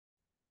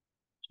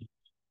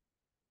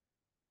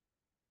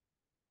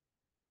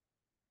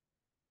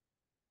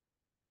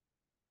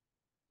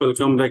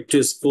Welcome back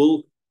to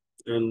school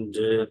and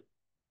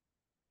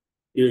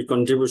your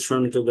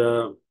contribution to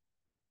the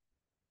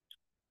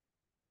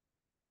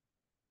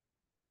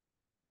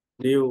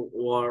new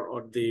war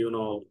or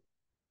the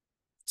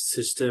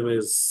system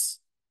is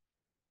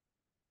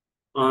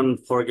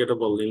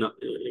unforgettable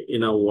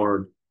in a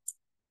word.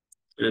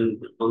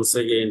 And once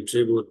again,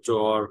 tribute to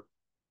our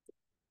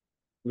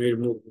Mir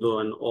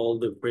Mugdo and all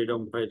the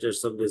freedom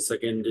fighters of the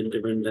second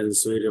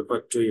independence. We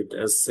refer to it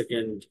as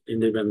second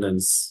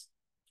independence.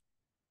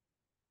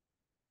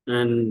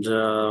 And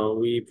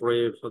we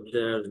pray for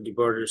their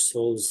departed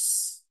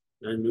souls,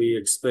 and we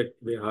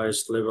expect the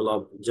highest level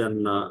of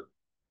Jannah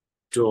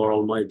to our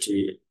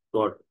Almighty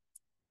God.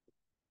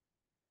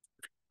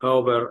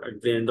 However, at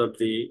the end of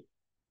the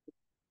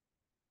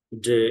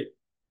day,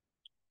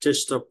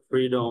 taste of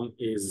freedom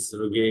is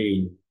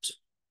regained.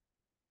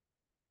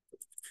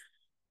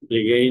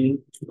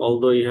 Again,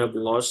 although you have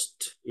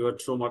lost, you are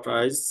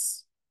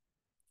traumatized,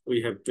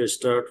 we have to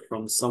start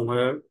from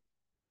somewhere.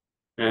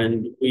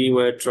 And we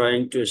were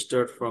trying to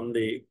start from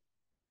the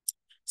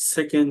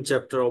second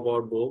chapter of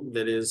our book,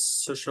 that is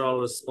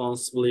social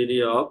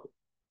responsibility of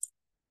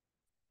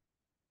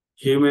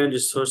human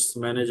resource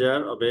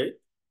manager of a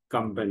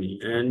company.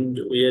 And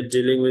we are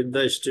dealing with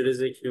the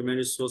strategic human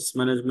resource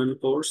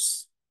management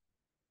course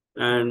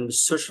and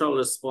social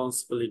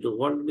responsibility.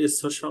 What the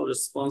social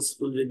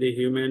responsibility the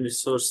human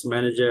resource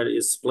manager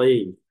is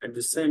playing. At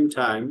the same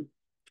time,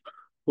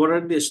 what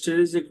are the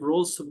strategic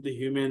roles of the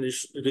human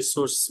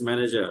resource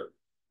manager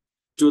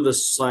to the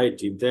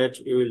society, that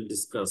we will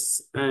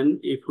discuss. And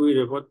if we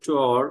refer to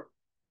our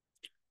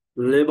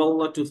label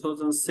law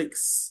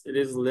 2006, it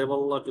is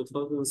label law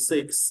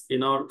 2006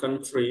 in our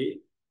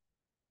country.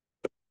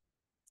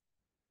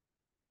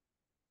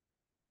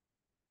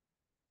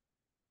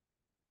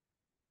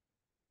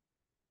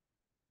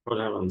 What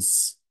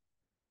happens?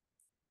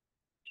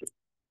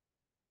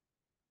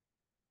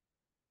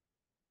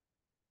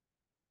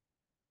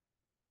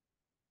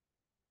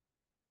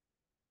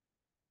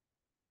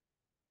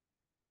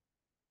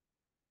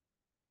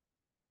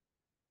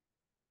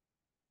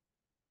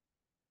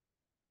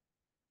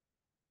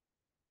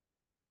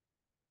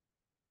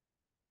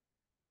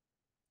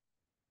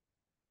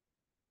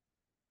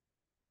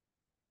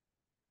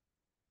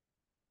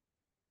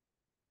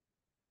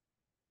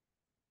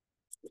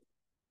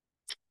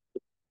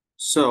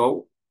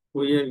 So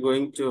we are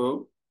going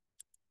to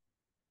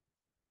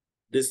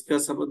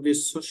discuss about the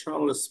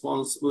social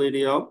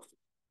responsibility of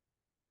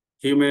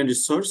human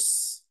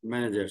resource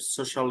manager.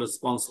 Social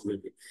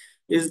responsibility.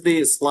 Is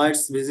the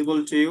slides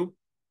visible to you?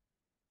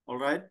 All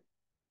right.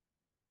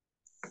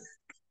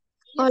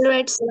 All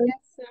right, sir. Yes,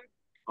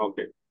 sir.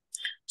 Okay.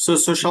 So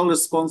social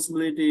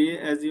responsibility,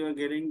 as you are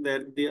getting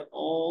that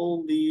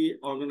all the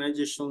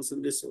organizations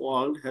in this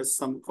world has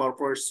some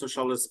corporate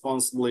social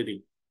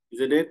responsibility.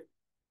 Isn't it?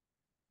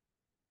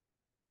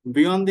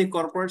 Beyond the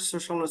corporate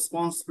social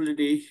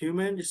responsibility,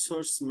 human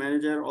resource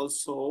manager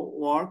also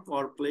work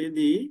or play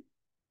the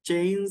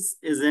change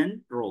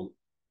agent role.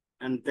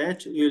 And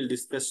that we will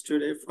discuss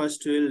today.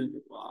 First, we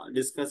will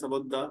discuss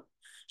about the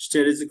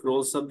strategic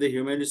roles of the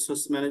human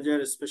resource manager,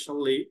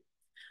 especially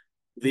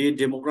the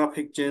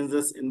demographic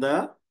changes in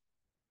the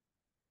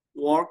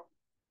work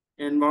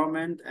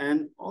environment,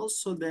 and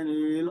also then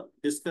we will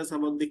discuss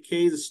about the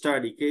case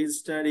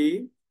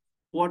study.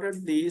 What are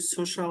the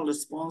social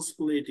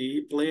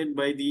responsibility played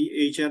by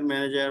the HR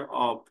manager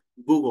of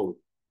Google,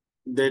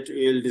 that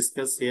we will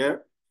discuss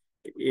here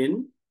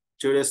in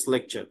today's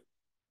lecture.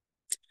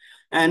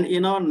 And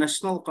in our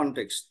national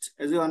context,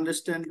 as you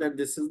understand that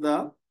this is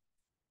the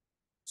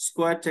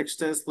Square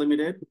Textiles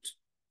Limited.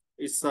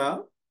 It's a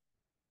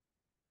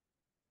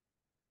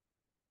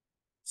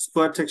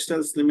Square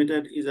Textiles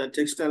Limited is a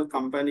textile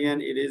company,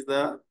 and it is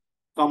the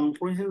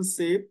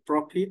comprehensive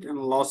profit and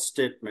loss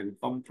statement.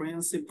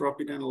 Comprehensive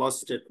profit and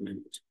loss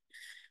statement.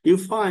 You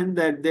find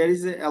that there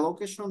is an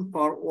allocation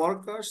for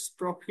workers'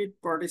 profit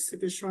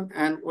participation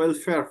and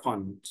welfare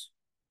fund,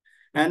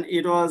 and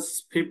it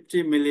was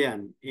 50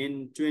 million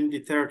in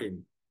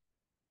 2013.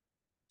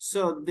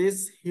 So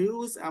this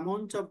huge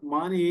amount of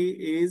money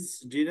is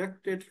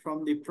deducted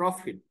from the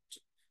profit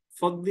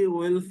for the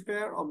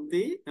welfare of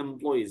the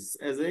employees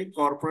as a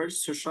corporate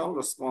social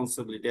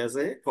responsibility,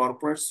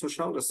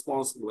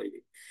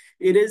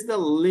 It is the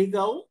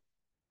legal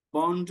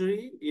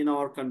boundary in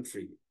our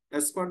country.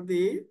 As per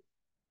the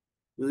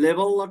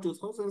label law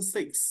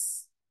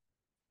 2006,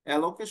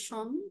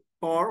 allocation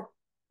for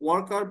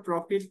worker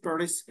profit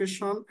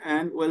participation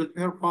and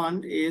welfare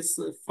fund is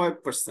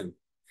 5%.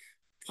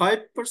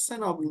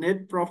 5% of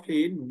net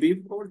profit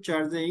before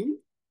charging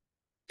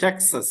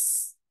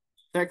taxes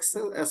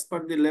as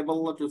per the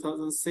label law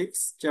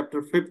 2006,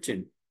 chapter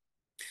 15.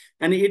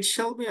 And it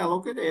shall be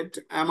allocated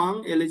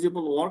among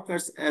eligible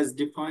workers as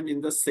defined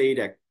in the said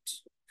act.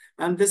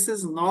 And this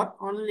is not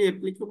only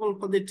applicable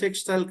for the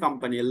textile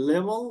company.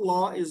 Label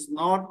law is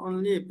not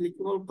only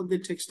applicable for the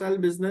textile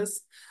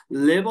business.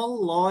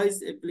 Label law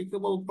is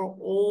applicable for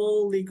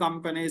all the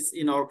companies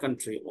in our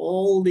country,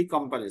 all the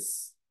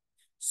companies.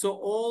 So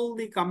all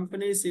the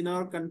companies in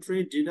our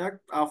country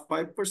deduct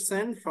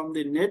 5% from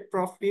the net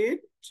profit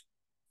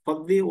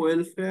for the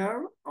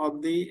welfare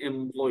of the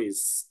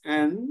employees.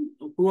 And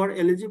who are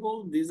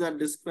eligible, these are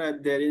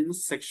described there in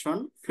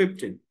section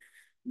 15.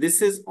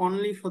 This is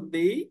only for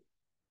the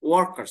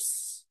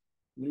workers,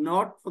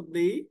 not for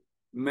the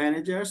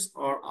managers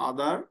or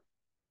other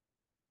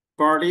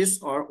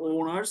parties or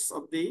owners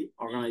of the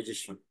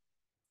organization.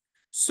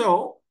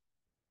 So,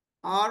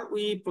 are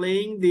we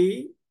playing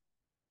the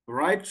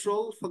right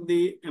role for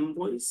the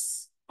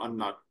employees or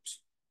not?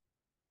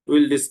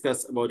 We'll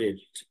discuss about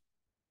it.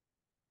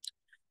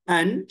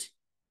 And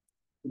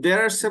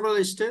there are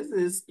several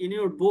stages in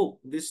your book.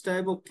 This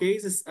type of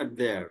cases are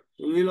there.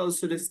 We will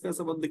also discuss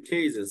about the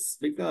cases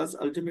because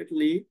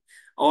ultimately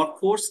our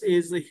course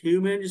is the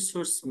human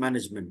resource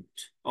management,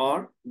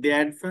 or the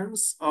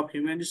advance of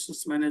human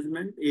resource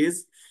management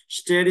is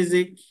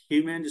strategic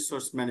human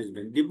resource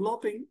management.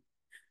 Developing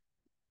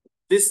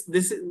this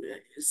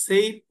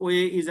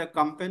Safeway is a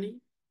company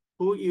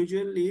who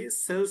usually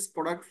sells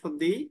product for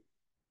the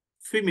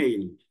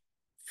female,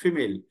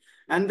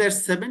 and that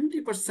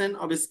 70%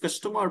 of its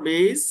customer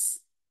base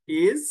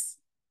is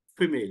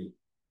female.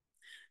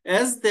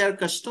 As their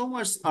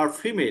customers are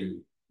female,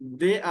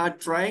 they are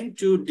trying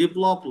to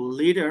develop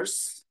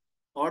leaders,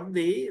 or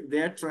they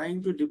are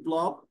trying to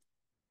develop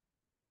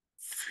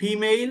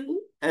female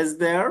as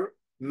their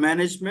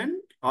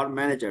management or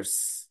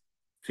managers,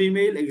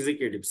 female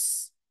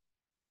executives.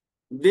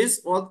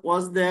 This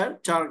was their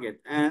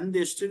target, and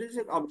the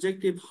strategic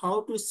objective,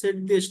 how to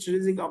set the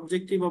strategic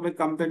objective of a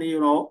company, you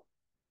know.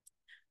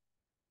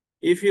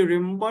 If you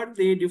remember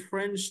the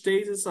different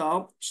stages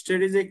of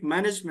strategic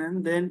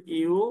management, then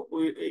it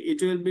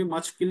will be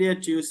much clear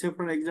to you. Say,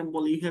 for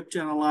example, you have to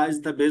analyze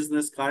the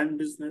business, current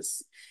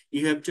business.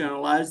 You have to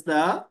analyze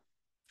the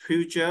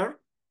future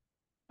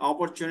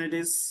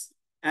opportunities.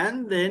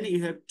 And then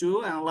you have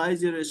to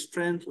analyze your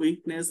strength,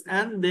 weakness,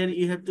 and then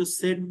you have to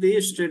set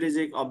the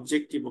strategic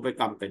objective of a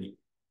company.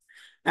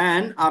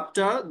 And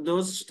after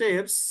those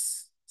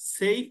steps,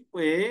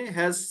 Safeway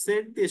has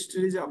set the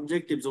strategic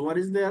objectives. What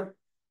is their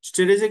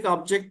strategic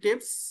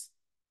objectives?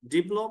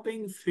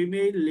 Developing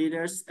female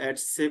leaders at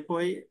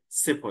Safeway.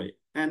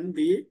 And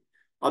the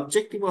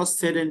objective was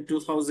set in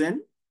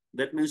 2000.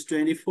 That means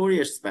 24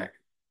 years back.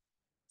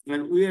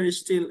 And we are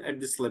still at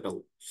this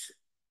level.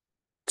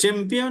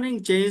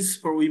 Championing change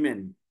for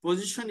women.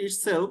 Position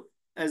itself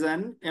as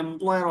an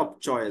employer of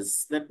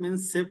choice. That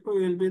means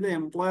Safeway will be the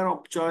employer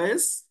of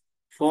choice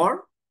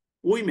for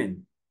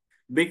women,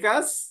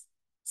 because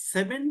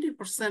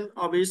 70%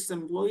 of its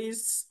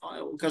employees,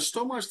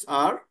 customers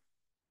are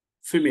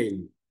female.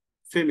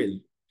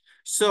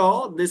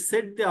 So they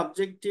set the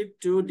objective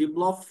to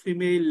develop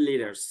female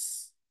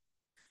leaders.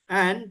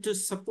 And to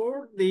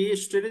support the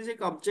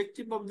strategic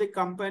objective of the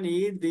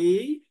company,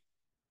 the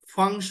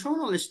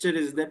functional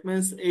studies, that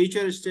means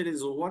HR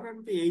studies. What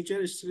are the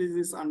HR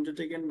studies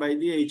undertaken by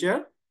the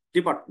HR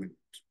department?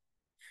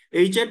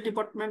 HR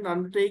department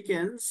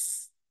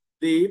undertakes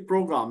the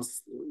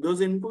programs.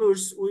 Those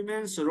includes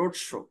Women's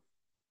Roadshow,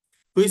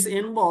 which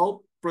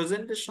involve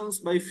presentations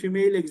by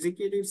female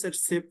executives at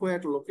Safeway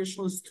at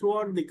locations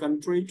throughout the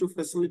country to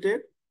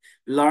facilitate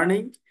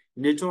learning,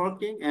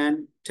 networking,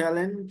 and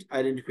talent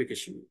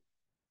identification.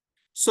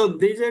 So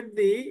these are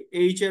the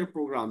HR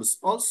programs.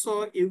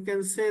 Also, you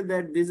can say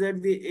that these are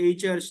the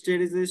HR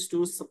strategies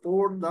to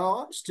support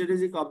the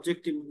strategic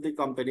objective of the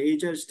company.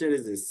 HR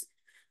strategies.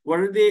 What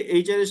are the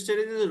HR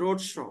strategies?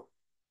 Roadshow,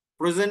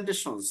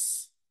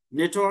 presentations,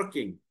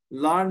 networking,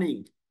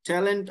 learning,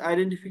 talent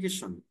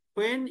identification.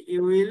 When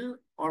you will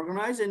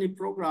organize any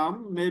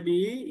program,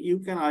 maybe you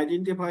can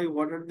identify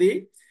what are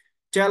the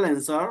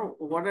talents or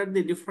what are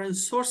the different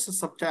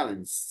sources of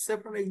talents. Say,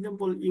 for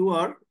example, you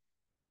are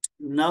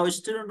now a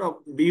student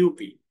of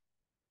BUP,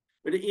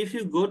 but if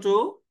you go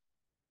to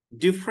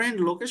different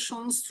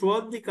locations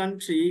throughout the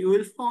country, you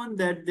will find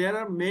that there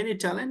are many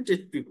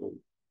talented people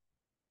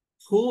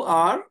who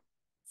are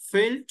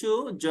failed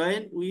to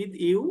join with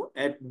you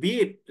at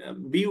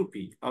BUP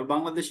or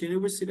Bangladesh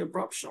University of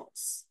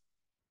Professionals.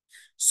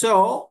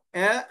 So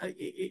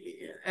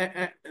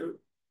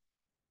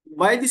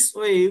by this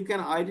way, you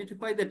can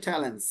identify the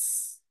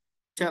talents.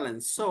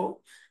 So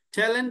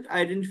talent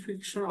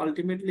identification,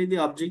 ultimately the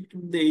objective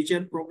of the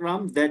HR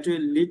program that will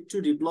lead to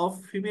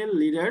develop female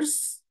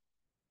leaders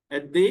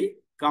at the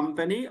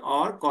company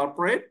or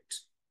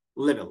corporate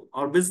level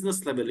or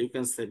business level, you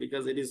can say,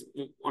 because it is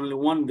only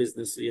one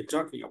business we are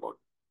talking about.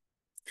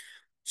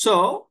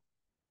 So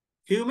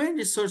human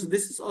resource,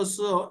 this is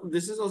also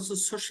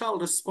social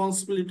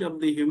responsibility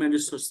of the human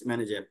resource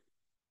manager,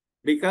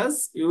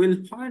 because you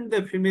will find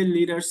the female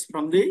leaders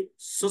from the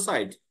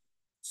society.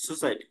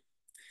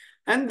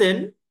 And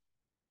then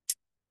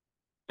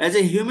as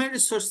a human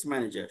resource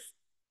manager,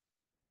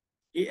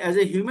 you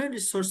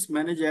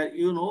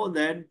know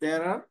that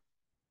there are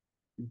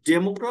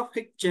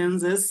demographic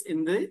changes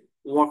in the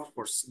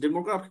workforce.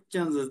 Demographic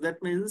changes,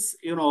 that means,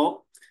 you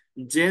know,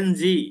 Gen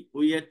Z,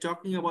 we are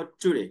talking about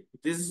today.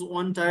 This is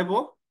one type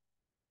of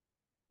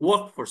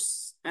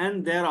workforce,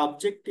 and their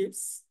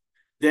objectives,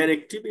 their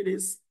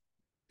activities,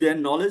 their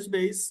knowledge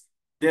base,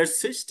 their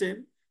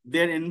system,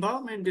 their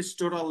environment is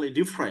totally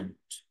different.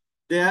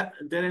 Their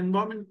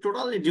environment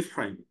totally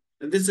different.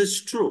 And this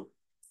is true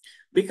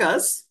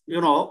because,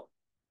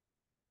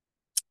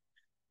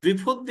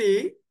 before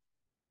the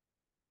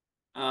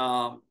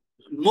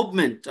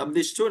movement of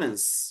the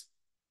students,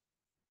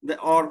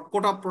 or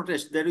quota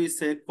protest, there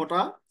is a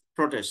quota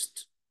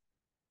protest.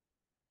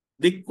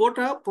 The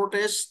quota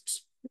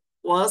protest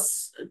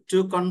was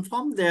to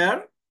confirm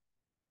their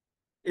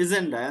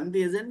agenda, and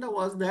the agenda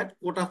was that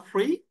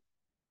quota-free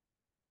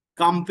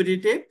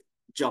competitive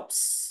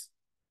jobs.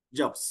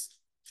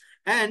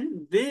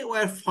 And they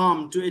were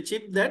firm to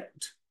achieve that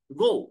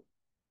goal.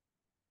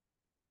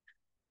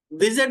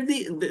 These are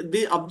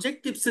the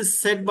objectives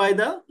is set by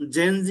the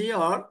Gen Z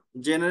or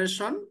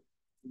Generation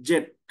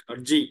Z or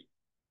G.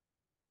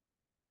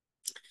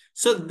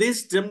 So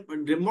these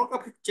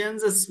demographic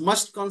changes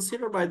must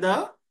consider by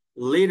the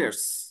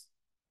leaders.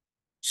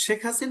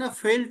 Sheikh Hasina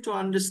failed to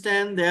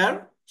understand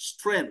their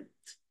strength,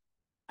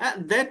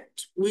 and that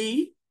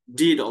we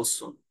did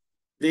also.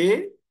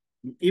 They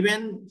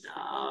even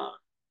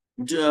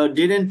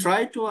didn't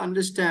try to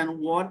understand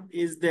what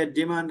is their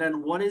demand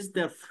and what is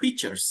their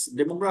features,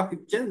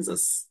 demographic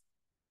changes.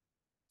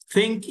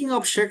 Thinking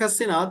of Sheikh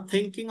Hasina,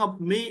 thinking of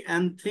me,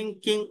 and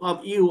thinking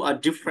of you are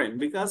different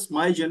because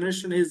my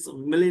generation is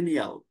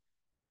millennial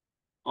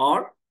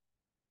or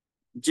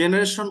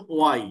generation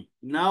Y.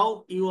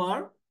 Now you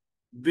are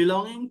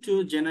belonging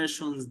to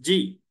generation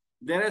G.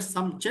 There are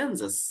some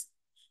changes.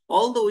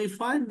 Although we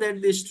find that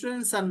the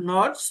students are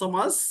not so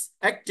much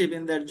active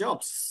in their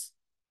jobs.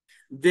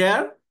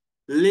 They're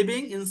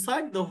living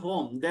inside the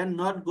home. They're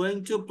not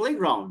going to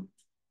playground.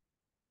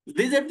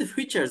 These are the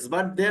features,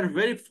 but they're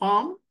very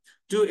firm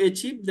to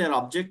achieve their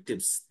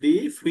objectives,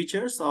 the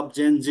features of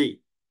Gen Z.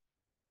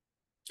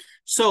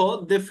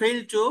 So they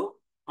fail to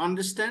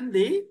understand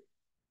the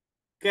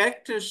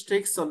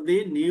characteristics of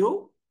the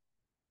new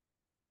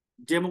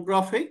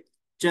demographic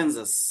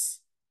changes.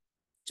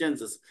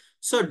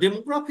 So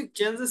demographic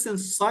changes in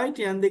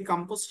society and the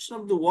composition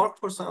of the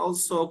workforce are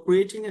also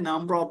creating a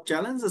number of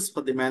challenges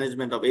for the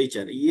management of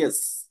HR.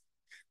 Yes,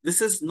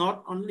 this is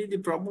not only the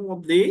problem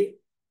of the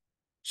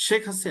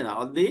Sheikh Hasina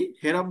or the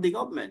head of the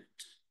government.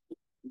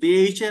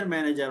 The HR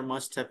manager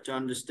must have to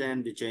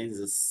understand the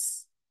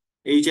changes.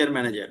 HR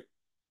manager.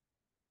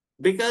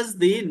 Because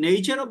the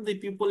nature of the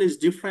people is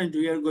different,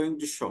 we are going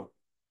to show.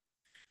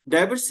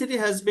 Diversity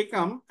has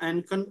become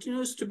and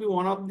continues to be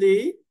one of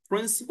the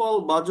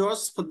principal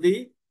buzzwords for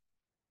the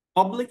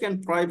public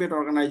and private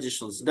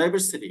organizations.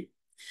 Diversity.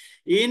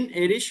 In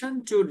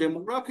addition to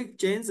demographic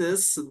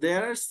changes,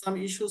 there are some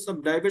issues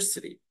of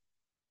diversity.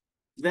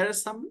 There are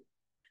some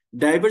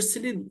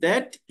diversity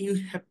that you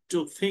have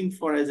to think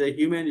for as a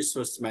human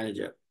resource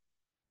manager.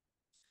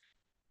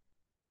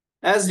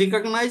 As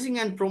recognizing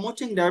and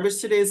promoting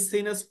diversity is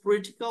seen as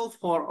critical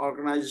for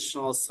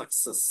organizational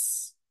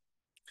success.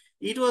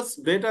 It was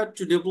better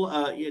to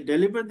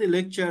deliver the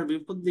lecture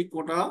before the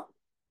quota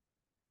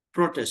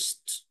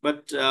protest.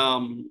 But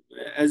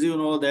as you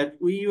know that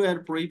we were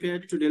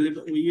prepared to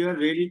deliver, we were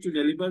ready to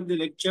deliver the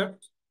lecture.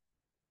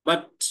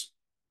 But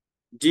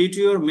due to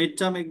your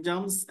midterm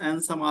exams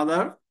and some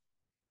other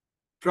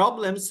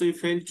problems, we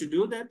failed to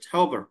do that.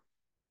 However,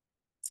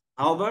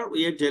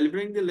 we are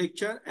delivering the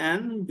lecture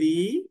and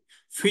the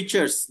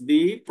features,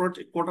 the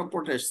quota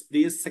protest,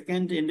 the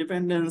second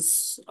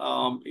independence,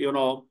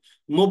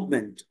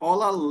 movement,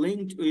 all are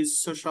linked with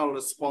social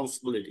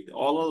responsibility.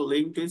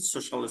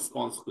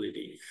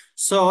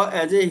 So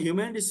as a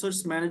human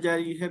resource manager,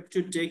 you have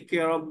to take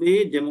care of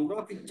the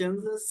demographic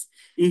changes.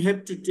 You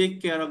have to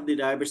take care of the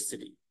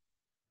diversity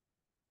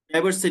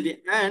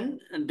and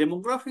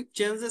demographic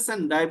changes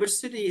and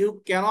diversity.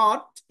 You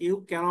cannot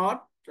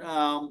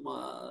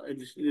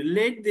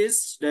relate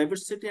this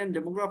diversity and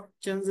demographic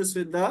changes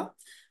with the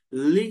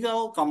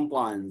legal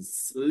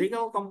compliance.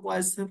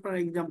 For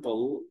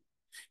example,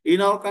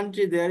 in our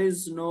country, there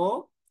is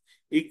no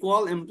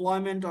equal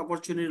employment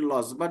opportunity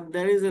laws, but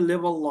there is a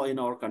labor law in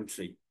our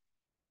country.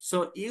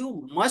 So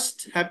you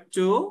must have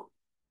to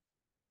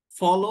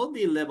follow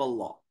the labor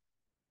law.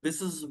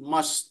 This is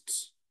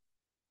must.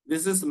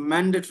 This is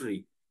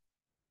mandatory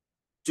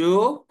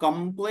to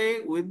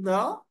comply with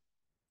the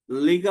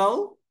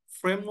legal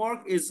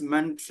framework is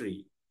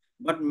mandatory,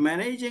 but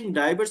managing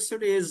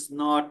diversity is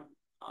not,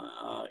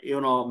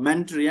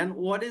 mandatory. And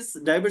what is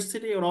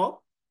diversity?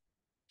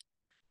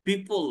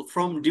 People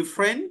from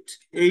different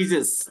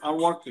ages are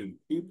working.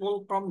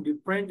 People from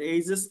different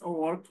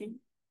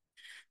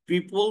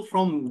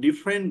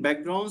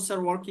backgrounds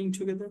are working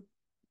together.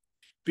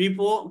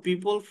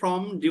 People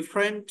from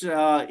different,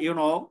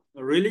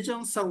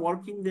 religions are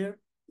working there.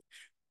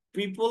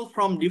 People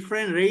from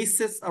different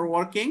races are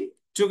working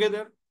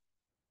together.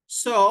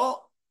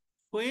 So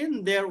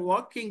when they're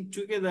working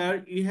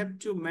together, you have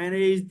to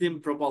manage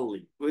them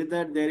properly,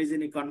 whether there is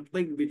any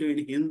conflict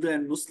between Hindu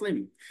and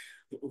Muslim,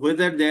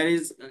 whether there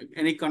is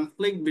any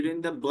conflict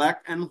between the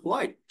black and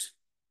white.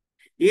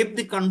 If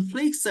the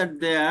conflicts are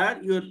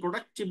there, your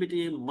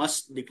productivity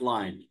must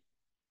decline.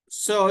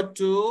 So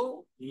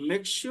to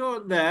make sure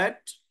that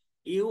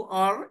you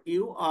are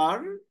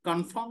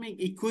confirming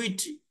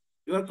equity,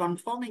 you have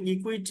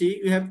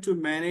to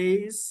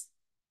manage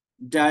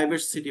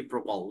diversity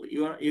properly.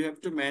 You have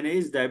to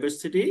manage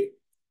diversity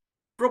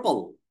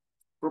properly.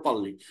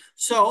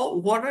 So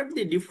what are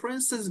the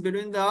differences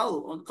between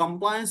the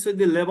compliance with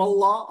the labor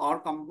law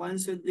or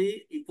compliance with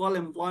the equal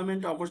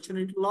employment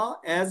opportunity law?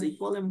 As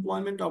equal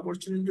employment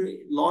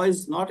opportunity law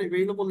is not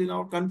available in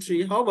our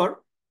country,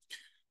 however,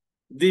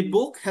 the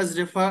book has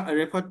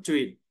referred to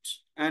it.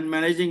 And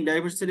managing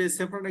diversity is a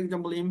separate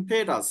example.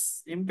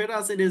 Impetus,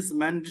 it is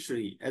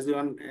mandatory, as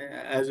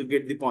you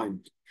get the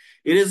point.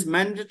 It is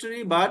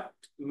mandatory, but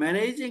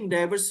managing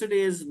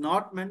diversity is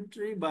not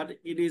mandatory, but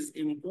it is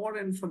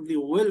important for the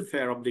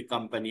welfare of the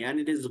company, and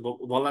it is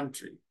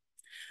voluntary.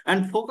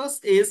 And focus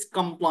is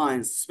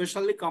compliance,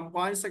 especially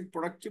compliance like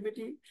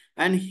productivity.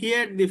 And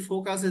here the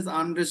focus is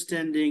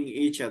understanding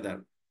each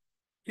other.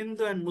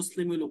 Hindu and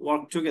Muslim will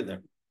work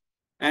together,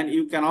 and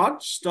you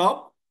cannot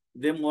stop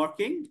them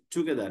working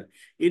together.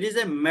 It is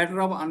a matter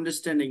of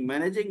understanding.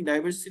 Managing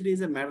diversity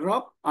is a matter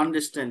of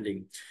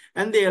understanding.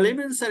 And the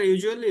elements are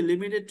usually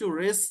limited to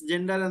race,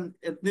 gender, and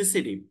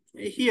ethnicity.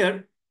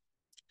 Here,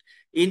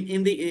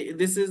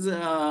 this is,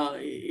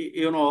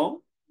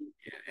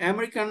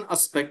 American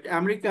aspect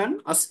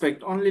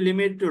only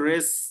limited to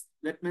race.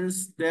 That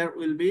means there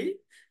will be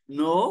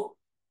no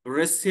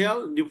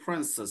racial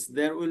differences.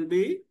 There will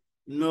be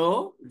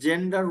no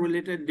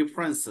gender-related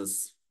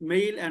differences.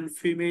 Male and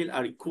female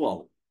are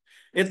equal.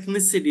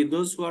 Ethnicity,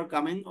 those who are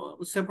coming,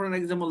 say for an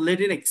example,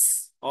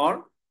 Latinx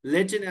or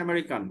Latin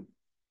American,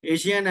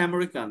 Asian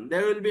American,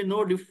 there will be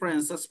no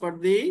difference as per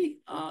the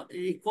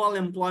equal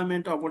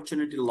employment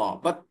opportunity law.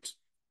 But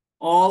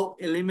all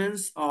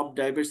elements of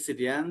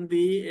diversity, and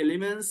the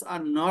elements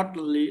are not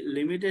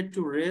limited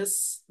to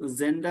race,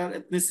 gender,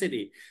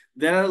 ethnicity.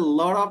 There are a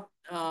lot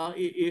of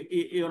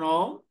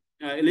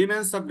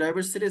elements of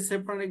diversity.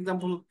 Say for an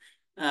example,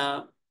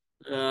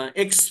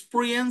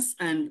 experience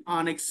and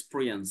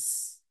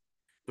unexperienced,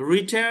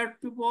 retired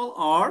people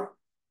or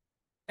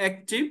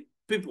active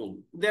people.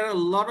 There are a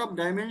lot of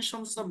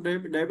dimensions of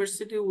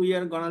diversity. We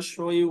are going to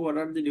show you what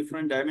are the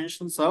different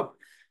dimensions of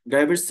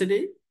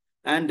diversity.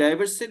 And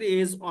diversity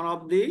is one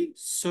of the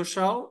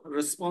social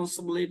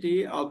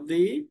responsibility of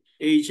the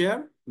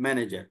HR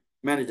manager.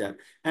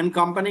 And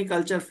company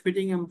culture,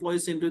 fitting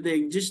employees into the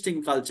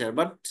existing culture,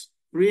 but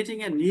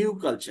creating a new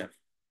culture.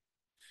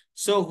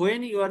 So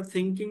when you are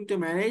thinking to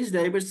manage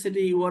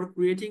diversity, you are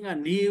creating a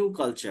new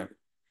culture.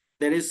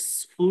 There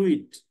is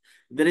fluid,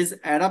 there is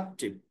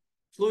adaptive.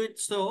 Fluid,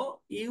 so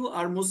you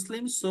are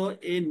Muslim, so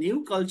a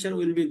new culture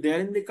will be there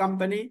in the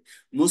company.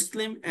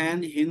 Muslim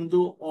and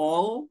Hindu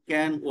all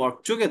can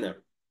work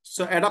together.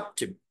 So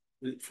adaptive,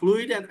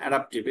 fluid and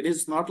adaptive. It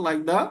is not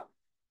like the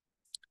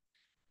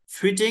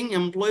fitting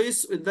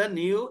employees with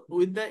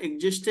the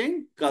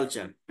existing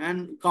culture.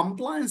 And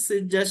compliance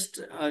is just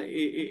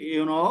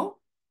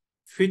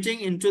fitting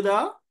into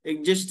the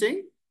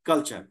existing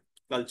culture.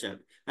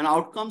 And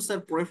outcomes are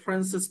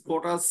preferences,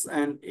 quotas,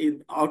 and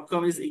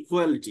outcome is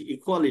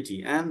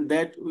equality, and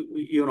that,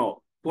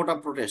 quota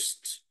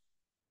protest,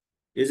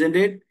 isn't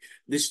it?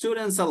 The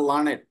students are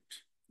learned.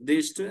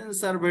 The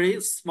students are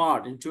very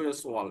smart in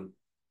today's world.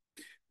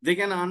 They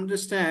can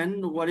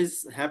understand what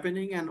is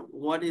happening and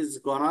what is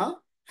gonna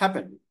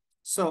happen.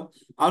 So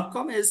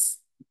outcome is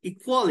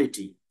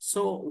equality.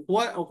 So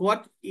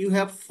what you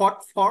have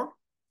fought for?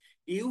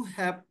 You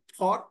have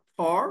fought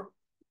for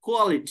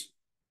quality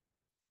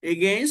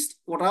against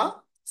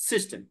quota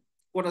system.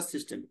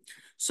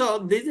 So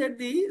these are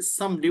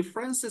some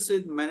differences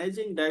with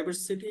managing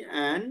diversity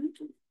and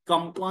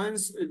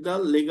compliance with the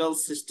legal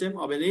system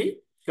of any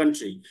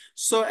country.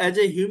 So as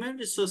a human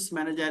resource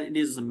manager, it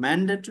is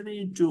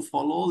mandatory to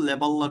follow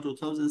Labor Law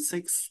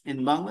 2006 in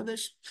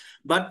Bangladesh.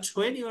 But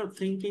when you are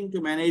thinking to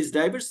manage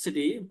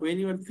diversity,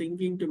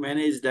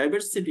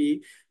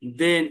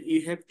 then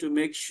you have to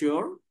make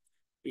sure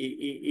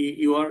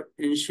you are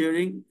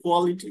ensuring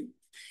quality,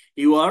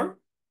 you are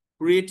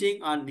creating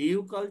a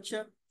new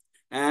culture,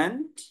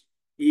 and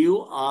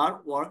you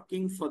are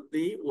working for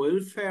the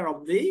welfare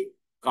of the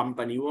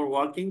company. You are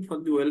working for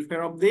the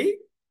welfare of the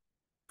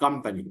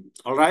company.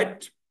 All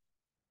right.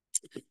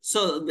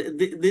 So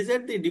these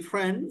are the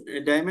different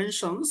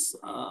dimensions.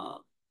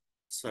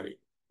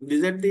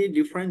 These are the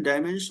different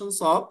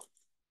dimensions of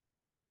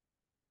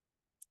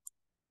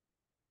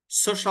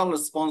social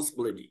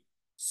responsibility.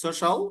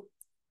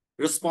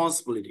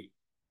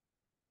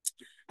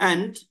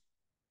 And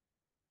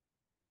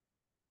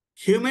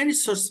human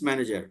resource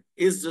manager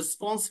is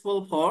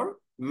responsible for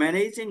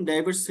managing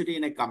diversity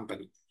in a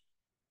company.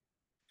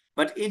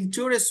 But in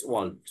today's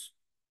world,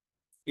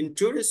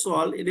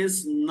 it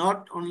is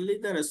not only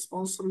the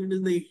responsibility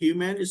of the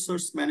human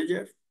resource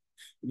manager.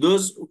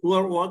 Those who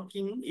are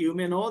working, you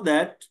may know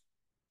that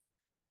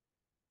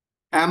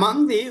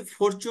among the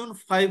Fortune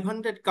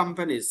 500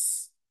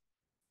 companies,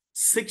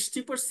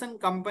 60%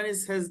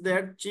 companies has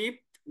their chief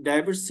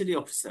diversity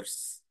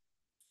officers,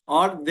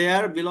 or they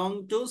are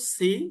belong to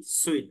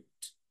C-suite.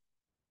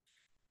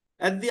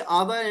 At the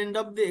other end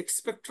of the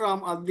spectrum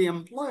are the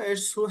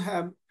employers who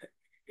have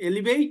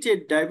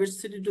elevated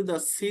diversity to the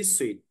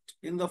C-suite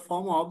in the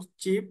form of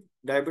Chief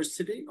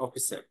Diversity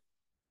Officer,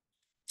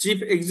 Chief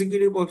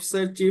Executive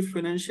Officer, Chief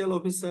Financial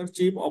Officer,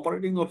 Chief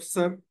Operating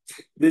Officer.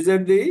 These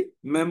are the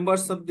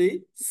members of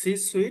the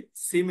C-suite.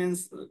 C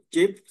means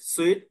Chief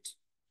Suite.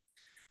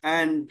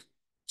 And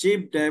Chief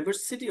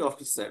Diversity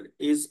Officer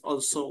is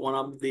also one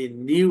of the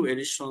new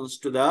additions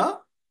to the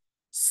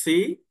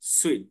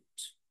C-suite.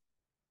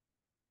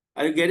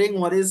 Are you getting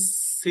what is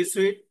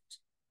C-suite?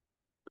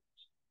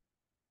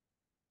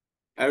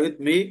 Are you with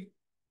me?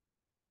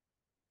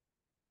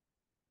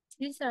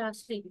 G sir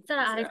আসছি sir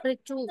আরেকবার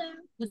একটু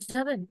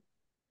বুঝাবেন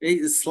এই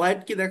slide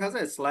কি দেখা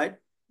যায় slide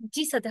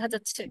জি sir দেখা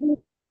যাচ্ছে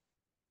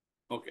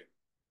okay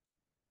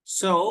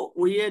so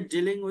we are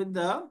dealing with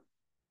the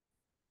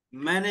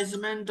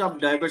management of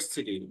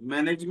diversity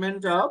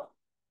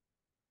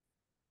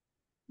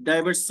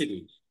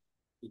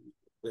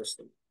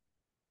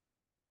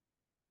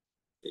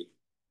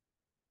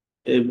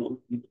এই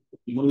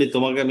মুন্নি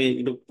তোমাকে আমি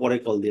একটু পরে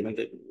কল দিই আমি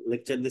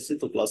লেকচার দিচ্ছি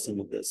তো ক্লাসের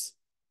মধ্যে আছি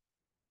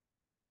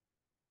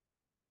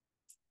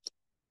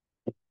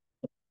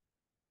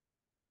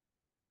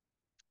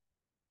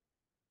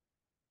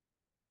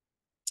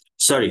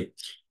sorry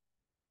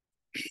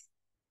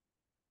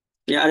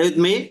yeah, are you with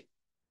me?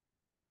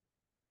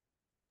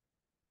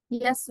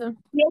 yes sir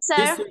Yes,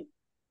 sir.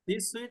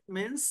 This suite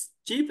means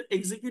Chief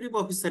Executive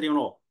Officer, you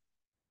know,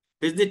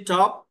 is the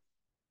top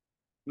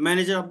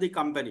manager of the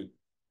company.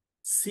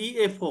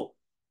 CFO,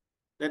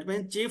 that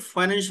means Chief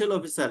Financial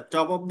Officer,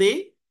 top of the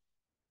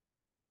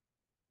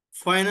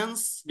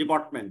finance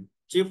department,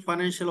 Chief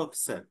Financial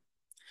Officer.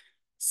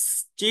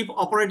 Chief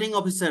Operating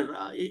Officer,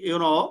 you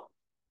know,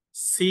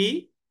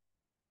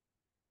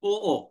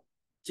 COO,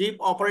 Chief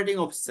Operating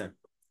Officer.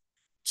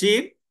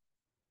 Chief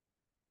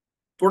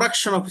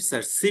Production Officer,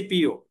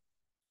 CPO.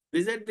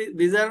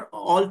 These are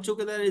all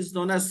together is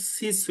known as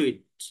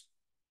C-suite.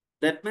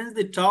 That means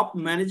the top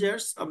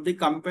managers of the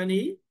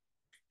company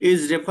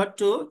is referred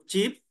to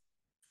chief,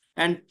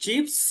 and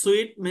chief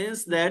suite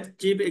means that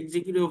Chief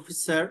Executive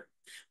Officer,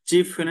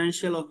 Chief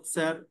Financial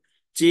Officer,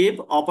 Chief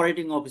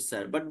Operating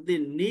Officer. But the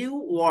new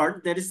word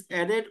that is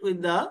added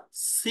with the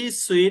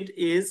C-suite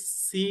is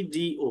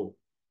CDO,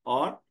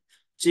 or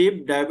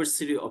Chief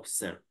Diversity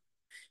Officer.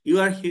 You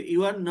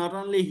are not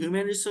only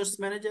Human Resource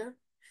Manager.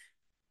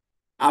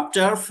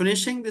 After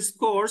finishing this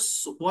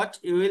course, what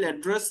you will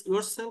address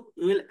yourself?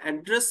 You will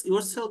address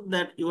yourself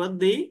that you are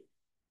the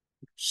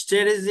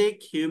strategic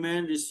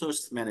human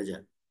resource manager.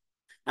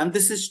 And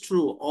this is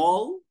true.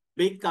 All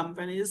big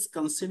companies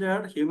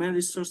consider human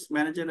resource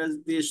manager as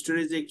the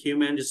strategic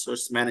human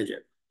resource manager.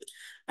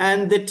 And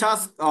the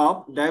task of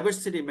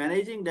diversity,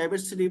 managing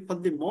diversity for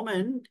the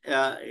moment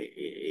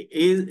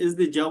is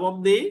the job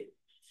of the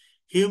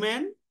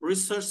human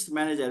resource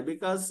manager,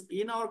 because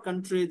in our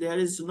country, there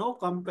is no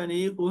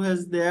company who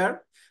has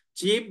their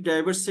Chief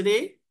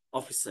Diversity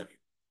Officer.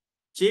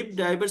 Chief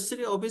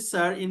Diversity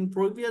Officer in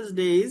previous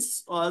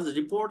days was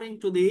reporting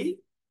to the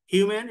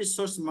Human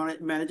Resource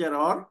Manager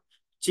or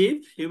Chief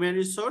Human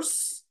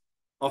Resource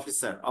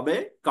Officer of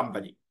a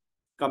company.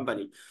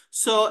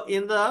 So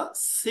in the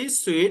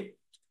C-suite,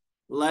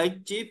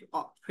 like Chief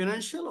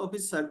Financial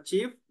Officer,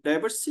 Chief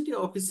Diversity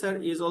Officer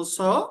is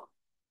also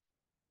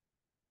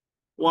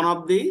one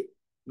of the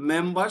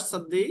members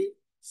of the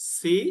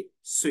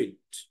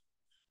C-suite.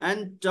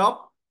 And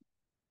top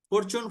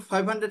Fortune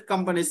 500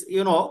 companies,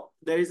 you know,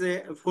 there is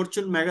a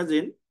Fortune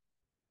magazine.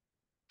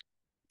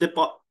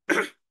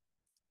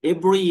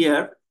 Every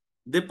year,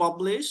 they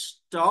publish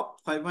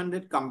top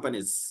 500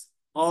 companies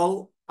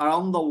all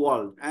around the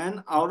world.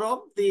 And out of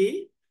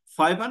the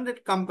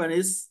 500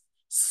 companies,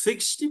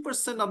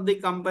 60% of the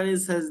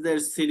companies has their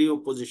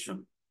CDO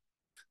position.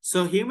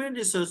 So human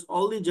resource,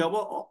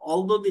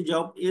 although the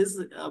job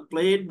is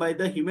played by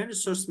the human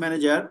resource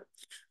manager,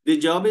 the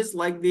job is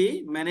like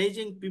the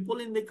managing people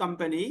in the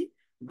company,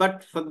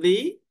 but for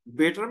the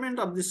betterment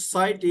of the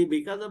society,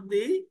 because of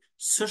the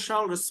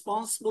social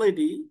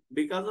responsibility,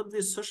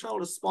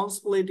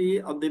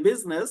 of the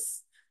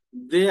business,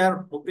 they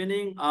are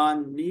opening a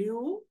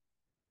new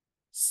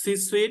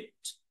C-suite,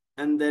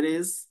 and there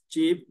is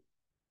Chief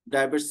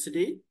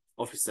Diversity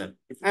Officer.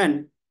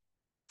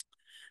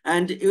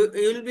 And you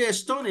will be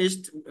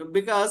astonished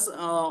because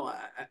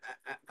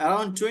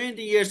around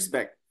 20 years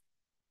back,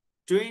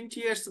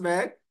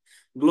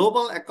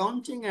 global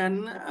accounting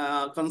and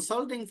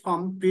consulting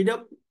firm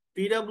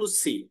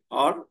PwC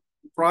or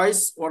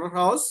Price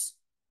Waterhouse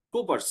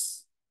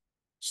Coopers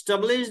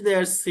established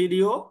their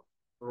CDO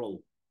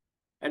role.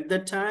 At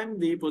that time,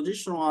 the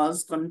position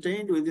was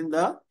contained within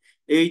the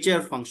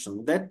HR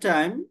function. That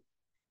time,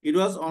 it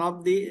was one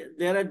of the,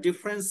 there are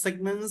different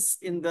segments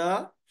in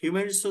the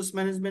human resource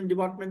management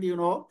department. You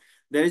know,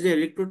 there is a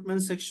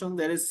recruitment section,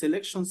 there is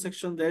selection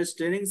section, there is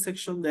training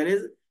section, there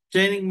is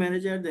training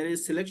manager, there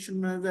is selection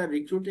manager,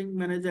 recruiting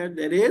manager,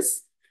 there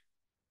is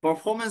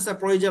performance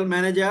appraisal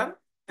manager,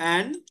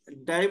 and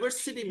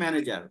diversity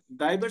manager.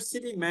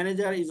 Diversity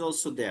manager is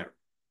also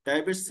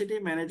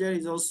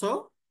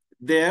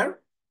there.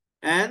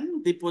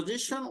 and the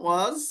position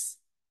was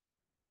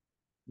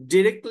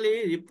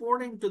directly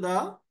reporting to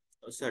the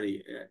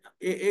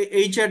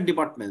HR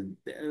department.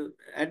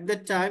 At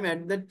that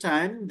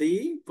time,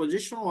 the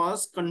position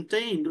was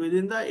contained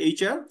within the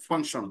HR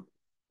function,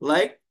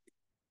 like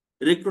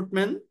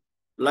recruitment,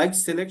 like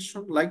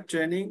selection, like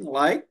training,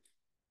 like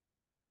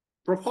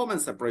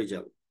performance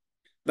appraisal.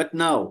 But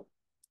now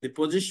the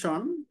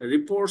position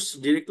reports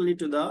directly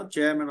to the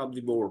chairman of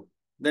the board.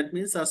 That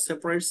means a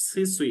separate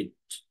C-suite,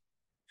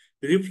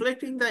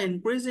 reflecting the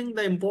increasing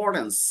the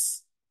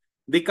importance.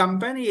 The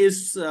company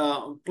is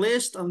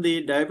placed on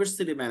the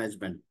diversity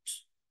management.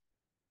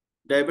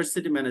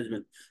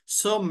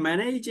 So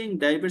managing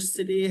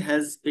diversity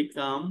has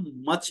become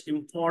much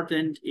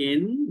important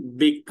in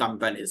big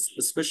companies,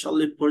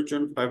 especially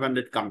Fortune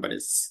 500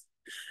 companies.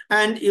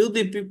 And you,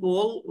 the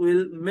people,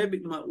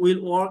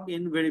 will work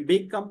in very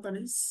big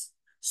companies.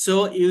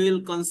 So you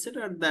will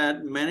consider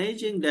that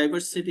managing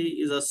diversity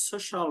is a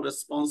social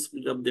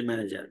responsibility of the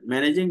manager.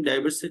 Managing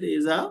diversity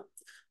is a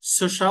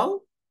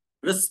social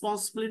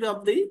responsibility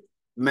of the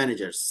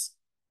managers.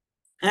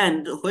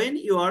 And when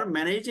you are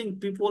managing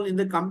people in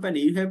the company,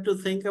 you have to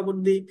think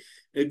about the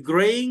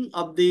graying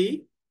of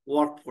the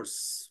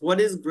workforce. What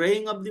is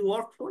graying of the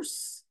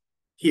workforce?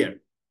 Here,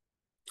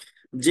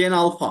 Gen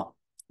Alpha,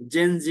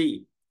 Gen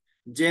Z,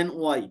 Gen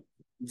Y,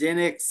 Gen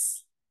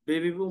X,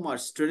 baby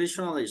boomers,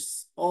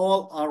 traditionalists,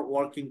 all are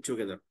working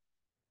together.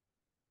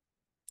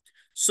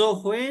 So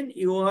when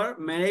you are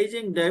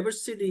managing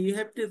diversity, you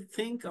have to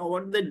think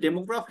about the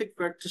demographic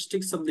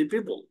characteristics of the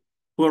people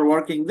who are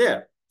working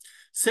there.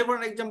 Say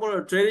for example,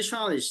 a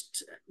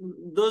traditionalist,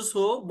 those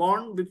who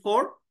born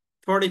before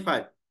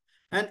 45,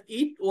 and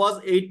it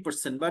was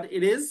 8%, but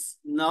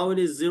now it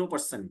is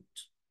 0%.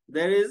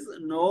 There is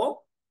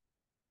no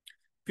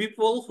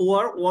people who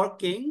are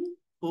working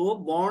who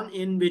born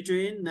in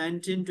between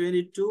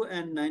 1922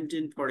 and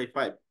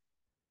 1945.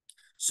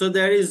 So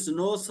there is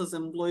no such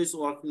employees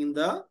working in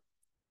the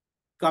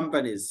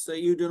companies. So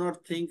you do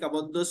not think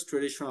about those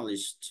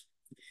traditionalists.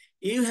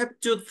 You have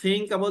to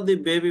think about the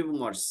baby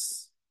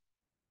boomers.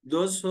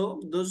 Those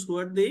who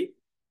are the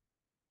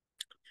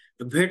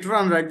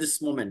veteran at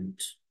this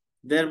moment.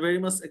 They are very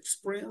much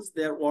experienced.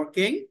 They are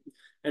working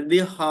at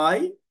the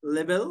high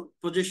level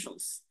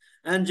positions.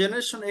 And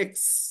Generation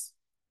X,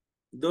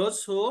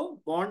 those who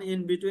born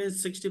in between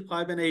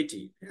 65 and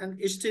 80, and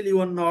still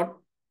you are not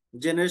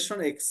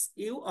Generation X.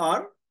 You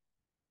are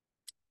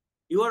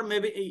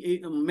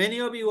maybe, many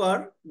of you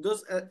are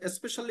those,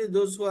 especially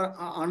those who are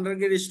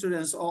undergraduate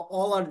students,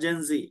 all are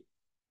Gen Z.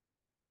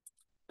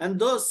 And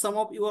those, some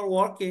of you are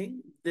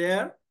working,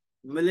 they're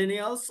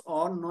millennials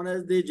or known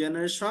as the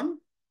Generation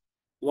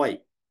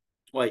Y.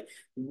 Why?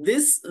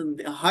 This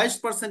the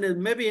highest percentage,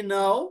 maybe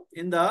now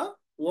in the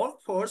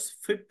workforce,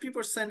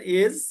 50%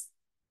 is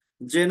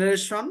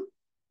Generation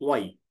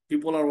Y.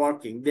 People are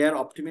working. They are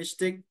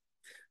optimistic.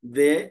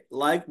 They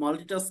like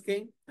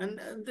multitasking. And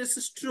this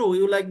is true.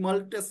 You like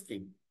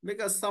multitasking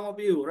because some of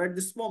you right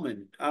this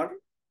moment are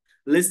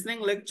listening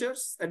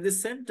lectures. At the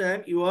same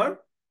time, you are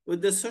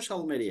with the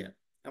social media.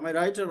 Am I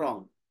right or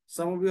wrong?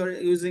 Some of you are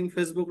using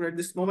Facebook right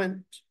this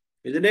moment.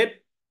 Isn't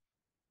it?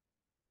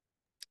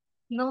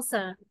 No,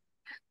 sir.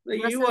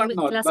 You are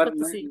not, Class but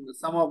করতেছি।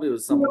 some of you,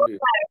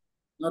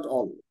 not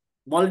all.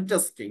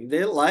 Multitasking.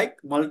 They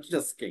like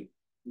multitasking.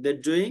 They're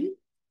doing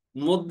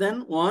more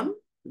than one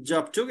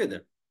job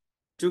together.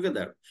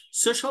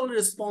 Socially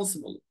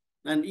responsible.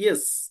 And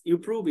yes, you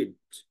prove it.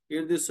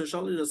 You're the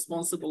socially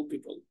responsible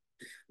people.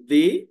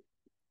 The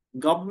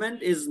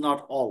government is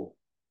not all.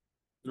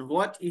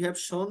 What you have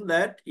shown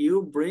that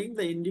you bring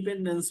the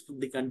independence to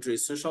the country,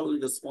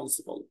 socially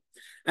responsible.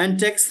 And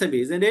tech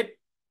savvy, isn't it?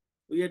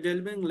 We are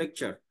delivering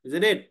lecture,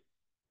 isn't it?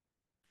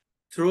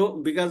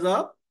 Because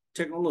of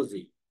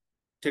technology.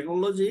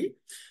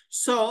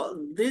 So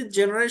this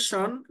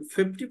generation,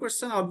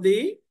 50% of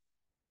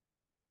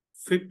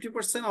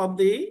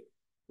the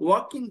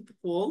working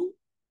people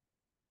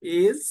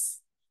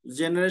is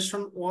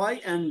Generation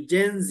Y and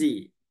Gen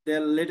Z,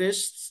 their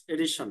latest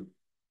edition.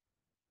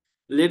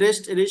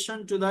 Latest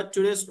addition to the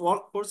today's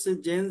workforce is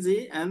Gen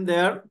Z, and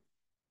they're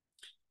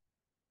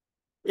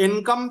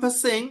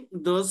encompassing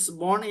those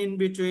born in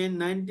between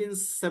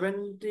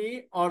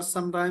 1970, or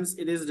sometimes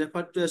it is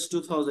referred to as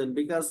 2000,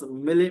 because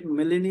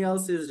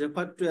millennials is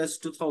referred to as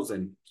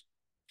 2000.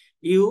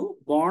 You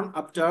born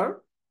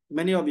after,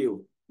 many of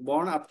you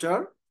born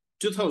after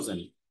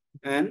 2000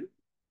 and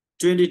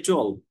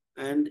 2012,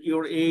 and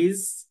your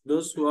age,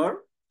 those who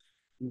are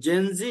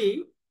Gen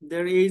Z,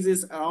 their age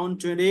is around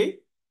 25,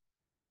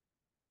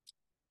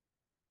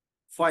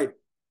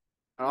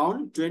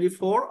 around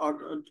 24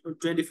 or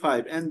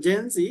 25, and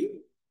Gen Z,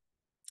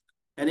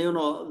 and you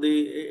know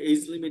the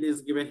age limit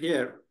is given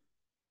here.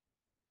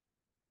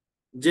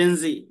 Gen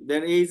Z,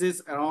 their age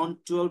is around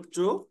 12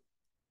 to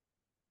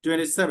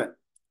 27,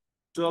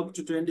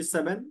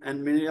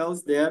 and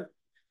millennials, they're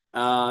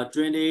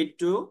 28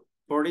 to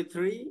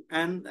 43,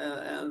 and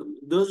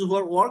those who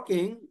are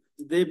working,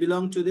 they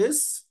belong to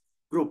this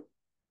group.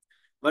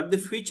 But the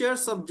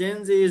features of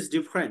Gen Z is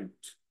different.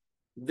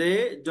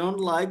 They don't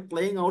like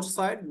playing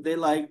outside. They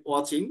like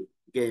watching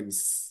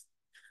games.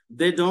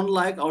 They don't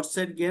like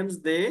outside games.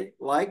 They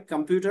like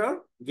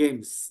computer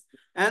games.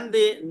 And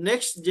the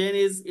next gen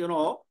is,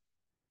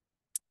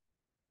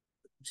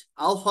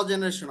 alpha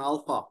generation,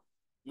 alpha.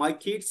 My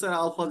kids are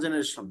alpha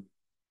generation.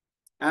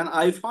 And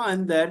I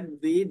find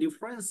that the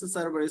differences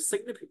are very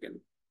significant.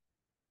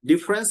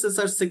 Differences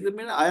are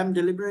significant. I am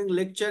delivering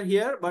lecture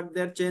here, but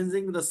they're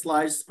changing the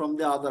slides from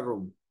the other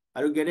room.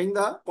 Are you getting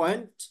the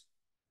point?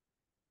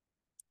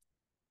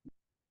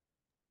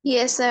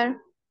 Yes,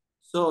 sir.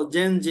 So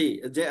Gen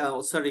Gen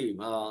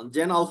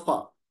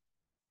Alpha,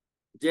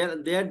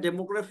 their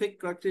demographic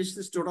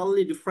characteristics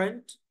totally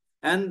different,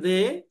 and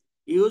they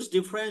use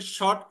different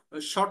short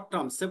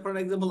terms. Say for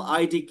example,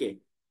 IDK.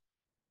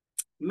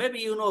 Maybe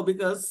you know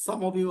because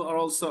some of you are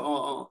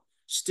also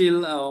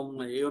still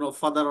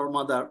father or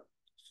mother.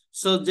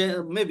 So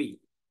maybe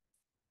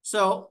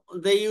so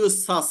they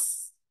use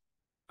SAS.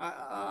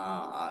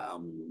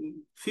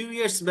 Few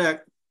years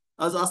back,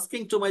 I was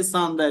asking to my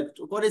son that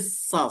what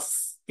is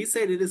SAS. He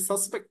said it is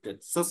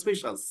suspected,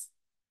 suspicious.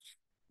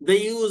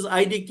 They use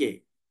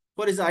IDK.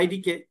 What is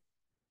IDK?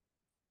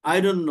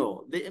 I don't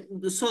know.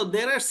 So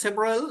there are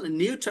several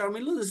new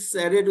terminologies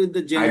added with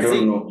the Gen I don't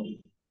Z. know.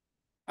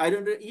 I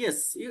don't know.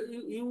 Yes,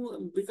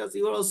 you because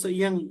you are also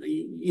young.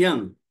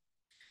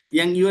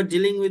 You are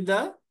dealing with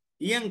the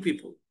young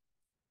people.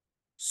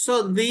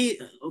 So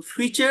the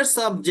features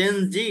of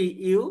Gen Z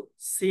you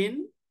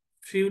seen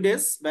few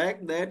days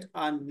back that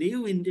a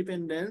new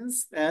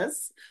independence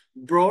as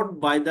brought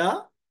by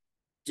the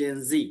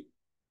Gen Z.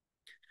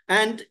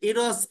 And it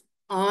was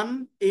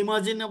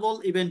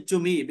unimaginable even to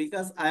me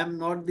because I am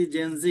not the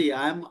Gen Z.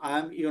 I'm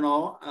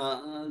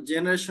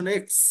Generation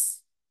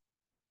X.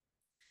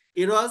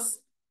 It was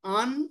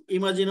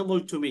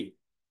unimaginable to me.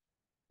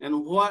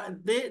 And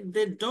what they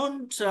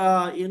don't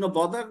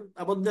bother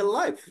about their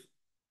life.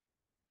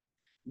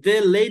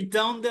 They laid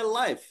down their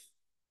life.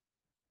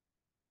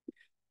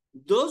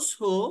 Those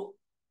who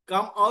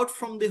come out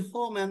from the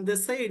home and they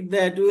say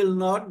that we will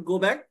not go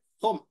back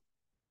home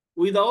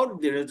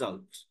without the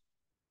result.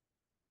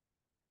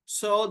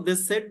 So they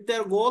set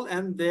their goal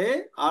and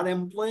they are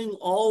employing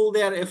all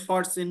their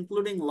efforts,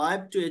 including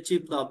life, to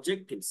achieve the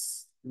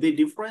objectives. The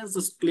difference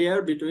is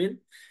clear between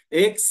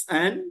X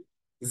and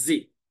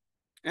Z.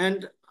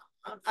 And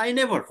I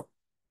never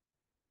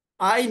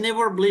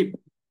believe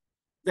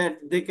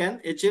that they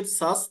can achieve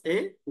such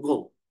a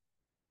goal.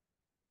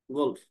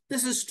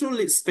 This is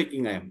truly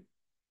speaking I am.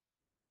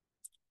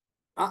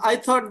 I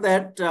thought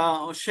that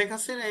Sheikh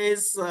Hasina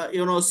is,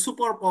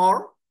 super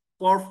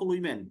powerful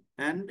woman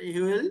and he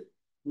will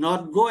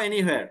not go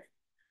anywhere.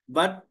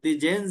 But the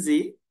Gen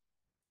Z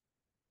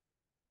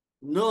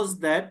knows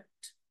that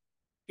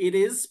it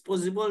is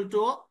possible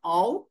to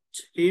out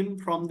him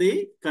from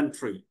the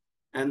country.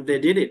 And they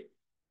did it.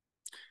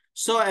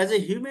 So as a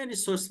human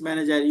resource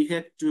manager, you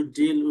have to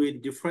deal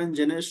with different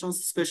generations,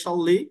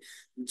 especially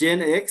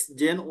Gen X,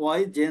 Gen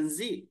Y, Gen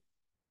Z.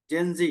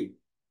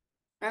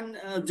 And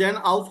Gen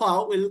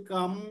Alpha will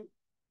come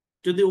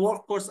to the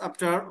workforce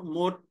after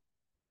more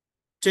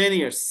 10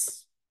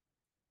 years.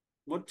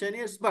 But there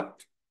is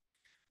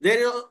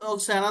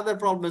also another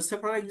problem. Say,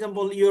 for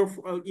example, your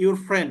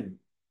friend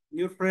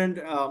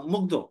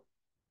Mugdo,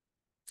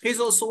 he's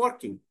also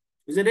working,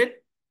 isn't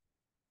it?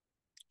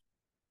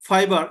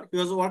 Fiber, he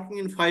was working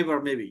in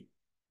Fiber maybe.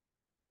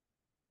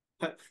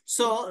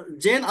 So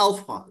Gen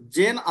Alpha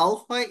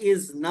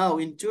is now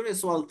in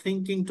today's world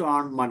thinking to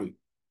earn money.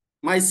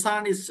 My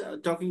son is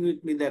talking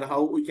with me that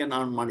how we can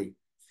earn money.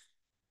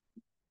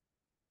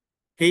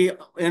 He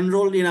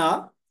enrolled in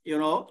a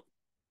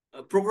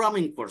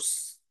programming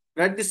course.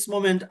 Right this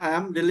moment, I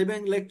am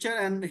delivering lecture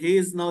and he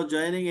is now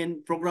joining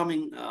in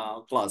programming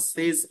class.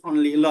 He is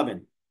only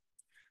 11.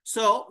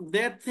 So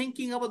they're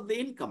thinking about the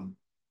income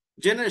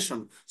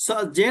generation.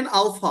 So Gen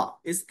Alpha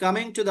is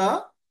coming to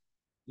the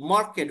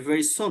market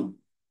very soon.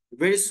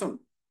 Very soon.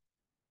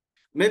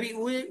 Maybe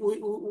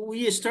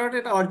we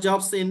started our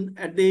jobs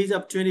at the age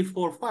of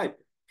 24, 5.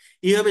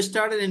 You have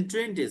started in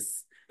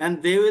 20s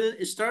and they will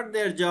start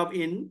their job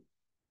in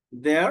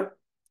their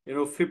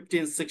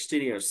 15,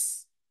 16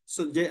 years.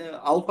 So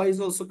Alpha is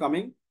also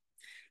coming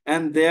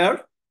and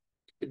their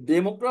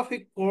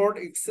demographic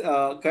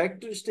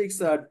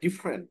characteristics are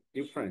different.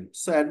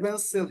 So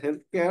advanced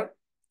healthcare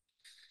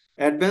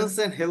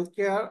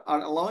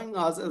are allowing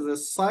us as a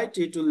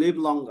society to live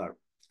longer.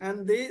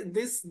 And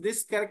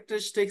this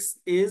characteristics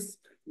is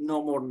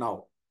no more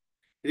now.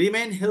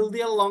 Remain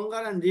healthier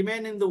longer and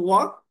remain in the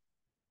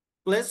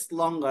workplace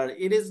longer.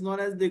 It is known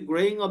as the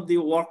graying of the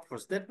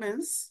workforce. That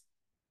means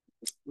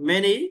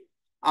many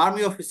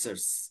army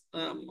officers,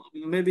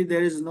 maybe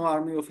there is no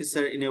army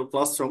officer in your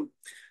classroom,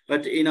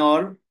 but in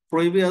our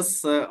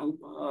previous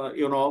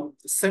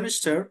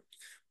semester,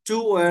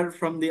 2 were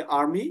from the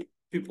army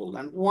people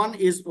and 1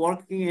 is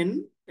working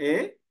in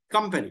a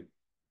company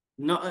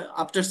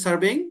after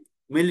serving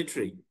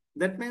military.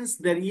 That means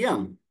they're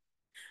young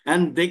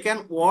and they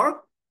can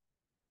work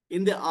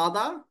in the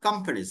other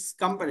companies.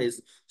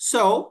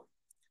 So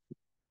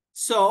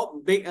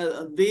So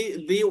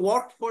the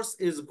workforce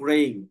is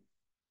growing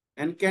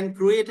and can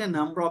create a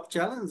number of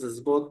challenges,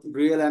 both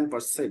real and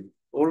perceived.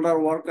 Older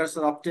workers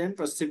are often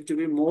perceived to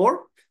be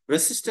more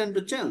resistant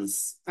to change.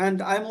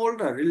 And I'm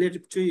older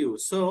relative to you.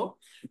 So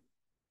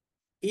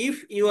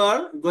if you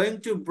are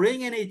going to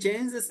bring any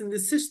changes in the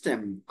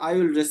system, I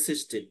will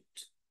resist it.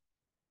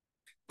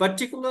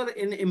 Particularly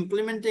in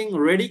implementing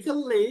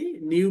radically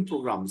new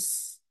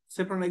programs.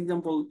 Say for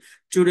example,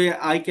 today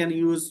I can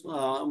use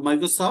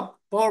Microsoft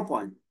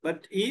PowerPoint,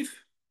 but if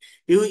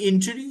you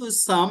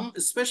introduce some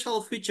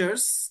special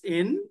features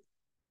in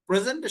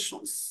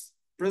presentations,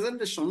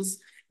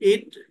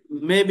 it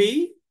may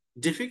be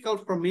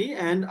difficult for me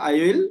and I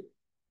will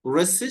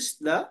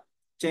resist the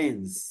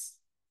change.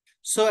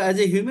 So as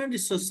a human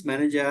resource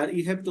manager,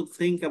 you have to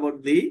think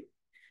about the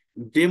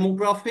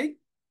demographic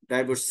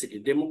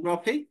diversity.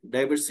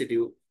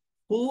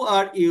 Who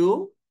are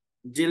you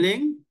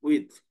dealing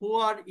with? Who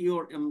are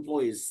your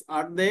employees?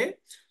 Are they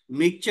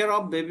mixture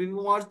of baby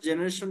boomers,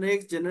 Generation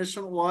X,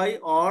 Generation Y,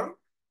 or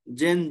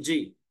Gen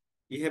Z?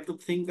 You have to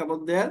think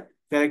about their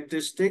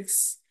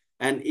characteristics,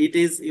 and it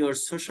is your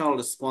social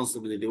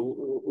responsibility.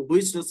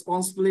 Which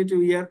responsibility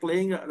we are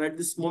playing at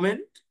this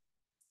moment?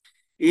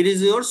 It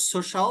is your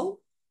social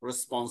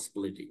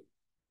responsibility.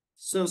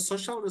 So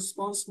social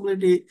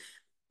responsibility,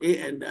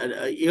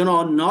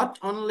 not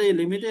only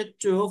limited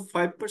to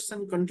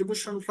 5%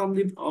 contribution from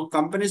the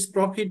company's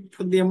profit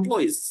to the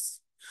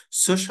employees.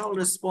 Social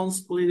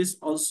responsibilities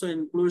also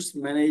includes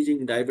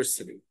managing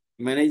diversity,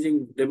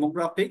 managing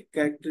demographic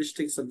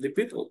characteristics of the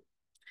people.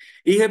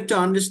 You have to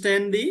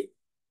understand the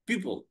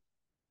people.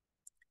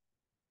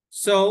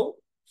 So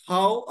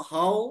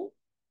how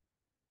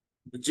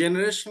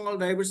generational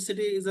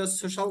diversity is a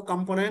social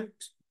component?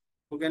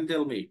 Who can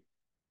tell me?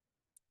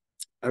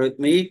 Are with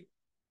me?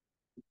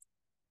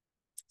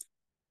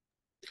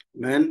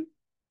 Man?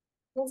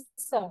 Yes,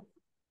 sir.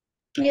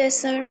 Yes,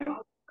 sir.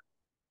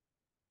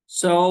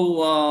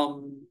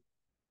 So,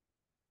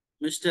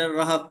 Mr.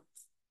 Rahat,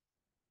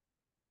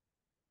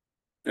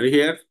 are you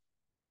here?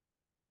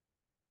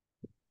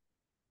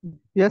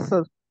 Yes,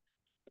 sir.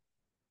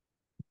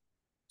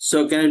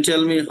 So, can you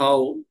tell me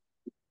how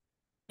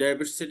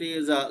diversity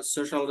is a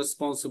social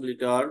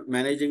responsibility, or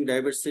managing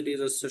diversity is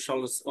a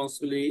social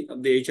responsibility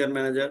of the HR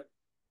manager?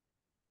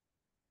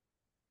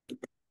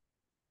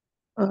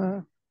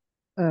 Uh,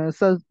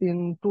 sir,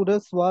 in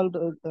today's world,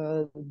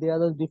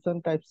 there are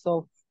different types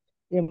of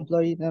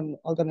employee and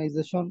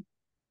organization,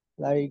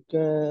 like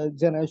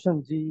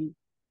Generation Z,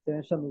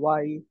 Generation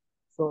Y.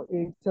 So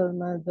HR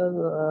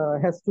manager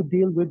has to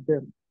deal with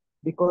them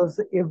because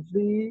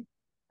every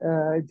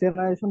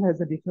generation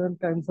has a different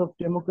kinds of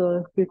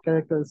demographic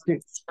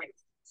characteristics.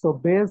 So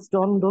based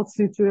on those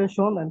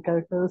situation and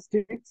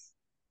characteristics,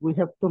 we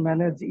have to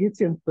manage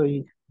each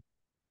employee.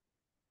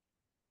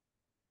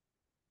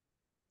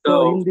 So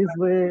So, in this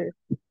way,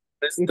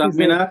 Ms. it is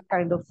a Tamina,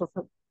 kind of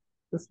social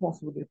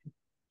responsibility.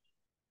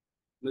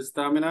 Ms.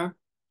 Tamina,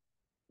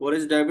 what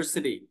is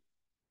diversity?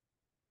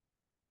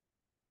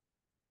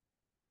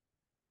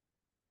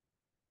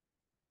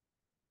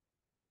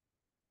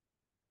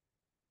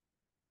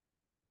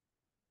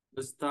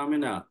 Ms.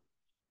 Tamina,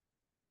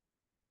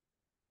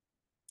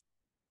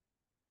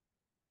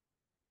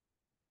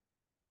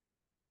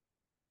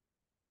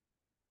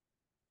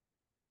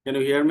 can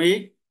you hear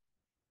me?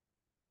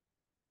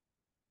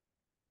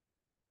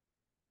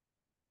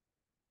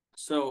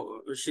 So,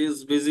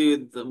 she's busy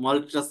with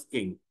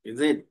multitasking, is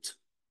it?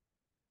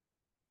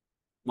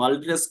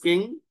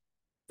 Multitasking,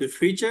 the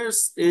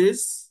features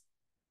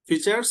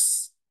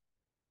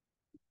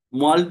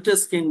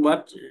multitasking,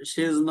 but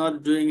she is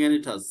not doing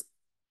any task.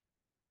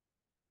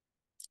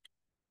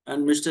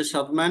 And Mr.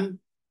 Shabman?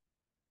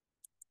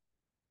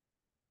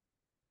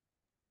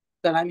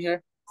 Sir, I'm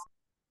here.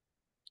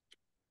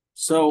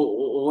 So,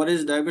 what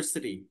is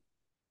diversity?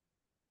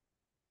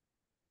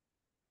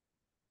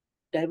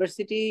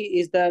 Diversity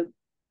is the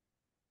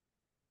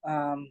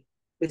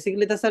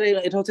basically the sir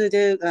এটা হচ্ছে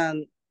যে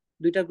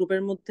দুইটা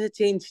গ্রুপের মধ্যে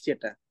change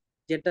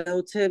যেটা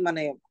হচ্ছে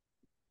মানে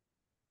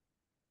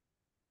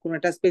কোন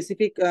একটা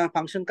স্পেসিফিক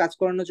ফাংশন কাজ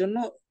করানোর জন্য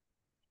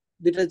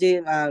দুইটা যে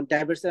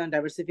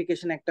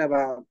ডাইভার্সিফিকেশন একটা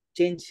বা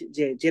চেঞ্জ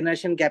যে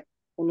জেনারেশন গ্যাপ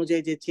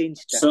অনুযায়ী যে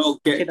চেঞ্জটা So,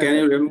 সেটা can sir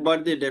you remember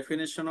the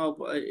definition of,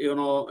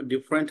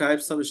 different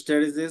types of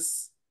strategies?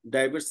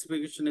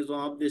 Diversification is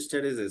one of the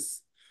strategies.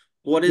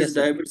 What is Yes,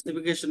 sir.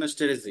 diversification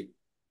strategy?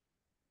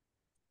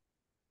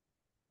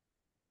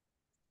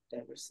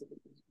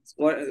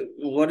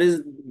 What is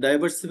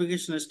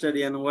diversification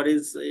strategy and what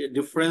is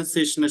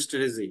differentiation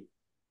strategy?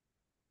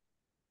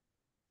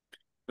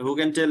 Who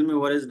can tell me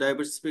what is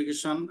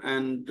diversification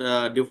and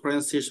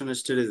differentiation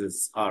strategies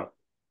are?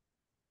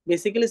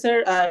 Basically sir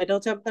এটা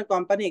হচ্ছে আপনার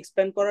company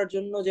expand করার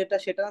জন্য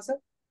সেটা না sir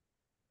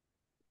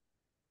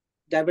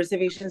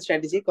diversification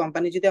strategy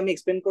company যদি আমি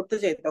expand করতে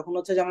চাই তখন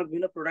হচ্ছে যে আমার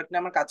বিভিন্ন প্রোডাক্ট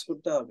নিয়ে আমার কাজ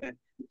করতে হবে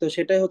তো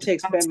সেটাই হচ্ছে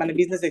এক্সপ্যান্ড মানে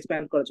বিজনেস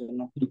এক্সপ্যান্ড করার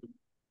জন্য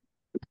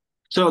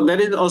So that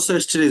is also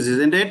a strategy,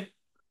 isn't it?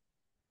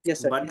 Yes,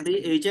 sir. But the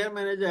HR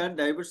manager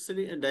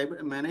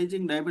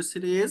managing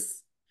diversity is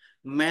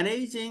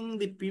managing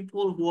the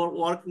people who are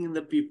working in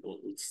the people.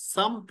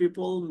 Some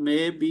people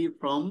may be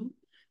from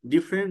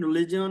different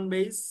religion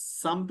base,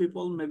 some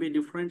people may be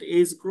different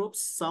age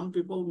groups, some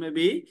people may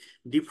be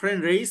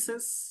different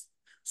races.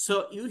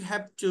 So you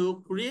have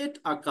to create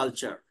a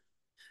culture.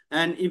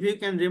 And if you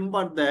can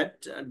remember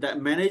that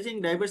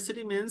managing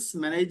diversity means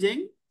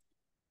managing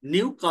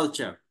new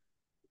culture.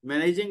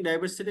 Managing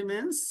diversity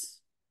means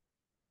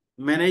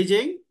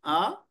creating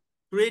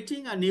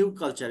a new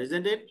culture,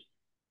 isn't it?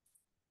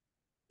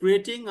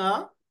 Creating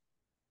a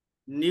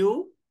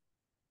new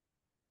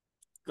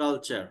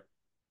culture.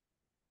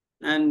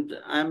 And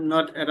I'm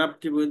not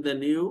adaptive with the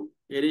new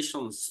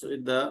editions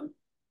with the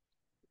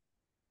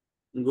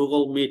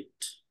Google Meet.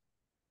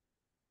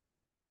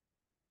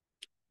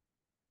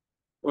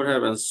 What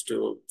happens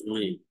to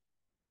me?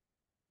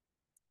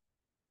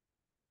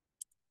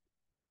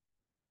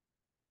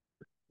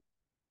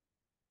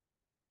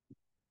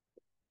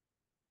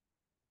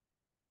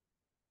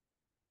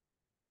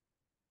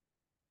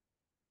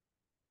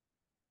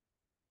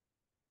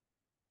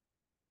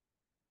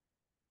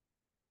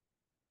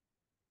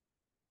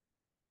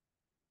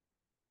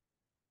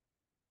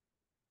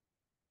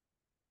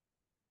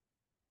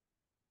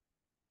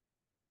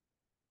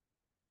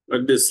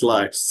 But the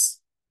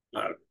slides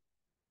are.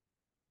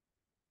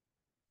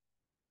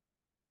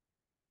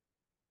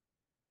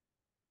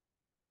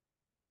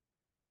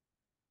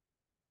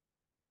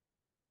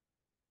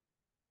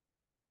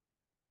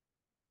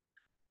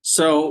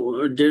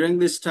 So during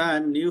this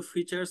time, new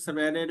features are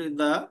added with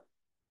the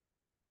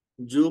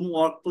Zoom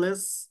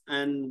workplace,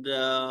 and there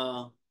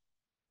are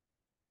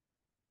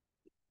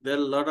a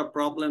lot of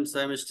problems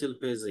I'm still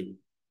facing.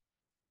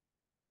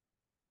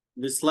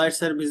 The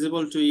slides are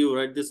visible to you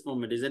right this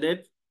moment, isn't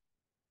it?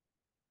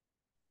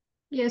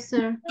 Yes,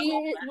 sir.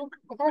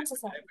 দেখা যাচ্ছে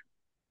sir,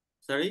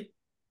 Sorry?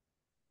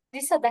 জি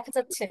sir দেখা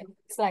যাচ্ছে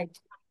slide.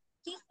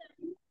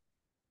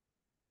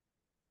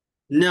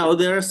 Now,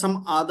 there are some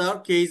other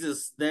cases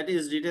that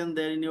is written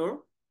there in your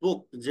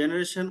book,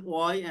 Generation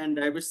Y and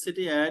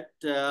Diversity at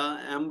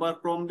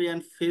Abercrombie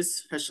and Fitch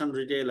Fashion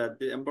Retailer.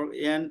 The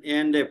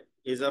A&F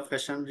is a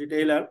fashion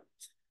retailer.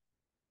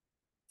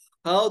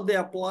 How they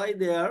apply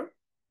their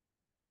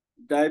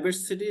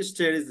diversity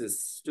strategies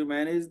to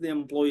manage the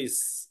employees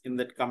in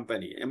that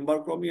company.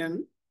 Abercrombie and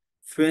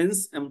Fitch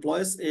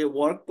employs a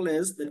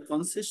workplace that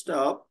consists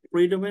of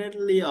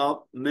predominantly of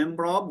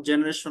member of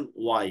Generation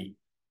Y.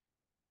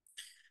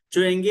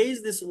 To engage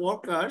these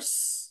workers,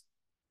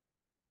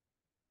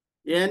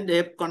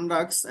 A&F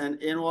conducts an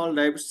annual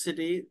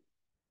diversity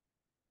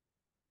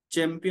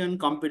champion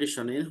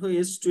competition in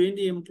which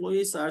 20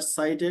 employees are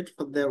cited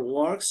for their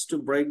works to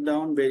break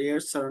down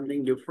barriers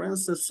surrounding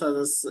differences such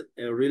as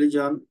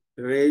religion,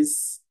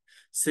 race,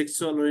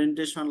 sexual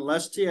orientation.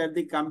 Last year,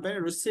 the company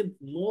received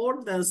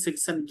more than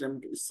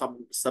 600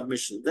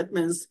 submissions. That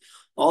means,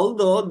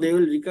 although they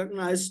will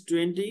recognize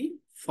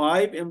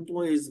 25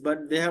 employees, but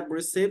they have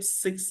received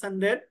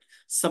 600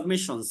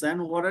 submissions.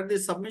 And what are the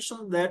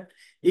submissions? That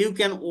you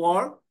can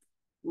work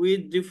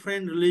with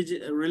different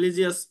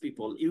religious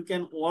people, you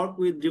can work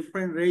with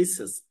different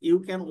races, you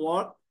can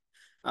work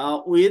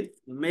with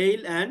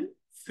male and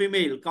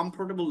female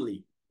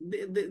comfortably.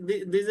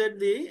 These are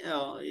the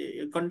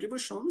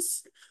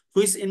contributions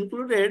which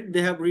included,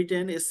 they have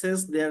written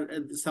essays there,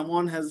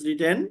 someone has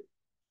written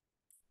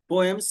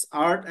poems,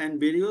 art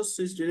and videos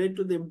which relate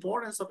to the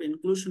importance of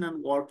inclusion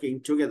and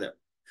working together.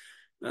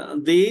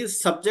 The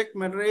subject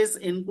matter is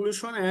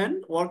inclusion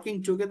and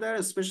working together,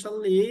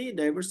 especially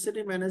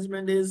diversity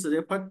management is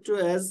referred to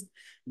as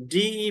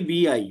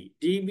DEBI.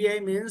 DEBI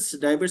means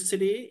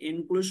diversity,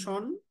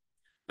 inclusion,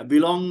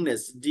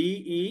 belongingness.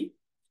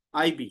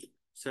 DEIB,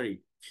 sorry.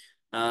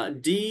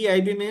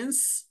 DEIB means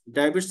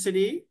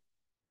diversity,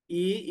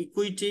 E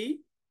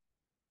equity,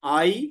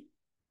 I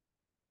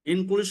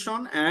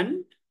inclusion,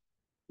 and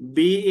B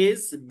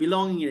is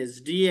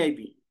belongingness,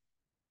 DEIB.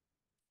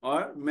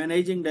 Or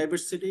managing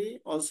diversity,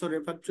 also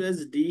referred to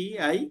as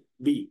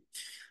DEIB.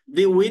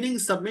 The winning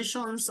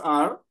submissions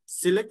are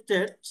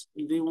selected.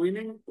 The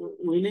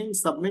winning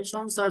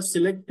submissions are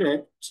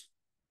selected.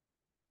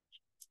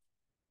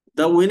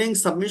 The winning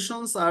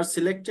submissions are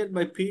selected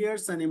by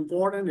peers and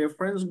important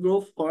reference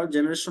group for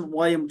Generation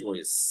Y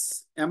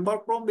employees.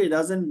 Abercrombie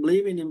doesn't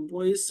believe in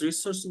employees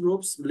resource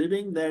groups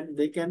believing that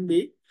they can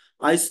be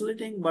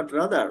isolating, but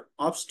rather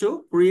opts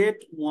to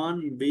create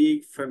one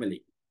big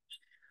family.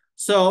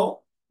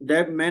 So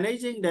that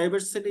managing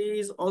diversity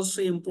is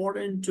also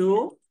important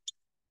to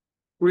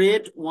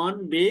create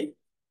one big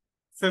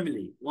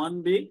family.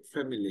 One big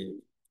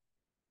family.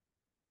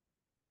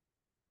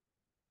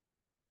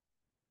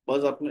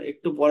 বস আপনি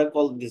একটু পরে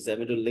call দিতেছি,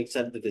 আমি একটু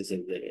lecture দিতেছি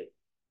এক জায়গায়,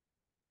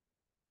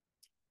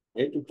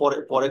 একটু পরে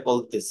পরে কল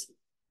দিতেছি।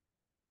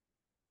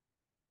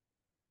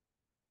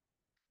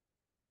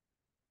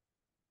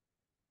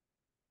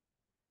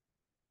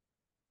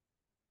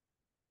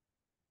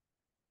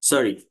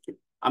 সরি,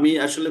 আমি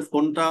আসলে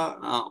ফোনটা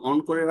অন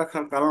করে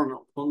রাখার কারণ,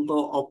 ফোন তো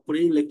অফ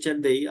করেই লেকচার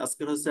দেই।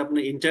 আজকে হচ্ছে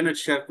আপনার ইন্টারনেট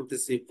শেয়ার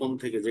করতেছি ফোন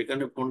থেকে,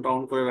 যেখানে ফোনটা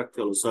অন করে রাখতে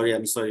হলো। সরি,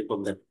 আমি sorry for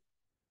that.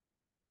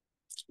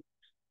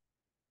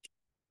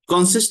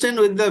 Consistent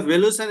with the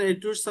values and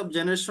attitudes of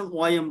Generation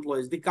Y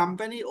employees, the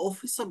company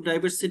Office of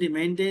Diversity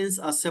maintains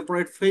a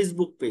separate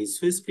Facebook page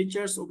which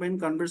features open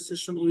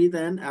conversation with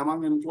and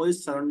among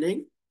employees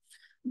surrounding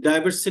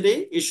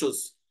diversity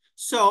issues.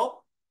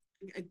 So,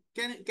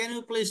 can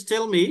you please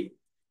tell me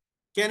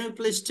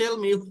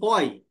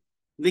why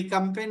the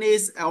company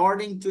is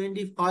awarding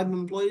 25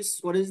 employees?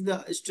 What is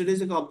the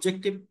strategic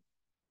objective?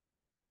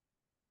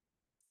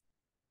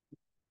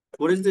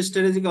 What is the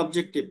strategic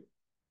objective?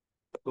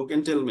 Who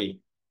can tell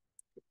me?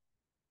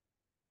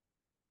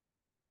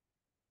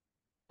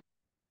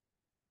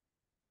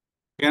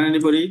 Can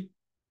anybody?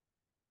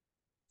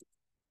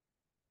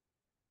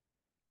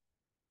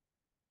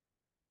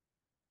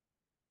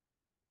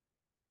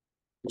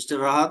 Mr.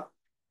 Rahat?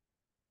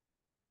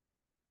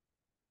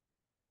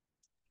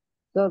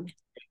 Sir,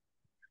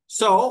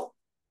 So,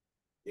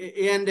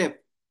 A&F,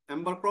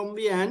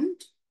 Abercrombie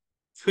and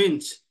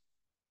Finch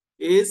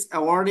is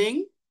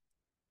awarding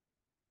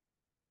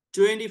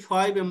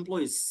 25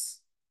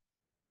 employees.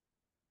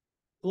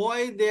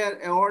 Why they are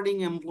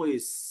awarding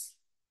employees?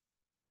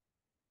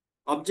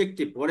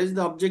 Objective. What is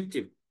the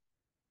objective?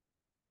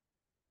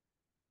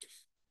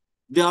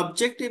 The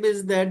objective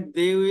is that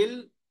they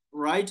will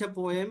write a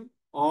poem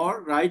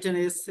or write an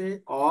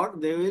essay, or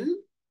they will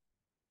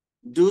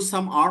do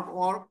some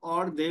artwork,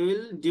 or they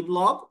will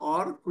develop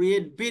or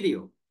create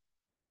video.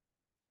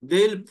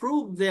 They will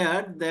prove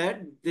that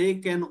they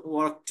can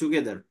work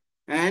together.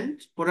 And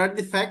what are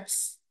the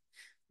facts?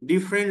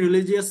 Different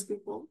religious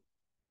people,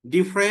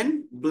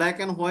 different black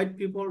and white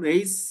people,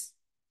 race,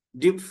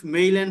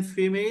 male and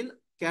female,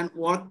 can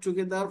work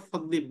together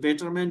for the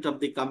betterment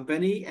of the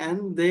company,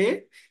 and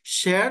they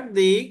share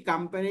the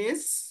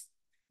company's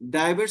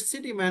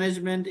diversity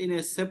management in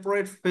a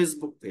separate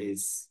Facebook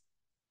page.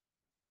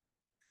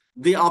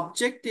 The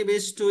objective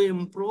is to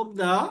improve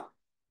the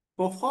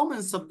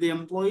performance of the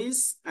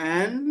employees,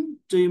 and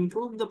to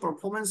improve the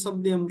performance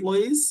of the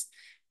employees,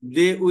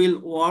 they will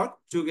work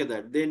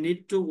together. They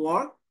need to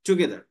work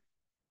together.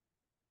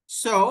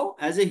 So,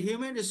 as a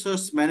human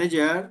resource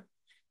manager,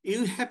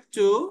 you have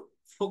to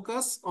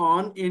focus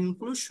on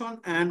inclusion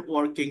and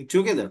working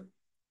together.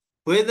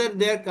 Whether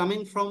they are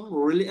coming from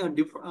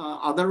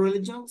other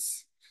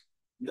religions,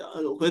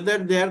 whether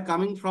they are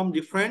coming from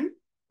different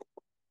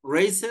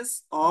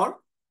races,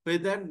 or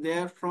whether they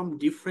are from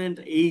different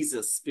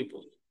ages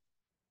people.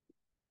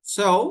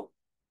 So,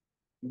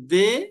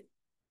 they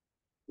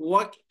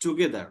work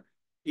together.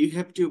 You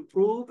have to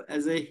prove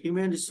as a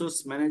human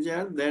resource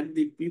manager that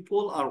the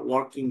people are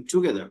working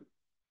together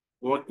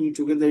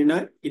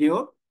in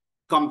your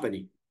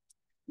company.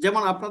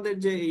 যেমন আপনাদের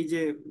যে এই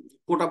যে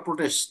কোটা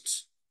protest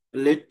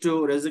led to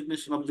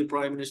resignation of the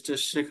Prime Minister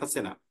Sheikh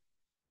Hasina.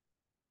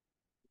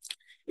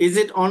 Is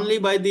it only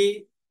by the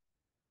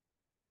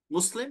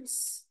Muslims?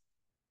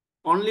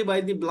 Only by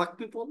the black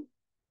people?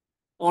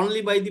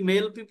 Only by the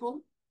male people?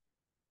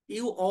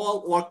 You all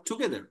work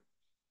together.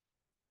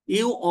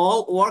 You all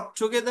work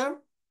together,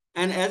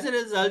 and as a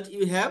result,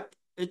 you have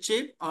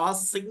achieved a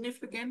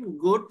significant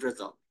good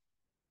result.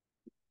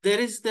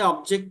 There is the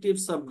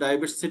objectives of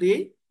diversity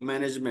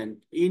management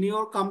in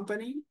your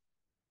company.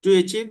 To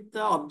achieve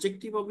the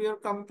objective of your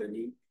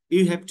company,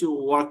 you have to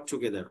work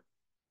together.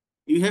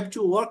 You have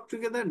to work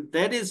together.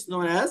 That is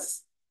known as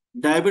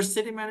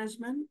diversity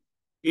management.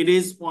 It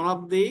is one of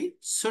the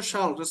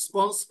social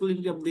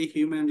responsibility of the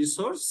human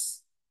resource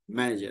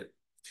manager.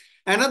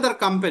 Another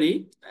company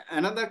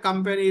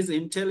is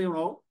Intel,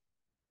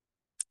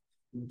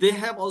 they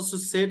have also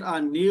set a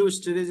new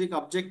strategic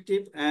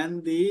objective, and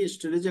the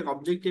strategic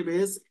objective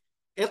is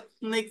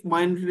ethnic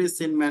minorities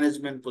in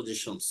management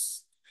positions.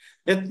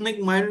 Ethnic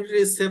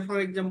minorities, say for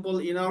example,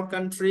 in our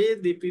country,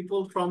 the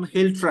people from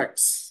hill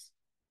tracts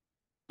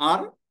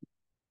are,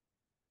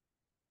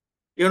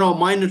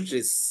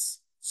 minorities.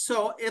 So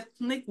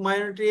ethnic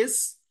minorities,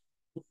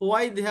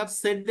 why they have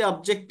set the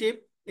objective,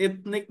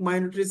 ethnic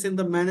minorities in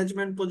the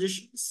management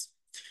positions?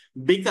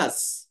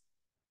 Because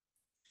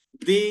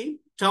the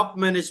top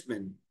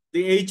management,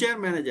 the HR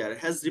manager,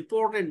 has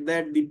reported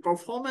that the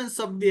performance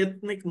of the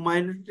ethnic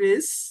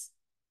minorities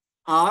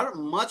are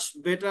much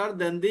better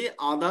than the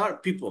other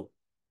people.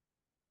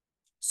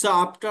 So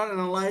after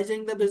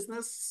analyzing the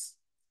business,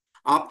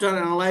 after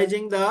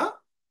analyzing the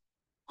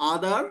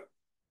other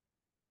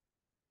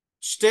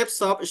steps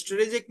of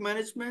strategic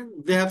management,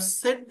 they have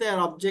set their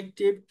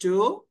objective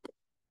to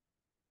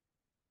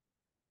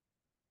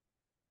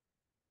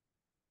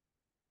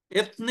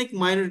ethnic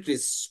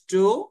minorities,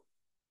 to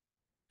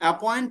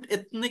appoint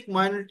ethnic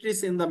minorities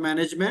in the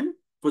management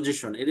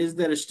position. It is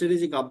their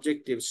strategic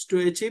objectives. To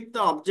achieve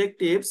the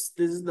objectives,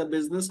 this is the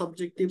business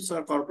objectives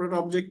or corporate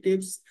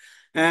objectives,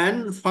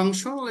 and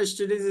functional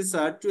strategies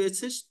are to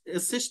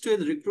assist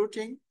with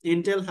recruiting.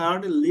 Intel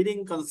hired a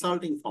leading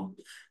consulting firm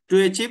to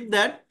achieve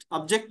that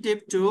objective,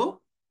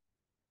 to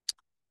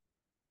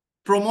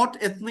promote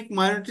ethnic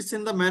minorities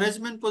in the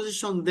management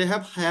position. They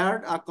have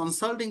hired a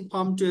consulting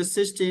firm to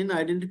assist in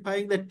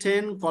identifying the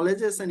 10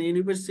 colleges and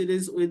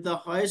universities with the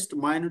highest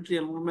minority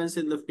enrollments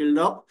in the field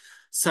of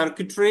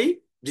circuitry,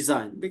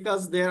 design,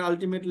 because their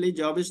ultimately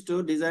job is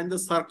to design the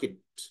circuit.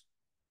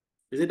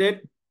 Isn't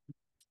it?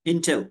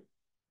 Intel.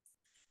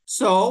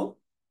 So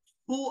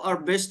who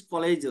are best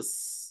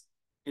colleges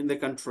in the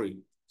country?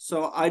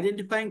 So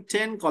identifying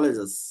 10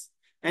 colleges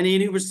and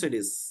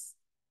universities.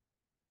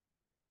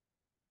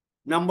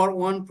 Number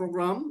one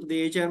program,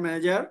 the HR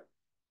manager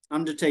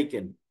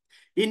undertaken.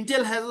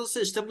 Intel has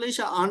also established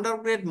an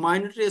undergrad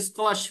minority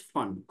scholarship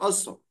fund.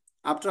 Also,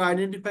 after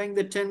identifying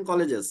the 10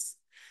 colleges,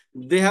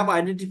 they have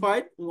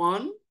identified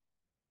one.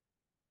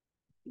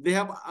 They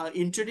have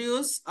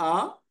introduced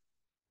a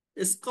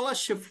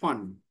scholarship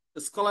fund,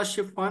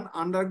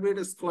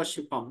 undergrad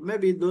scholarship fund.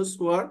 Maybe those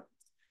who are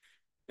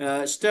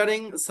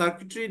studying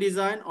circuitry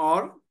design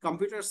or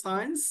computer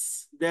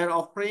science, they're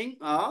offering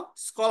a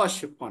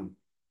scholarship fund.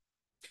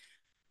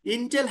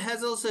 Intel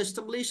has also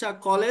established a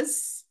college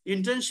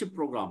internship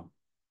program.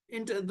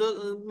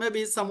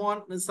 Maybe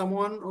someone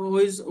who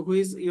is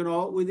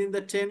within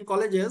the 10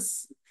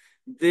 colleges,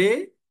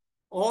 they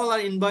all are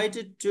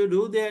invited to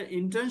do their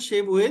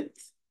internship with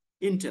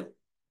Intel.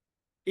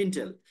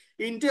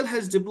 Intel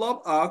has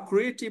developed a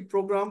creative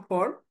program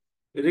for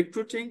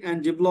recruiting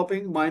and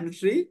developing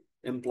minority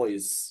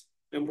employees.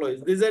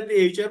 These are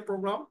the HR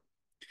program.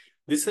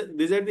 These are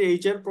the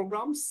HR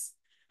programs.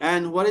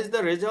 And what is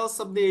the results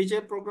of the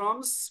HR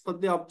programs for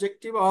the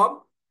objective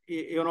of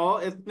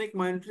ethnic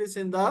minorities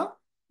in the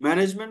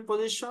management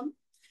position?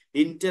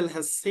 Intel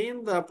has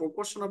seen the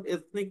proportion of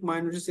ethnic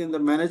minorities in the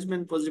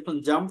management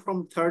position jump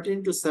from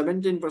 13 to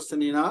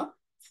 17% in a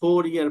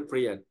 4-year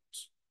period,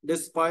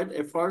 despite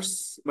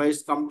efforts by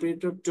its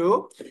competitor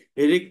to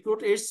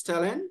recruit its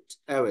talent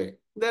away.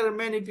 There are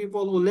many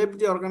people who left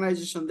the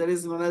organization. That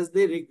is known as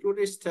they recruit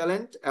its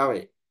talent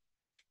away.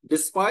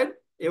 Despite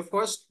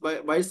efforts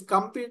by its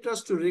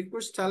competitors to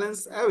recruit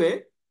talents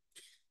away,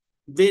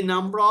 the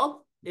number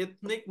of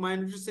ethnic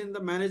minorities in the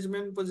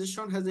management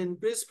position has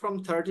increased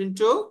from 13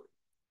 to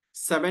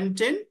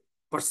 17%.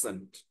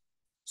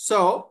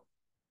 So,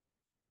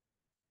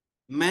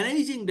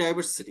 managing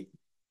diversity.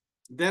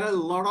 There are a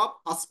lot of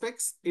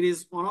aspects. It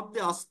is one of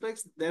the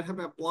aspects that have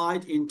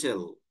applied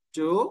Intel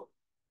to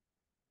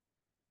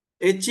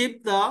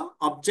achieve the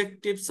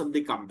objectives of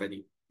the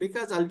company.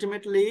 Because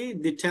ultimately,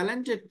 the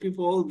talented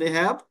people, they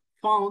have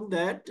found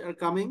that are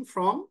coming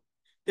from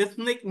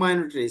ethnic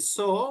minorities.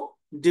 So,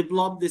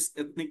 develop these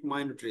ethnic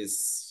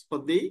minorities for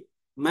the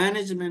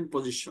management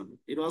position.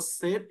 It was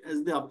set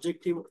as the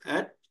objective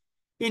at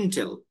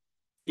Intel.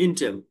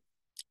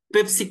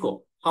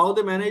 PepsiCo, how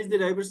they manage the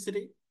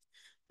diversity?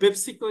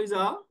 PepsiCo is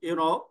a,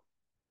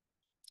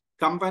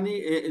 company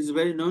is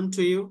very known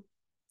to you.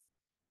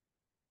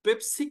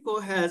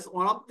 PepsiCo has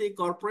one of the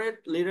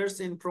corporate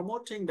leaders in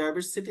promoting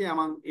diversity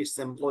among its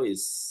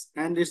employees,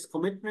 and its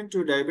commitment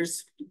to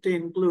diversity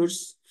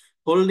includes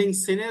holding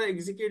senior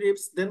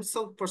executives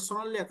themselves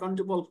personally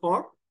accountable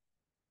for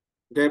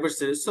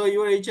diversity. So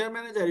your HR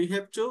manager, you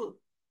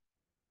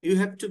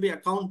have to be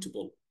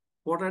accountable.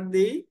 What are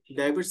the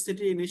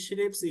diversity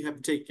initiatives you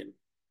have taken?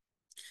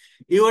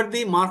 You are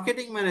the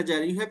marketing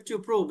manager. You have to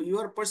prove you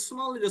are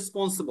personally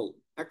responsible,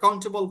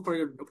 accountable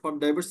for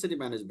diversity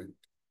management.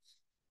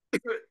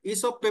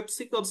 Each of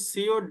PepsiCo's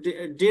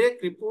CEO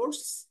direct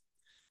reports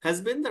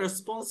has been the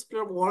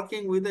responsibility of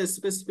working with a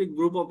specific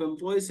group of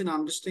employees in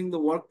understanding the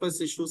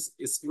workplace issues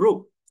is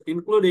group,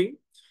 including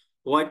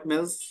white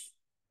males,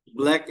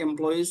 black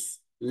employees,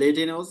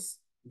 Latinos,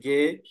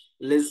 gay,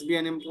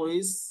 lesbian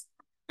employees,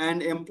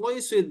 and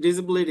employees with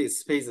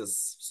disabilities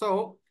phases.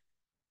 So,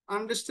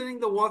 understanding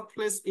the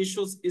workplace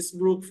issues is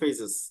group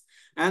phases,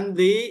 and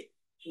the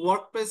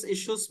workplace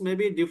issues may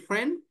be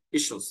different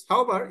issues.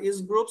 However,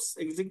 each group's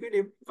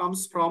executive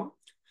comes from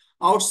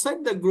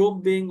outside the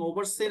group being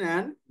overseen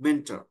and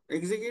mentored.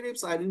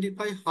 Executives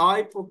identify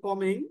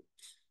high-performing,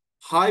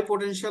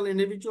 high-potential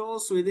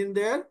individuals within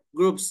their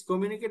groups,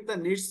 communicate the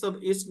needs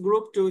of each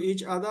group to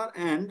each other,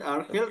 and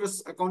are held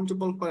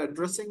accountable for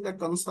addressing the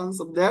concerns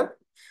of their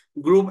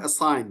group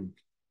assigned.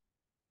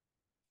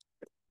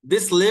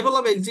 This level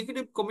of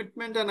executive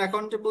commitment and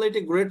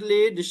accountability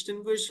greatly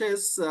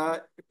distinguishes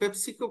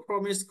PepsiCo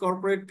from its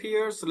corporate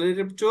peers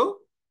relative to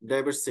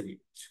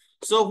diversity.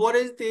 So what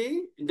is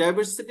the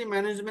diversity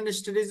management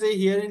strategy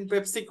here in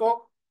PepsiCo?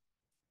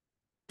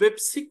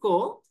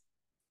 PepsiCo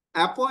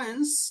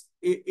appoints,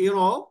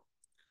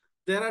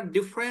 there are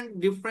different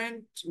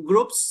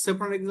groups. Say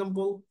for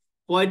example,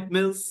 white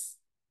males,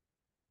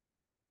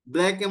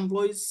 black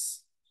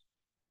employees,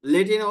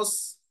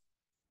 Latinos,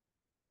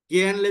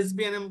 gay and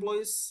lesbian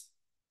employees.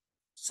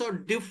 So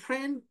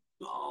different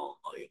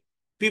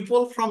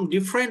people from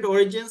different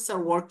origins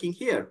are working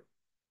here.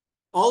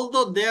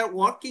 Although they are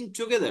working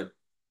together,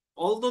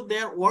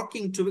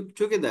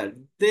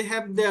 they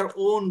have their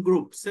own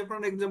group. Say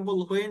for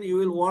example, when you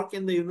will work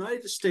in the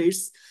United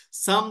States,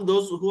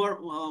 those who are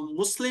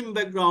Muslim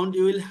background,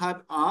 you will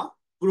have a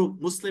group,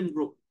 Muslim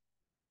group.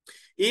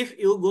 If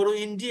you go to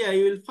India,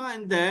 you will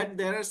find that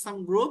there are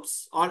some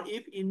groups, or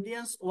if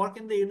Indians work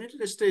in the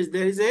United States,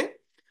 there is a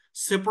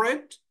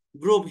separate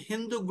group,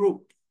 Hindu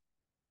group,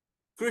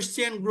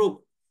 Christian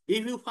group,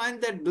 If you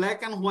find that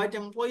black and white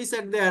employees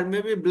are there,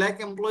 maybe black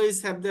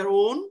employees have their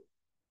own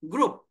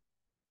group.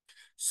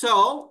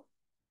 So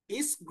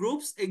each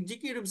group's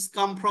executives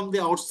come from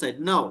the outside.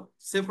 Now,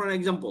 say for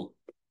example,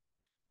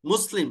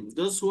 Muslim,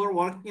 those who are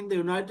working in the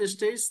United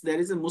States, there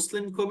is a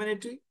Muslim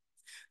community.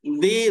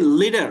 The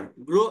leader,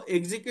 group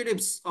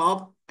executives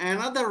of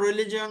another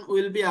religion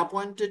will be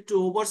appointed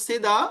to oversee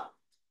the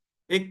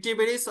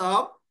activities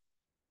of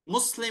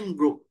Muslim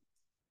group.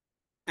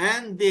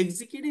 And the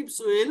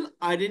executives will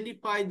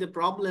identify the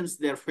problems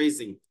they're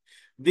facing.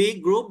 The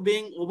group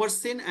being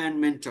overseen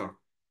and mentored.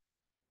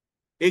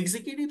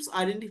 Executives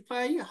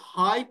identify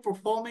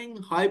high-performing,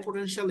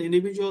 high-potential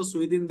individuals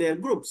within their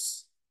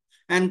groups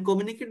and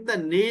communicate the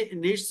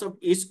needs of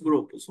each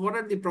group. So what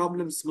are the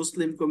problems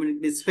Muslim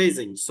community is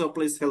facing? So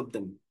please help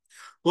them.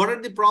 What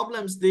are the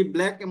problems the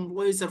black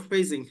employees are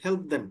facing?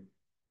 Help them.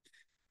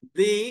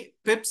 The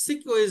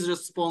PepsiCo is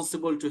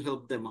responsible to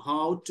help them.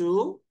 How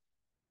to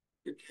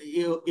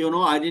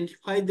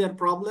identify their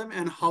problem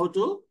and how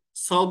to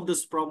solve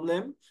this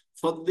problem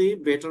for the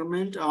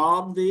betterment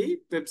of the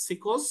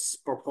PepsiCo's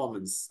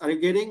performance. Are you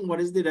getting what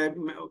is the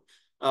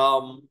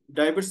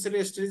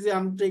diversity strategy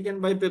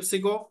undertaken by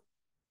PepsiCo?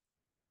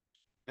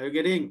 Are you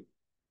getting?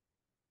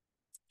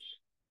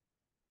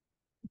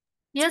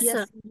 Yes,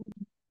 sir.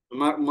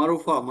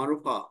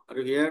 Marufa, are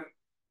you here?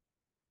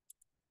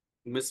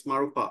 Miss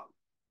Marufa.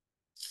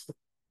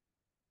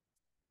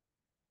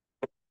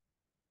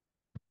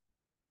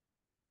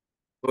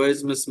 Where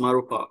is Miss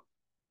Marufa?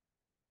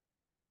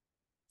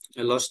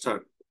 I lost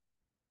her.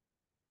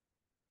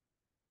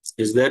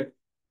 Is that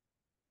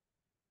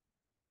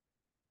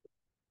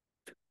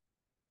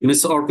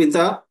Miss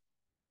Orpita?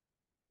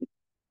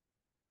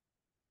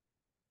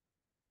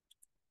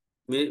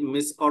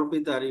 Miss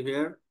Orpita, are you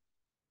here?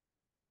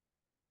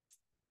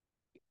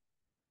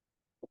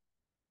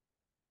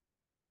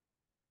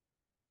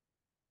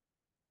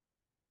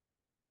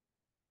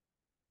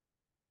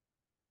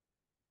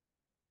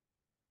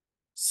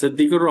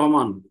 Siddiqur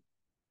Rahman.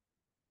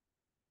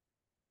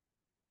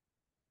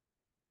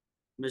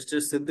 Mr.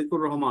 Siddiqur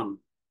Rahman.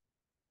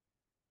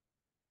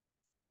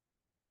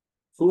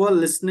 Who are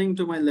listening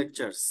to my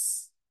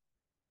lectures?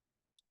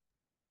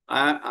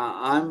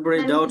 I'm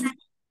very doubtful.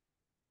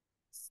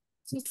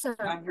 Yes, sir.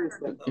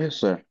 Yes,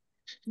 sir.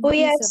 Oh,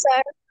 Yes, yes, sir.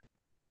 sir.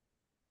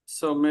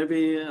 So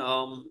maybe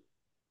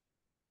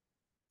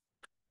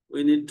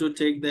we need to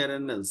take the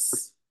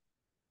attendance.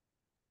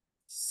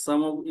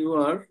 Some of you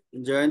are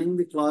joining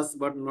the class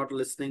but not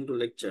listening to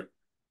lecture.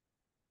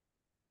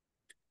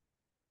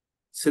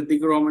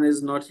 Siddiq Rahman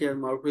is not here.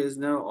 Marfa is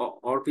there.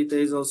 Orpita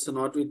is also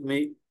not with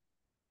me.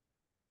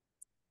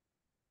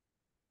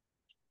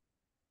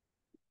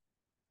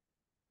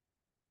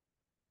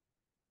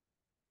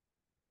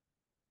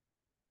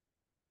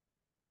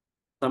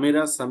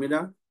 Samira.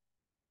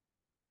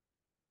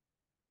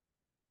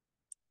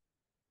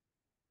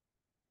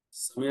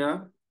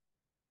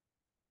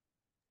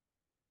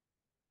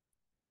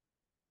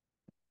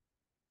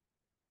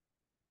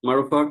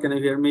 Marufa, can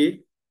you hear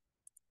me?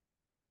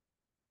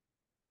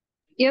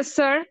 Yes,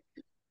 sir.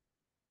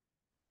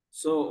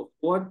 So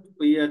what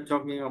we are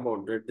talking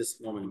about at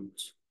this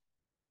moment?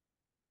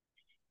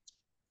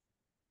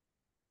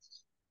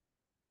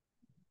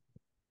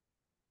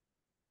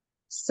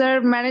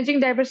 Sir, managing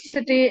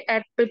diversity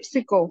at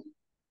PepsiCo.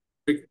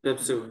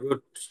 PepsiCo,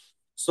 good.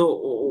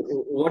 So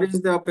what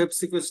is the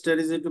PepsiCo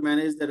strategy to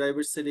manage the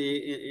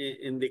diversity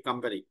in the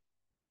company?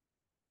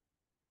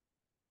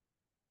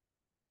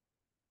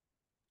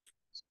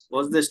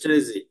 What's the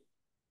strategy?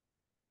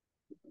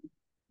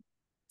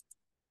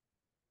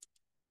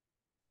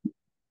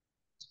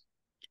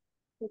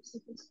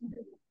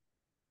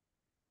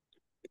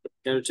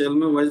 Can you tell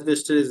me what is the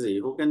strategy?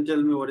 Who can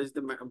tell me what is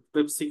the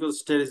PepsiCo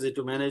strategy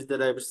to manage the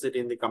diversity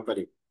in the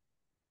company?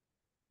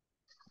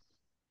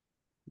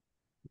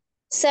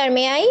 Sir,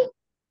 may I?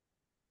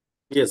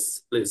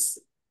 Yes, please.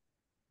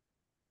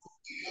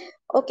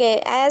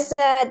 Okay, as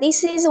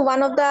this is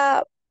one of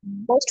the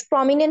most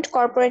prominent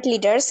corporate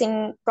leaders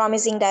in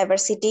promising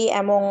diversity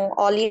among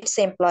all its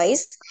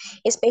employees,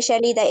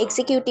 especially the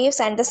executives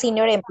and the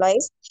senior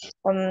employees,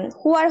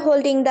 who are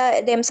holding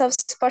themselves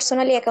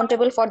personally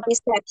accountable for these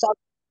types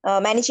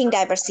of managing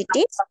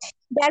diversity.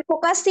 They are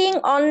focusing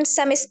on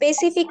some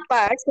specific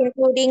parts,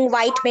 including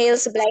white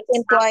males, black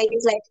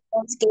employees,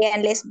 Latinos, gay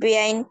and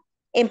lesbian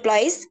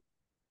employees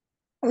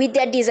with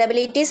their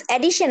disabilities.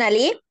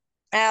 Additionally,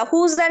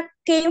 whose that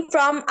came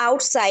from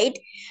outside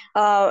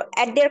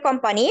at their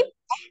company,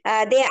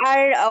 they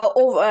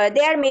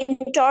are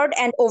mentored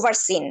and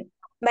overseen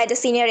by the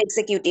senior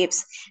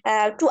executives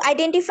to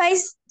identify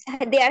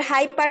their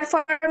high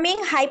performing,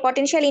 high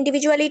potential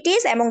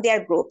individualities among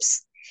their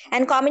groups,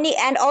 and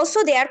and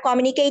also they are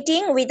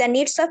communicating with the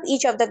needs of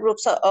each of the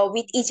groups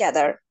with each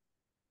other.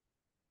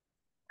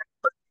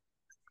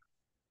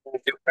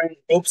 Different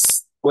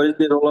groups, what is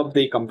the role of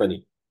the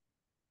company?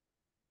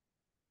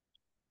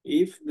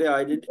 If they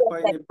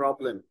identify any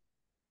problem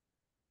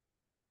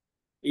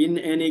in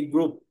any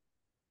group,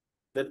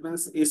 that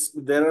means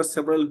there are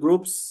several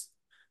groups.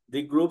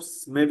 The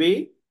groups may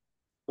be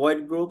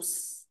white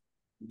groups.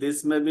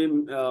 This may be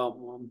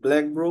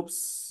black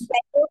groups,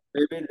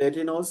 maybe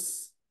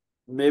Latinos,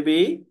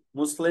 maybe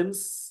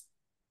Muslims,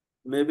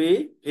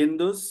 maybe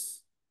Hindus.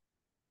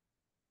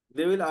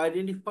 They will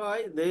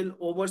identify, they will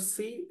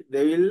oversee,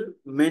 they will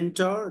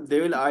mentor, they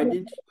will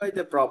identify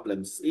the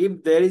problems.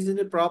 If there is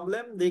any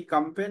problem, the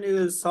company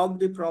will solve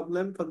the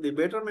problem for the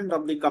betterment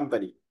of the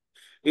company.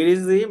 It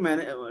is the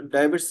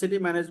diversity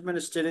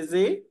management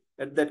strategy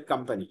at that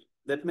company.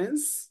 That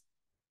means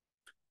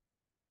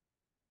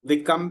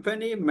the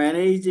company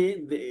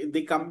managing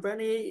the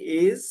company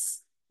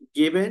is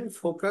given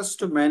focus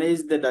to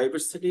manage the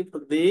diversity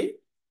for the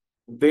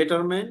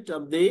betterment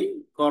of the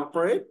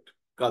corporate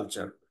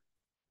culture.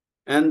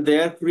 And they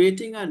are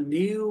creating a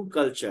new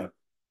culture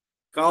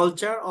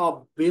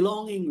of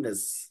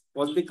belongingness.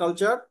 What's the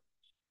culture?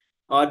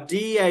 Or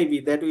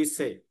DIB that we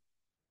say.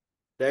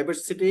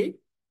 Diversity,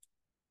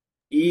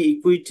 E,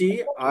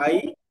 equity,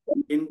 I,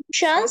 inclusion,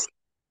 Chance,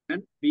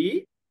 and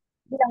B.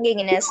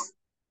 belongingness.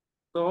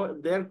 So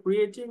they're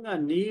creating a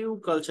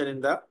new culture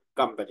in the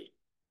company.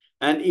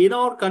 And in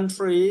our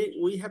country,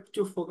 we have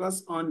to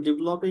focus on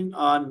developing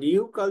a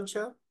new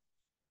culture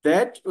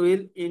that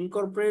will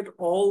incorporate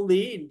all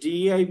the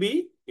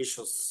DIB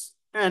issues.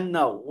 And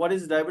now, what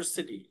is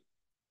diversity?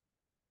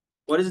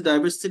 What is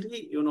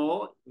diversity? You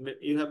know,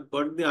 you have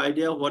got the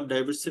idea of what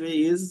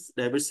diversity is.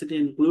 Diversity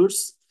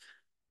includes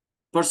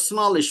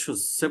personal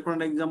issues. Say for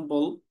an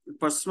example,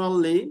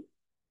 personally,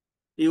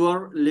 you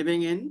are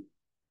living in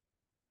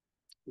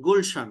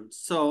Gulshan.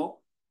 So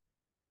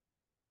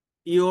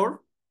your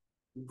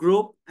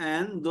group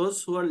and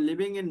those who are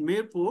living in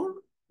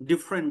Mirpur,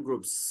 different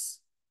groups.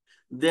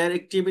 Their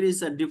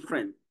activities are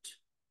different.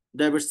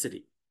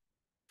 Diversity.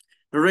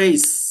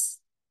 Race,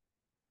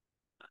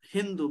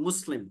 Hindu,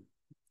 Muslim.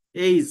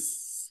 Age,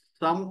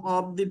 some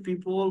of the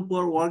people who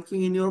are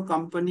working in your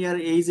company are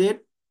aged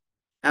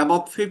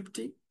above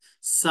 50.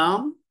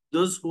 Some,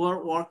 those who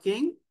are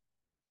working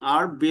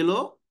are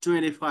below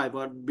 25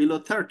 or below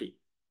 30.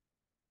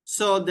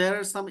 So there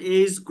are some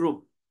age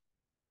group.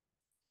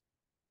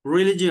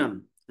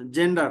 Religion,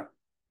 gender,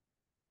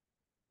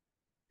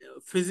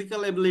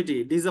 physical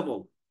ability,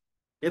 disabled,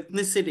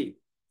 ethnicity,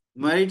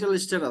 marital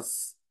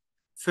status,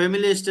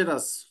 family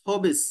status,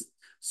 hobbies.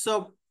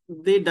 So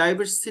the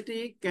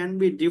diversity can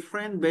be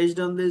different based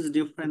on these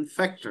different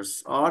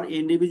factors or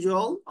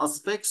individual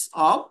aspects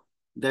of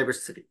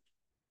diversity.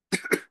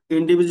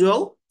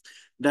 Individual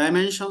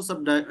dimensions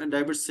of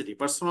diversity,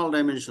 personal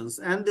dimensions,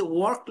 and the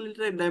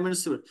work-related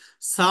dimensions.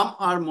 Some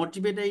are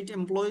motivated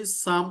employees,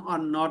 some are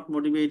not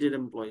motivated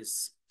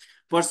employees.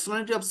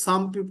 Personality of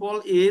some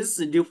people is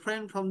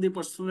different from the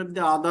personality of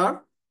the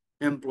other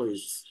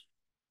employees.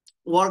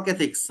 Work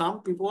ethics,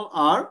 some people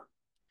are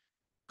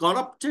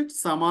corrupted,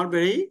 some are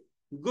very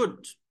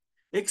good.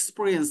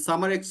 Experience,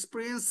 some are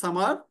experienced, some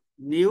are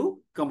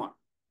newcomer.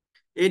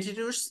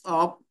 Attitudes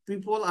of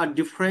people are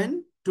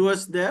different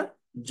towards their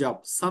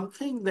job. Some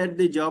think that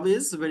the job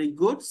is very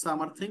good,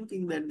 some are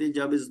thinking that the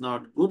job is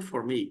not good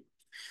for me.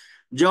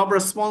 Job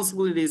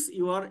responsibilities,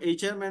 you are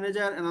HR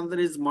manager, another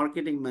is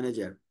marketing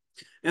manager.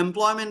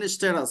 Employment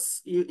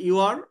status, you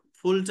are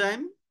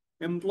full-time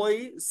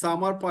employee,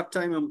 some are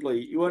part-time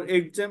employee. You are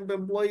exempt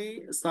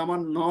employee, some are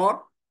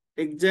not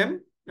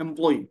exempt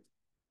employee.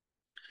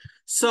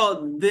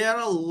 So there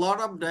are a lot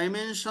of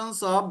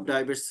dimensions of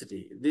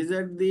diversity. These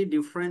are the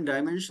different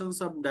dimensions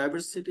of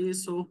diversity.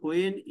 So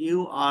when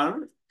you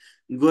are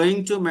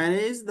going to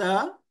manage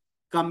the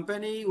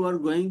company, you are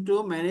going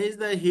to manage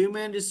the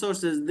human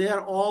resources. They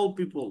are all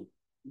people.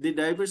 The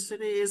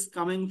diversity is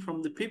coming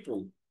from the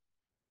people.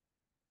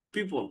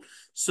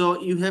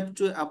 So you have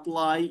to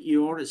apply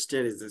your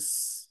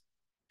strategies.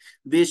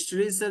 The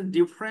strategies are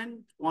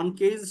different. One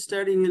case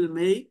study will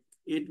make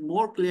it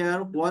more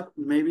clear what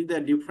maybe the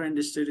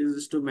different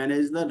strategies to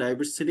manage the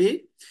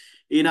diversity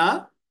in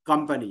a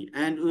company.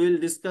 And we will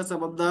discuss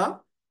about the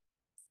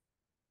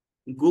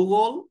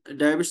Google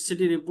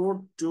Diversity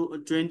Report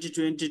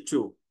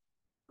 2022.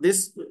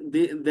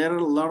 There are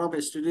a lot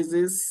of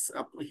strategies,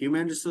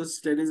 human resource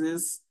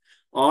strategies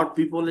or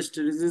people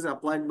strategies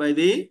applied by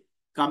the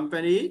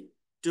company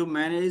to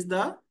manage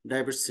the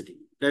diversity.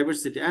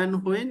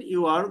 And when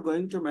you are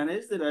going to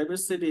manage the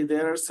diversity,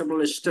 there are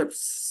several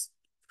steps.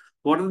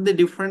 What are the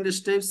different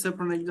steps?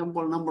 For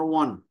example, number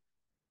one,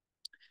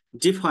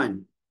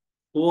 define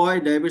why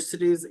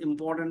diversity is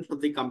important for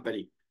the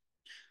company.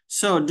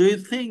 So do you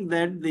think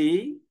that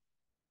the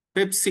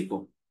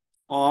PepsiCo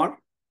or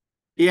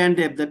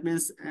E&F, that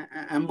means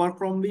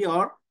Abercrombie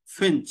or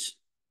Finch,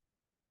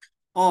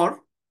 or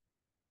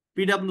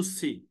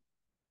PwC,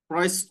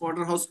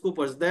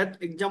 PricewaterhouseCoopers, that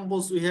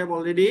examples we have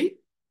already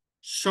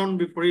shown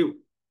before you.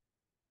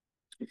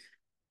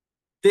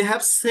 They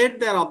have set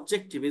their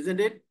objective, isn't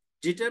it?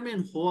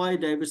 Determine why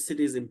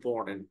diversity is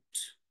important.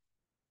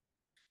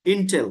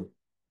 Intel,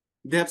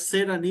 they have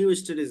set a new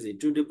strategy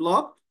to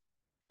develop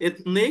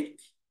ethnic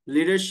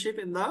leadership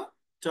in the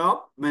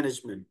top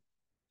management.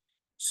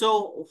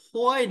 So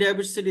why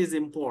diversity is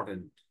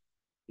important?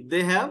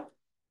 They have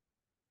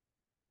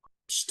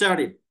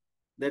studied.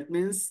 That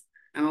means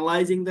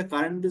analyzing the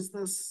current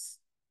business,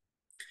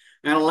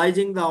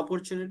 analyzing the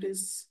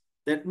opportunities.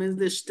 That means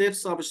the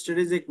steps of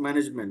strategic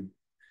management.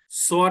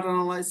 SWOT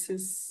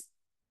analysis.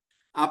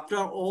 After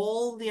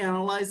all the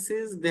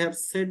analysis, they have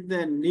set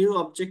the new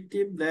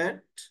objective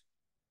that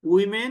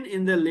women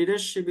in the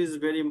leadership is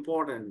very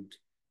important.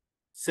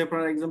 Say,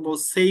 for example,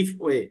 safe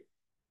way.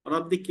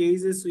 One of the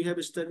cases we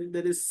have studied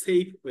that is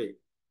safe way.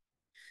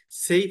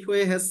 Safe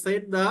way has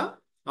set the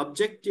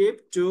objective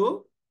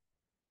to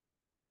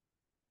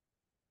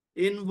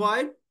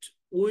invite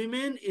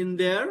women in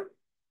their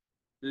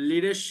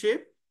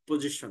leadership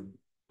position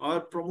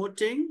or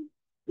promoting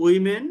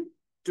women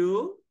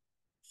to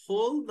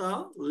hold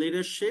the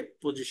leadership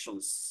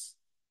positions.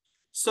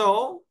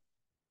 So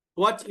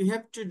what you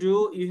have to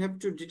do, you have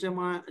to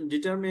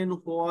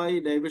determine why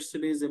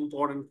diversity is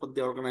important for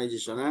the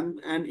organization,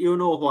 and you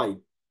know why.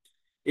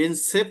 In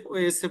say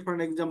for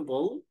an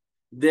example,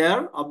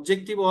 their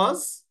objective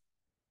was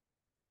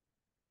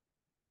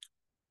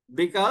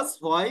because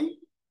why?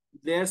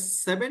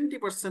 There's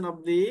 70%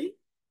 of the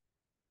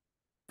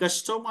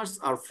customers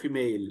are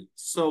female.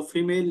 So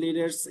female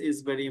leaders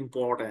is very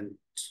important.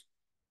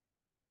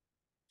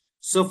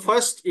 So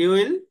first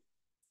what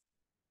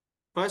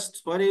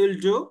you will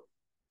do?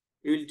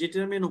 You will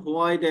determine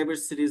why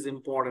diversity is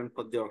important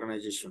for the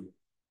organization.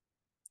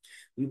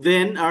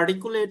 Then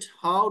articulate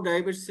how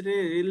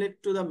diversity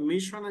relate to the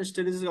mission and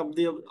strategy of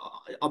the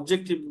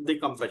objective of the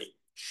company.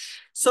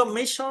 So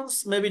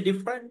missions may be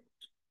different.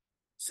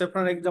 Say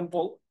for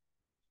example,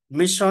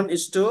 mission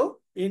is to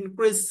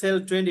increase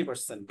sale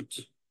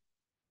 20%.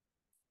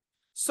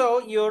 So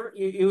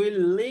you will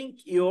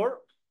link your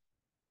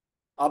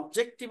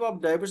objective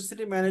of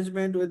diversity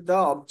management with the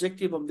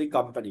objective of the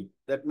company.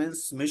 That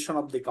means mission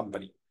of the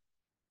company.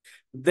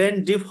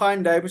 Then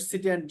define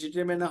diversity and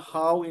determine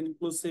how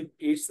inclusive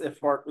its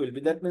effort will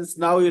be. That means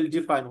now you'll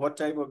define what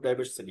type of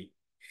diversity.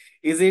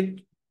 Is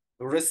it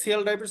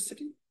racial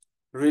diversity?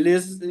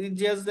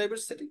 Religious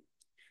diversity?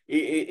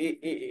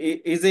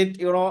 Is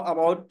it,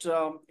 about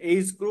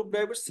age group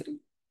diversity?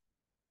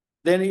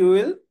 Then you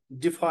will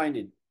define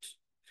it.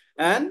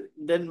 And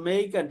then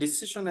make a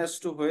decision as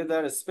to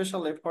whether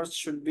special efforts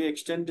should be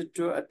extended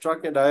to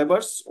attract a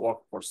diverse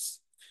workforce.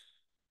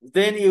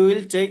 Then you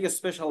will take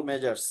special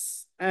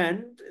measures.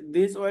 And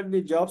these were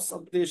the jobs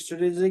of the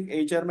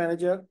strategic HR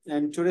manager.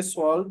 And today's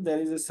world, there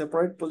is a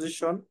separate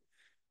position,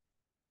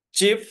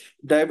 Chief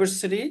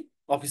Diversity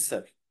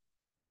Officer.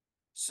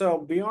 So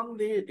beyond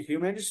the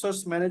human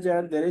resource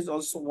manager, there is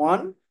also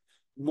one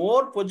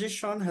more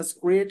position has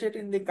created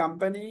in the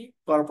company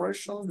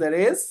corporations. There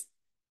is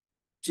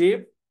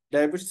Chief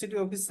Diversity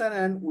Officer,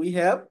 and we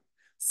have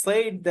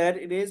said that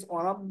it is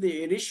one of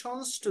the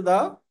additions to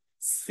the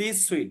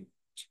C-suite,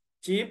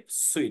 Chief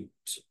Suite.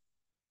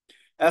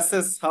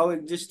 Assess how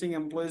existing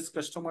employees,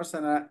 customers,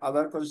 and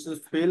other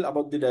constituents feel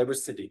about the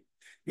diversity.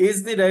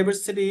 Is the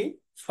diversity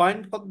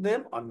fine for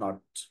them or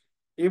not?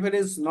 If it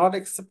is not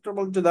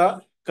acceptable to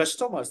the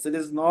customers, it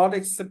is not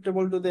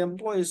acceptable to the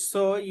employees,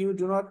 so you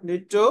do not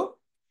need to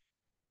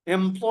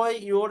employ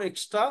your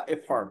extra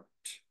effort.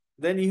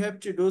 Then you have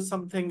to do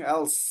something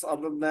else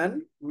other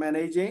than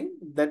managing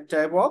that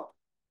type of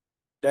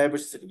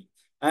diversity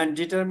and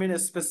determine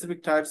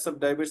specific types of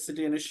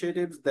diversity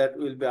initiatives that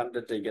will be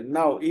undertaken.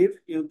 Now, if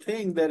you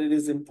think that it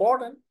is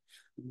important,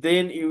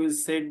 then you will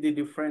set the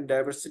different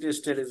diversity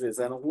strategies.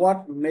 And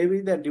what may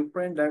be the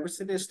different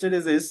diversity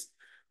strategies,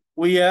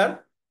 we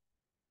are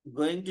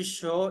going to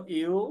show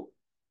you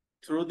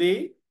through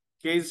the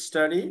case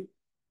study,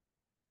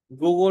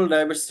 Google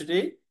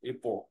Diversity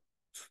Report.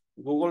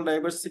 Google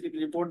Diversity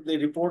Report, the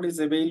report is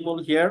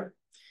available here.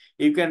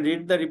 You can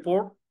read the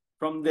report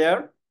from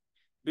there.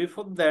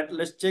 Before that,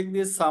 let's check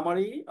the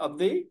summary of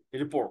the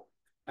report.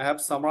 I have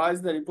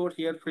summarized the report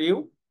here for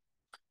you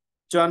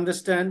to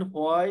understand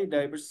why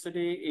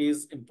diversity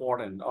is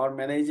important or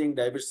managing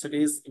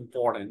diversity is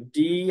important.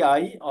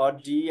 DEI or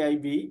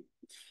DEIB,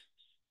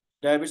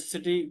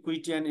 Diversity,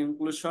 Equity and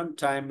Inclusion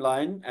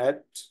Timeline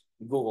at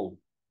Google.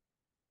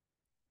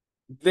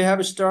 They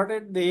have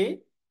started the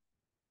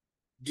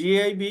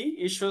DIB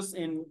issues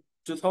in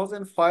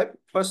 2005.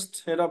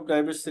 First head of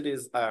diversity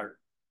is hired.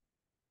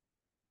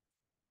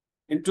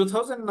 In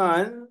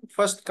 2009,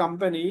 first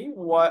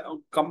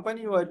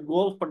company-wide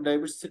goal for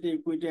diversity,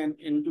 equity, and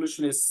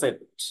inclusion is set.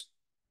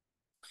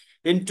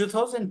 In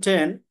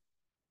 2010,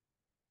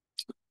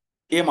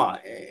 EMA.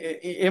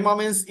 EMA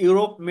means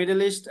Europe,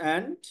 Middle East,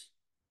 and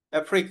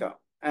Africa,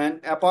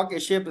 and APAC,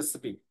 Asia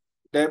Pacific.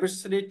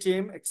 Diversity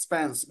team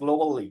expands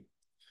globally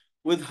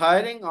with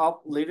hiring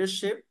of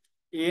leadership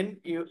in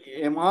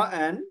EMA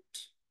and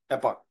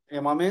APAC.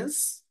 EMA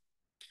means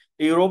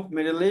Europe,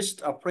 Middle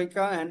East,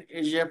 Africa, and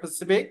Asia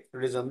Pacific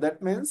region.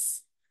 That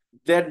means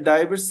their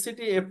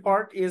diversity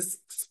effort is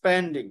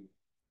expanding.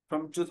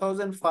 From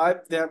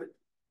 2005, they have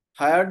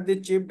hired the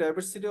Chief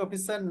Diversity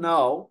Officer.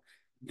 Now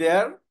they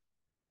are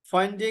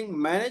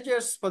finding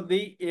managers for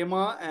the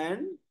EMA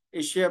and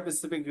Asia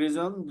Pacific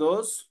region,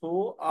 those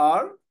who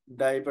are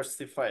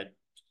diversified,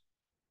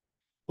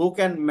 who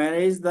can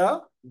manage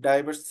the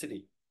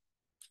diversity,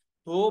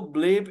 who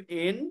believe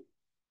in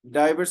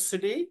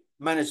diversity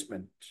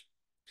management.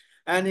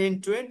 And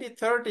in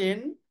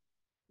 2013,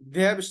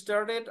 they have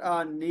started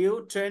a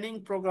new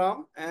training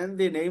program, and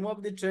the name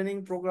of the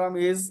training program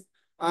is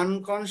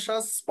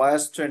Unconscious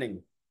Bias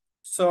Training.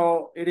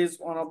 So it is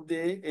one of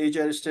the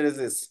HR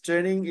strategies.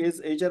 Training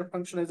is HR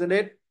function, isn't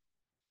it?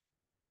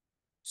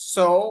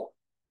 So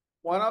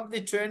one of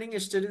the training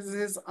strategies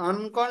is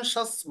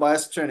unconscious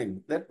bias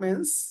training. That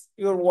means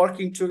you are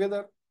working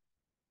together.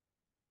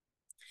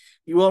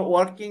 You are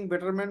working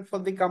betterment for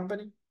the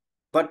company,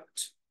 but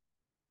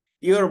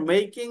you are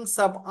making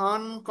some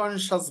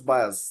unconscious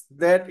bias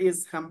that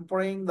is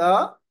hampering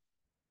the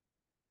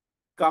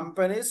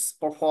company's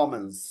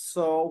performance.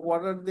 So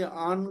what are the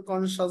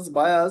unconscious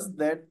bias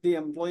that the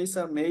employees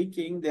are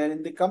making there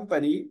in the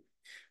company?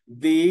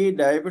 The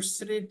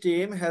diversity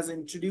team has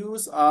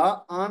introduced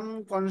a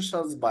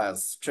unconscious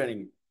bias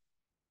training.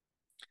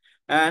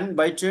 And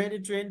by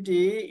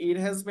 2020, it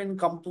has been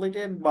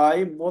completed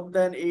by more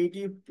than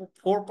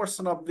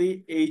 84% of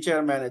the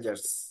HR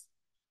managers.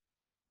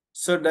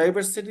 So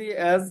diversity,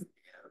 as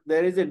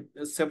there is a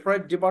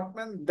separate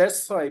department,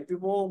 that's why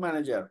people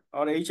manager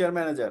or HR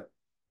manager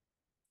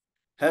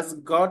has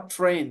got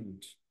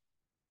trained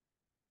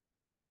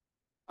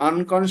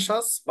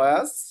unconscious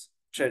bias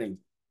training.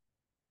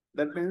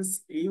 That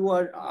means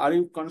are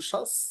you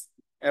conscious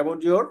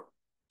about your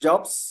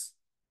jobs?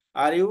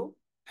 Are you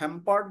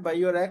hampered by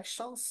your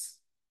actions?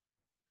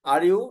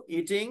 Are you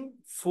eating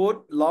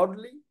food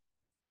loudly?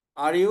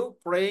 Are you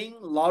praying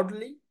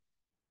loudly?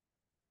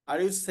 Are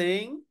you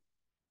saying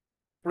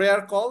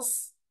prayer calls?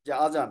 যে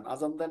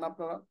আজান দেন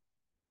আপনারা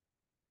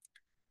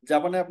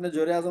জাপানে আপনি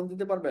জোরে আজান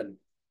দিতে পারবেন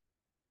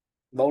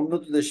বা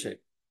উন্নত দেশে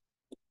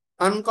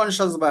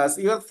unconscious bias,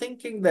 you are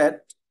thinking that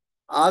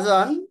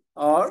আজান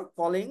or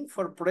calling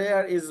for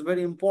prayer is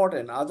very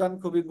important. আজান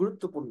খুবই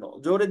গুরুত্বপূর্ণ,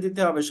 জোরে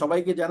দিতে হবে,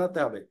 সবাইকে জানাতে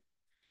হবে।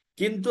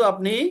 কিন্তু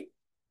আপনি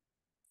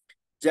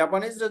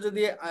জাপানিজরা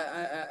যদি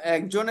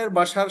একজনের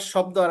বাসার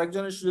শব্দ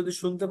আরেকজনের যদি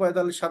শুনতে পায়,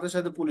 তাহলে সাথে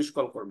সাথে পুলিশ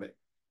কল করবে।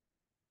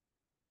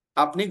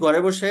 আপনি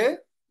ঘরে বসে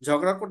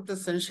ঝগড়া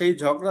করতেছেন, সেই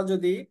ঝগড়া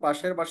যদি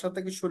পাশের বাসা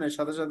থেকে শুনে,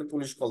 সাথে সাথে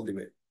পুলিশ কল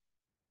দিবে।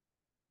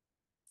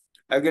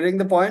 Are you getting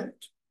the point?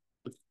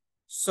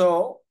 So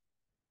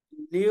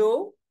new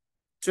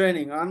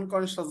training,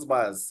 unconscious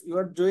bias you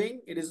are doing,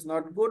 it is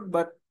not good,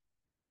 but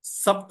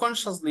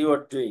subconsciously you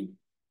are doing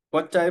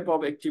what type of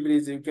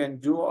activities you can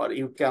do or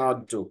you cannot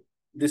do.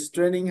 This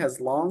training has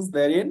launched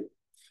there in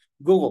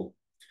Google.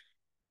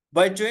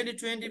 By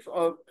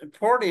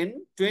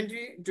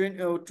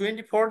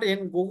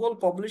 2014, Google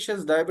publishes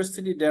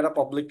diversity data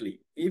publicly.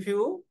 If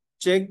you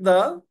check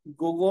the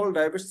Google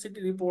diversity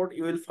report,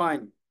 you will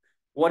find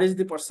what is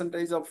the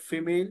percentage of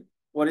female,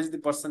 what is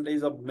the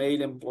percentage of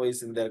male employees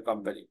in their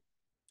company.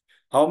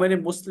 How many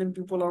Muslim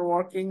people are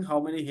working, how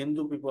many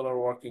Hindu people are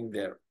working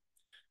there,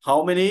 how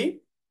many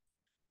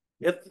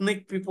ethnic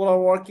people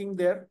are working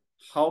there,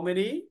 how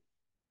many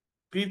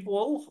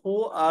people who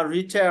are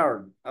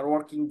retired are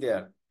working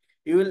there.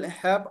 You will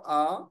have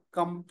a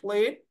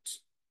complete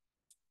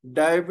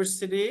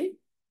diversity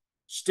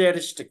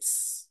statistics,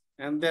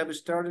 and they have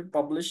started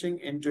publishing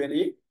in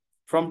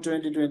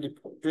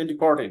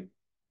 2014.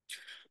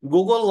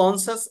 Google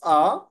launches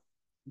a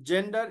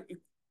gender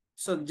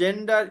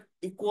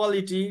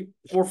equality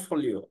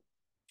portfolio.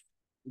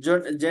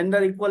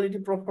 Gender equality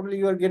portfolio,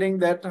 you are getting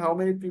that how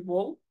many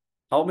people,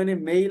 how many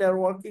male are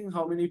working,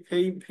 how many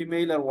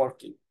female are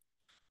working.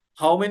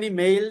 How many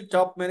male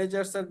top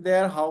managers are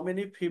there? How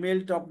many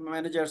female top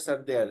managers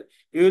are there?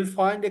 You will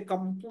find a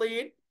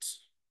complete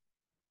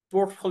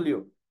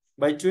portfolio.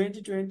 By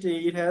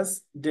 2020, it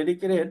has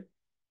dedicated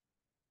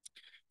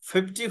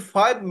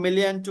 55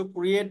 million to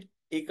create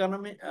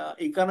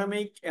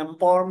economic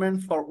empowerment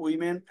for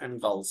women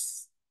and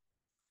girls.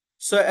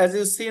 So as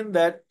you've seen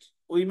that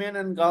women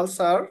and girls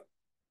are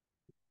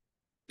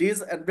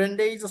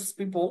disadvantaged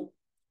people,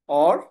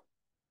 or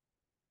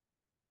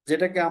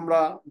যেটাকে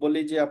আমরা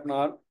বলি যে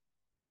আপনার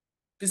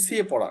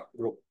পিছিয়ে পড়া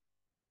group.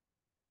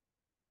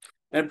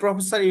 And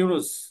Professor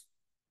Yunus,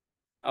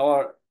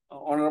 our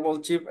honorable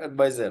chief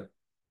advisor,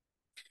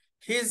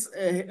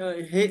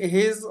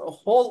 his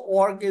whole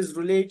work is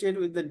related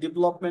with the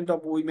development of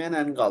women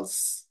and girls.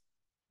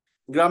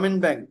 Grameen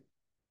Bank,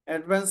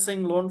 advancing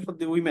loan for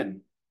the women.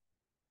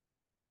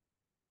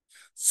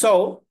 So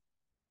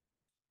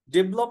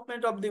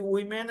development of the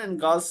women and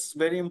girls is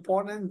very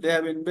important. They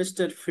have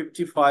invested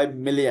 55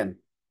 million.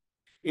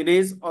 It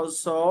is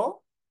also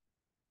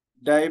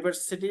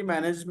diversity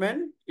management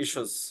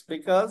issues,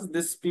 because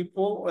these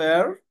people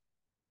were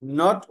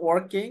not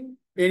working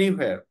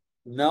anywhere.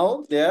 Now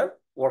they're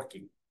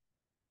working.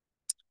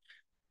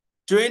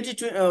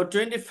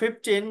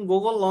 2015,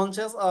 Google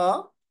launches a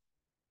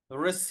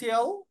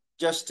racial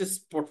justice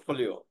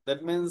portfolio. That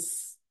means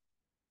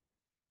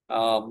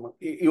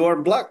you are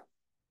black,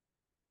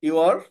 you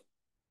are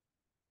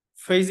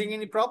facing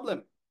any problem,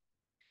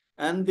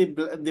 and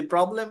the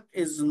problem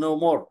is no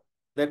more.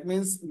 That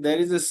means there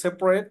is a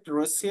separate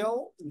racial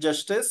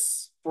justice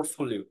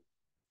portfolio,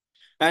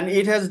 and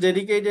it has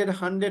dedicated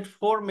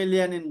 104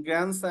 million in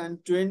grants and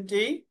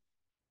 20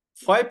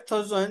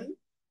 5,000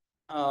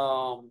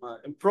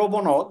 pro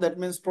bono. That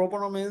means pro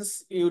bono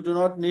means you do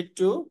not need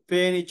to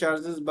pay any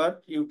charges,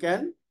 but you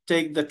can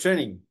take the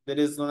training. That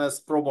is known as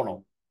pro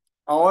bono.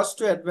 Hours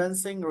to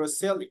advancing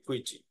racial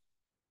equity.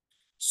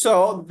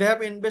 So they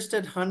have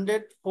invested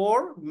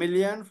 104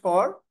 million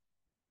for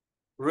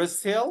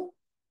racial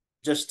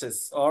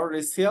justice or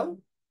racial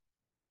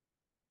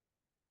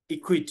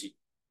equity.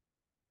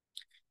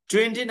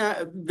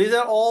 29. These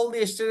are all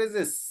the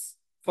strategies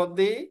for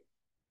the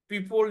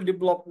people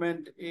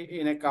development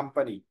in a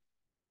company.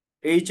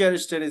 HR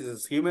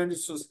strategies, human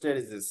resource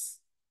strategies.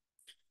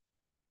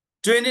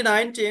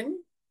 2019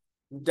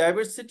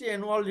 diversity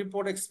annual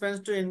report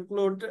expands to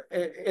include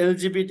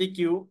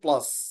LGBTQ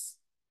plus,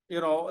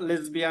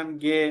 lesbian,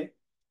 gay,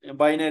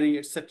 binary,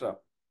 etc.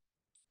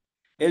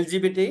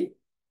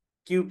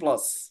 LGBTQ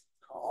plus.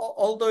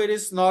 Although it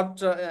is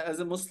not,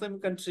 as a Muslim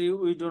country,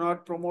 we do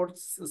not promote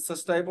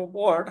such type of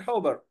word.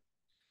 However,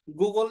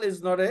 Google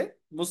is not a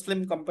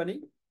Muslim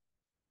company.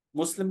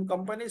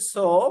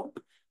 So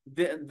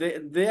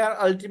they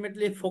are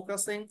ultimately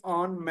focusing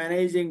on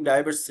managing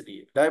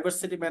diversity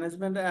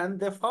management, and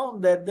they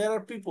found that there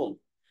are people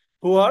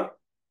who are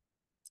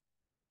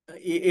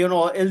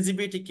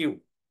LGBTQ.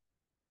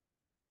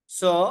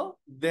 So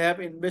they have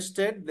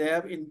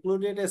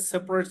included a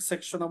separate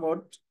section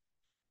about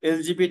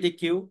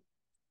LGBTQ,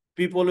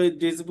 people with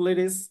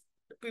disabilities.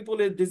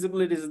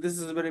 This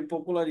is very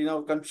popular in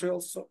our country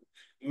also.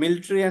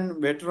 Military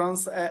and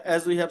veterans,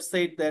 as we have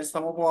said, that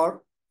some of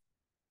our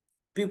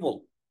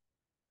people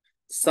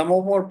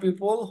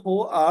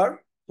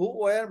who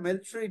were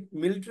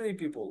military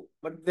people,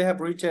 but they have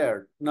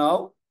retired.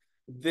 Now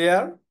they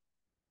are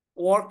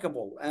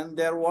workable and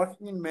they are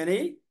working in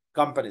many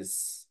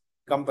companies.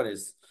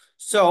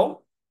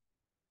 So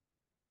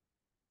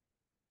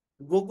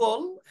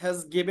Google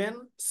has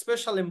given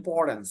special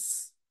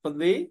importance for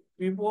the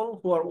people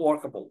who are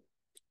workable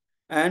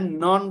and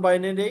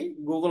non-binary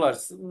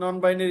Googlers.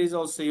 Non-binary is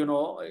also,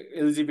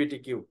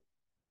 LGBTQ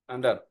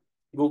under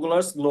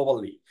Googlers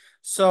globally.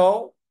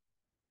 So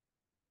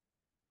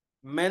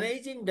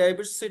managing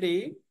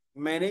diversity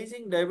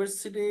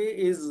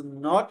is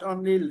not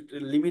only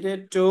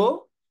limited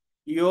to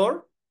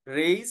your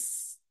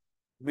race,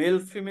 male,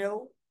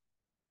 female,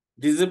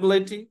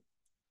 disability.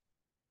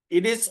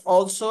 It is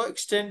also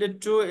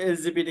extended to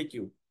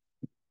LGBTQ.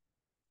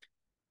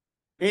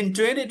 In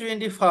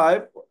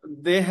 2025,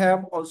 they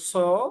have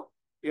also,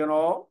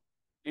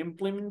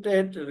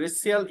 implemented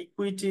racial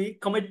equity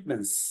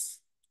commitments,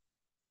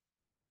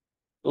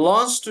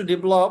 launched to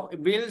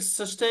build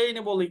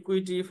sustainable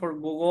equity for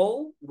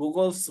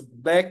Google's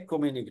Black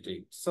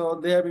community. So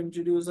they have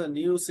introduced a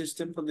new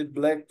system for the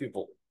Black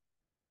people.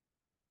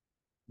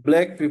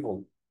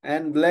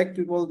 And Black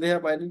people, they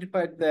have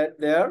identified that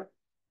their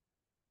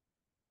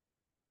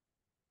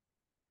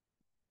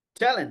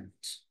talent,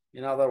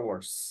 in other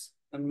words,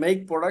 and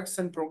make products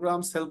and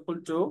programs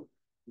helpful to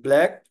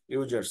Black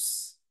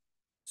users.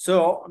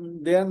 So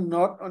they are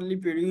not only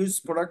produce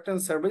product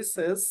and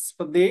services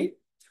for the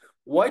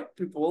white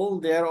people,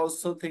 they are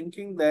also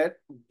thinking that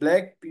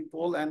Black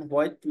people and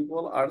white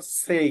people are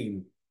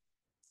same.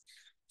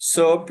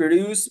 So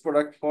produce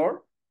product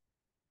for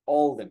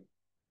all them.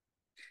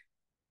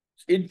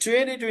 In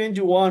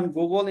 2021,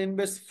 Google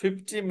invests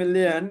 50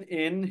 million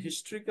in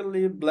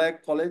historically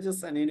Black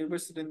colleges and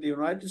universities in the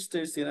United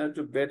States in order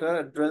to better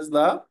address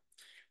the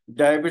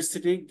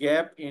diversity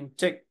gap in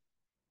tech.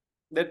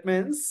 That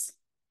means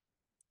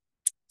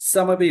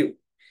some of you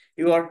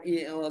are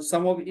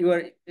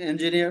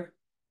engineer,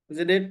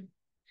 isn't it?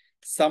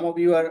 Some of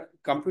you are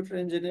computer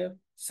engineer,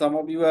 some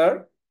of you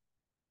are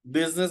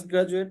business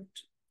graduate.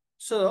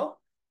 So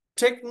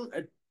tech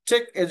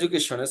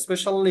education,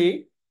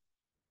 especially,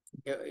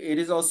 it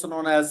is also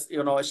known as,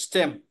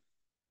 STEM,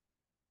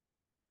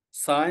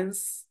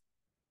 science,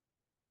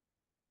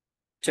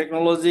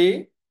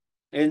 technology,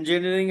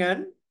 engineering,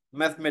 and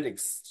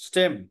mathematics,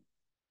 STEM.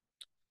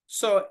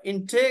 So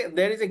in tech,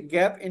 there is a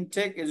gap in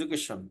tech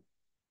education.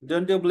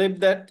 Don't you believe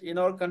that in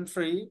our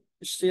country?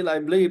 Still, I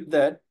believe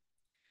that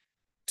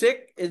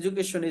tech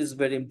education is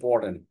very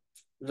important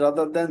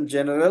rather than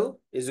general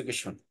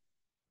education.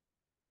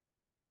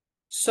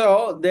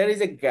 So there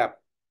is a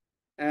gap,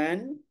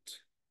 and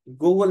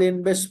Google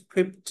invests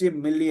 50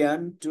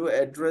 million to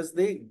address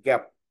the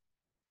gap.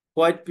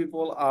 White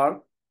people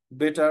are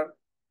better,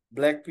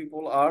 Black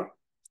people are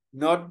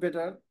not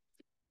better.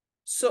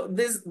 So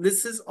this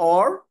is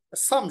our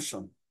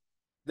assumption.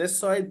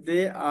 That's why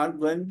they are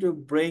going to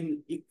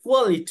bring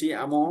equality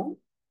among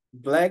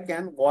Black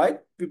and white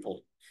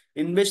people,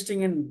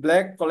 investing in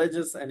Black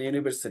colleges and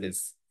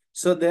universities.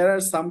 So there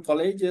are some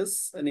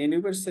colleges and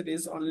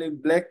universities only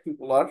Black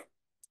people are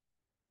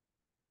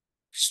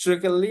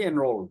strictly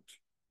enrolled.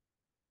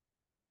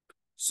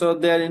 So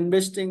they are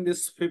investing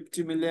this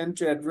 50 million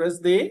to address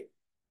the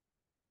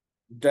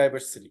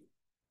diversity.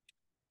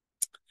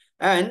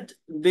 And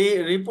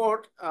the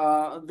report,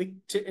 the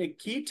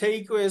key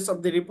takeaways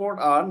of the report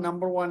are,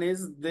 number one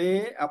is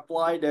they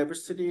apply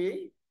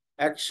diversity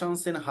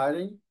actions in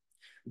hiring.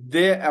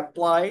 They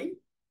apply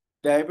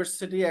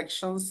diversity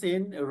actions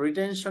in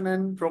retention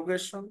and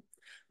progression.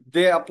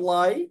 They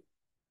apply,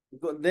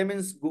 they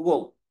means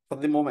Google for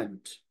the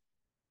moment.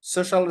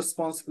 Social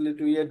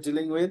responsibility we are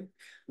dealing with.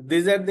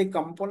 These are the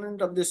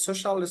component of the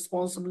social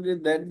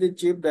responsibility that the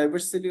chief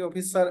diversity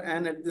officer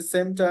and at the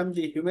same time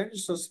the human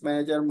resource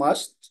manager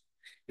must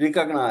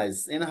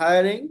recognize. In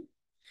hiring,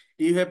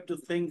 you have to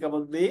think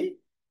about the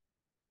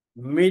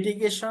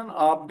mitigation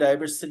of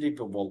diversity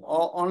people.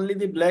 Or only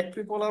the black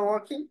people are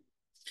working,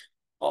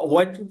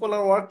 white people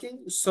are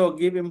working, so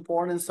give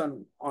importance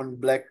on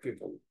black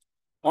people.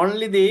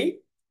 Only the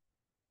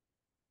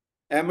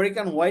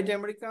white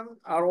American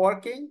are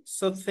working,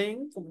 so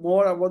think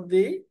more about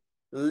the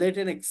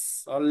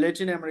Latinx or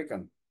Latin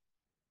American.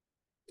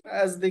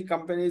 As the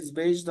company is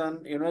based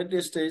on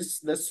United States,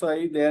 that's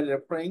why they are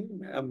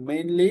referring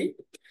mainly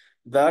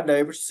the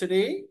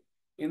diversity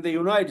in the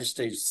United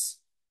States.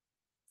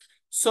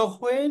 So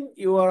when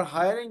you are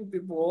hiring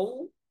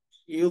people,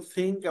 you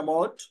think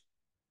about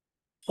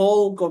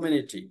whole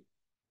community,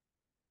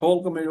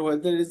 whether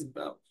it is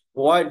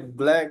white,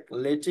 black,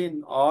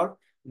 Latin, or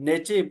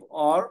native,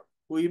 or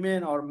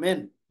women or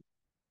men.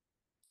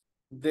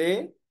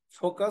 They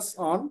focus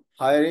on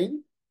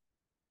hiring,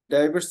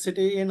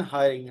 diversity in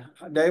hiring,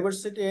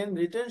 diversity in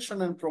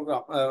retention and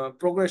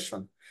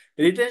progression.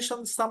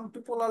 Retention, some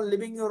people are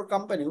leaving your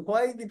company.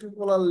 Why the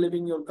people are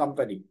leaving your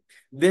company?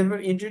 They have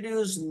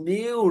introduced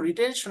new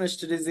retention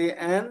strategy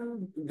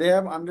and they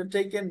have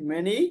undertaken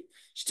many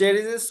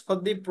strategies for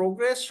the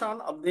progression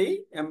of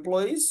the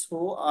employees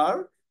who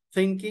are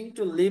thinking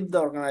to leave the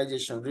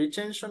organization,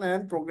 retention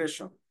and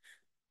progression.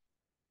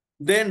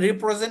 Then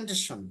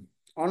representation.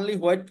 Only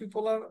white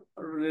people are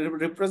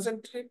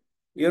representing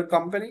your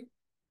company.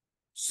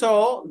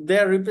 So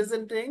they're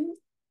representing,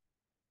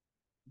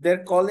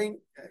 they're calling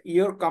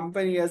your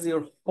company as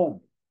your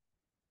home.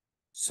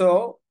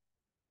 So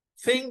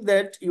think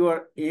that you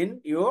are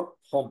in your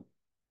home.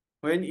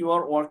 When you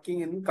are working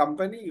in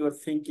company, you are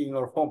thinking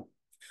your home.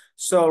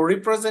 So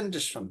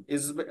representation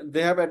is,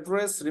 they have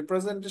addressed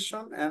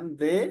representation and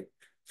they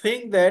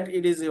think that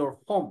it is your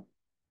home.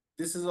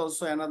 This is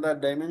also another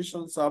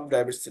dimensions of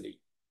diversity.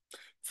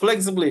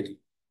 Flexibility.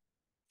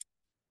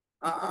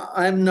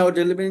 I am now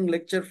delivering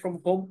lecture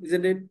from home,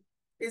 isn't it?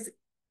 It's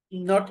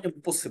not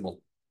impossible.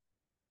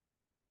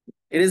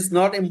 It is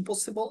not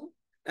impossible,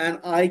 and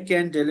I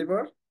can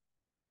deliver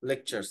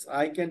lectures.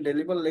 I can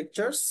deliver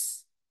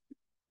lectures,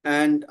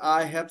 and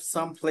I have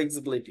some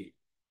flexibility.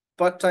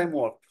 Part-time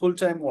work,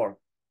 full-time work,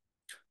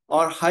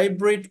 or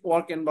hybrid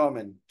work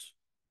environment.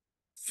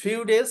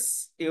 Few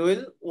days you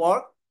will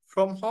work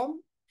from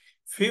home.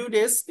 Few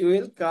days you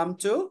will come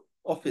to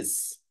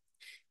office.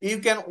 You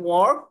can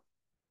work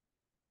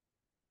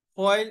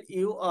while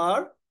you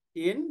are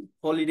in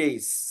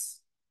holidays,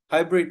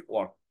 hybrid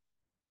work.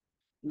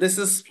 This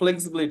is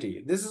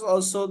flexibility. This is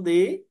also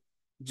the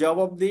job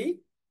of the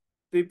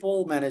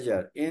people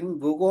manager. In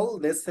Google,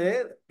 they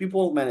say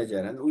people manager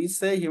and we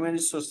say human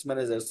resource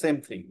manager,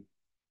 same thing.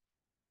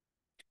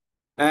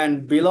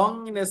 And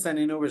belongingness and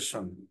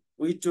innovation.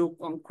 We took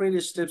concrete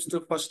steps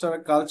to foster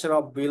a culture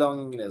of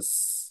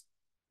belongingness,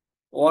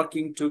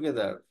 working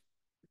together.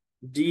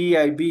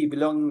 DIB,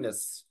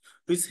 belongingness,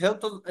 which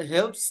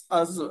helps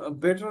us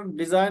better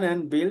design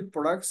and build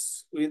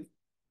products with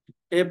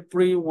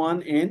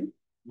everyone in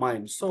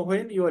mind. So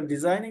when you are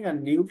designing a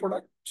new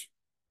product,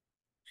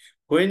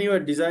 when you are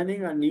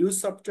designing a new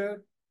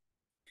software,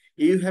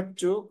 you have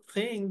to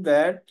think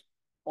that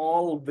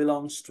all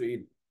belongs to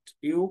it.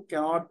 You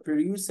cannot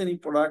produce any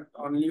product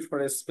only for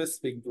a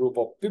specific group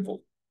of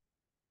people.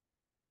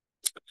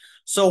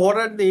 So what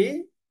are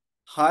the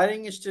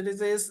hiring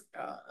strategies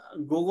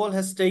Google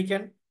has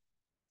taken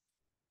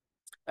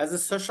as a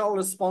social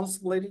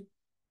responsibility?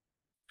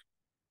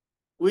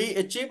 We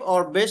achieve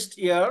our best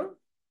year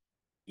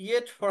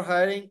yet for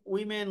hiring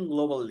women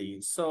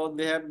globally. So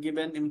they have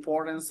given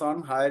importance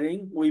on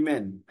hiring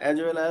women as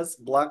well as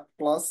Black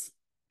plus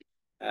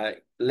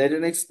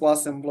Latinx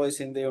plus employees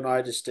in the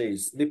United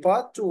States. The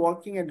path to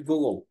working at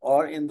Google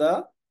or in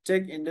the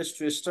tech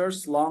industry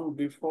starts long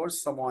before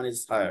someone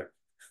is hired.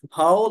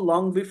 How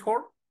long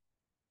before?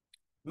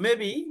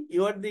 Maybe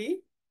you are the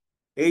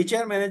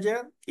HR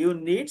manager, you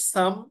need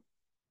some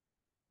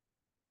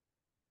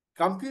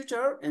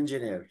computer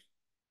engineer.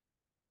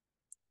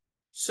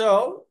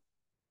 So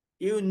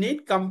you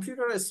need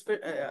computer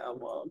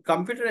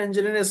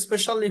engineer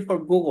especially for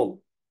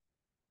Google.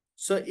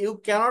 So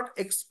you cannot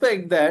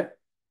expect that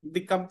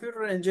the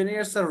computer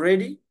engineers are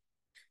ready,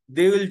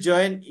 they will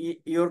join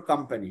your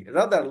company.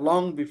 Rather,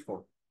 long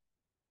before.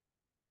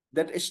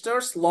 That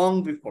starts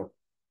long before.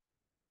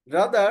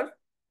 Rather,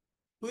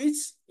 which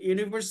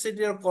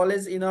university or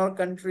college in our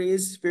country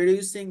is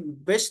producing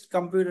best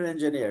computer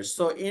engineers?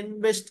 So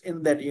invest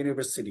in that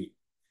university.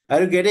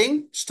 Are you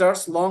getting?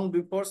 Starts long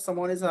before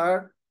someone is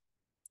hired.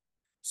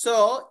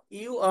 So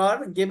you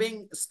are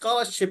giving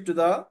scholarship to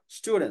the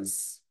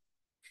students.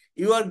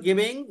 You are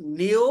giving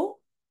new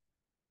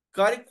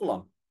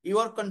curriculum. You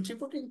are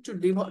contributing to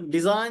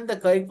design the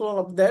curriculum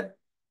of that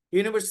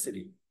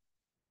university.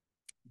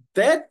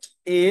 that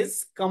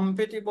is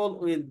compatible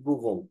with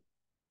Google.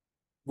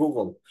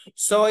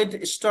 So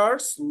it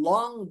starts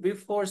long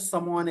before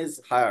someone is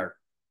hired.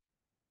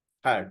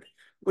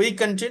 We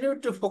continue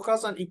to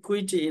focus on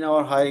equity in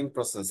our hiring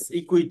process.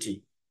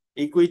 Equity,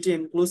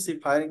 inclusive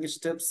hiring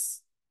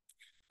steps,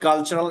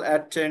 cultural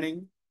ad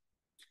training,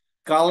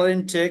 color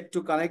intake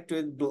to connect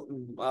with,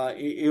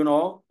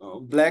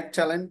 black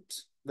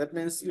talent. That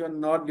means you are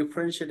not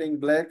differentiating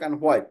black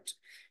and white.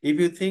 If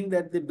you think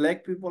that the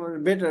black people are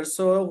better,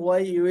 so why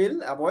you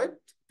will avoid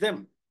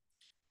them?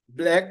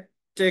 Black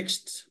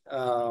text,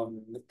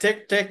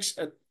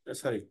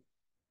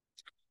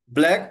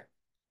 Black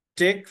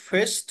Tech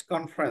Fest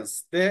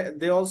conference.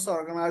 They also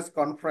organize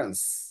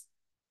conference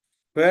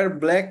where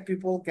black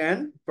people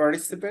can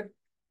participate,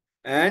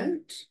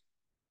 and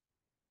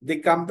the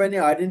company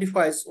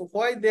identifies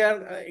why they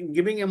are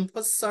giving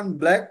emphasis on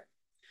black,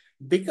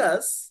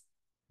 because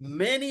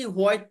many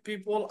white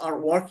people are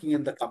working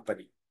in the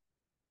company.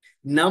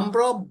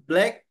 Number of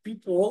black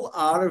people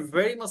are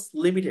very much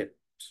limited.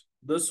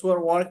 Those who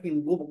are working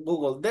in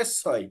Google,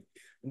 that's why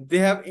they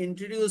have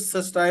introduced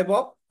such type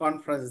of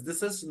conference.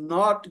 This is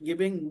not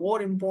giving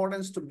more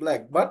importance to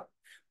black, but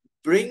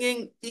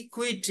bringing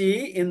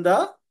equity in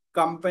the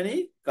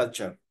company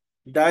culture,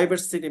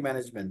 diversity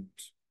management.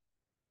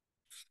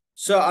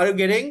 So are you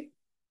getting?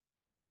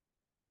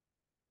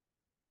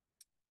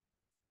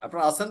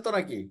 আপনারা আছেন তো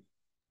নাকি?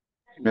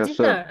 জি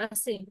sir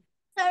আছি।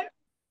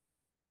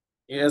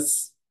 Yes.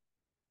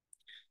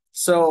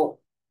 So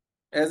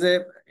as a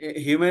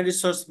human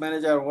resource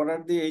manager, what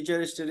are the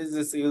HR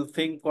strategies you'll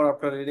think for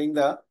after reading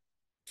the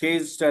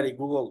case study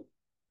Google?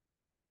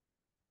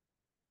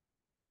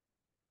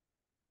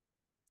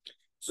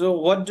 So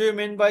what do you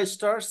mean by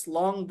starts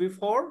long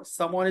before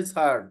someone is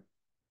hired?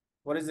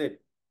 What is it?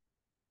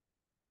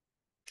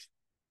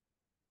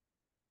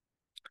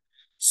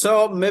 So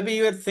maybe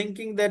you are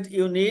thinking that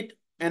you need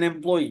an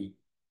employee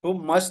who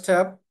must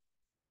have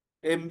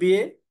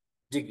MBA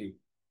degree.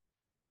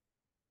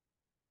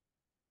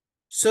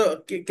 So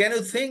can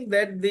you think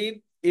that the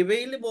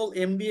available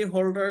MBA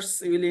holders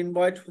will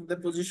invite for the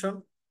position?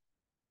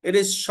 It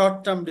is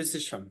short-term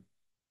decision.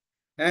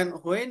 And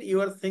when you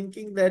are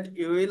thinking that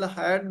you will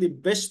hire the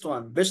best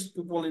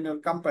people in your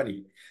company,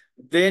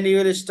 then you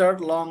will start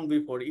long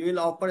before. You will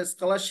offer a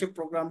scholarship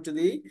program to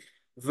the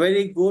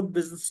very good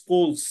business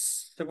schools.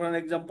 So for an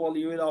example,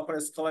 you will offer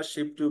a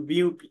scholarship to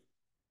BUP.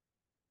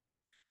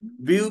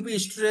 BUP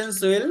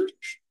students will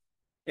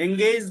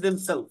engage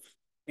themselves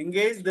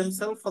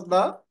for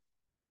the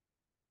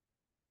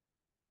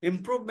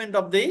improvement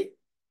of the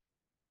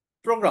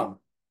program.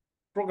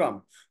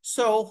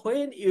 So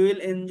when you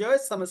will enjoy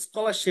some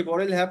scholarship,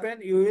 what will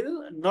happen? You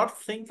will not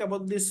think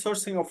about the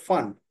sourcing of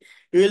fund.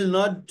 You will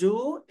not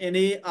do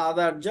any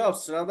other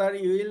jobs. Rather,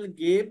 you will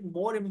give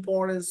more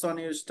importance on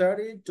your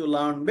study to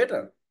learn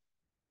better.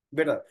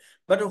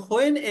 But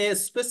when a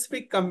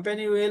specific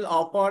company will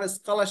offer a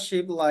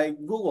scholarship like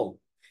Google,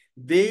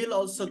 they will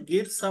also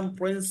give some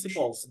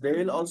principles.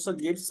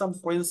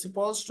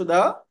 To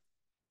the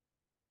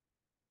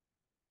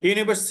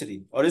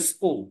university or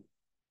school.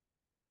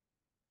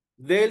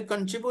 They will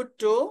contribute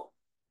to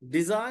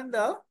design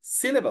the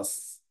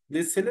syllabus.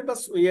 The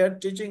syllabus we are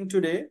teaching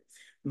today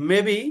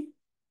may be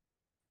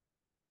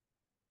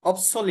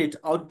obsolete,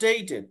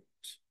 outdated.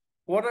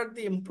 What are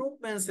the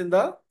improvements in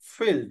the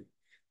field?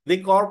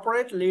 The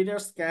corporate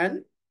leaders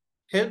can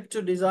help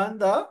to design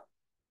the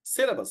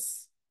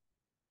syllabus.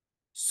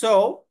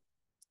 So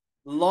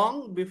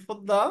long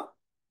before the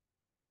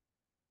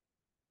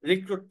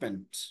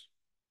recruitment.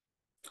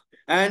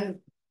 And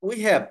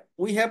we have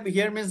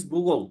here means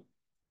Google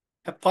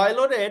have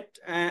piloted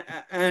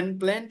and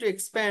plan to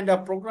expand a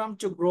program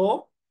to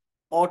grow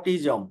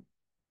autism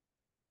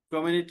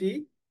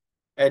community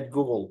at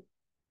Google.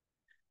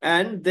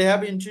 And they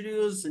have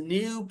introduced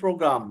new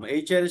program,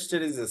 HR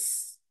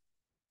strategies.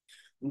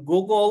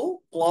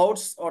 Google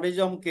Cloud's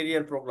Autism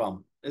Career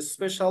Program, a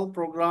special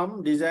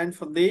program designed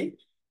for the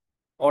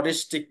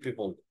autistic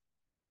people.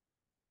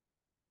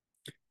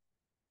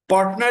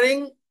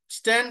 Partnering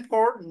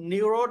Stanford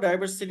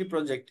Neurodiversity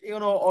Project. You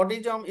know,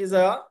 autism is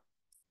a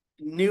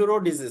neuro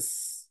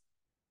disease.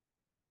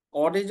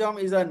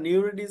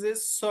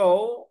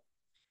 So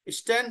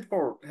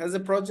Stanford has a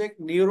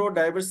project,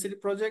 neurodiversity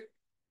project.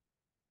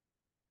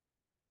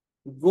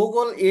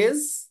 Google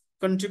is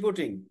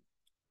contributing.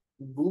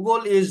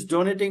 Google is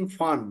donating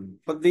fund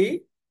for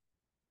the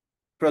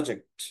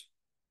project,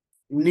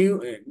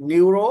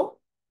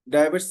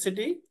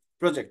 neurodiversity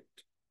project.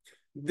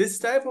 This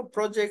type of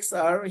projects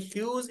are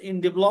huge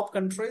in developed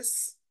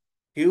countries,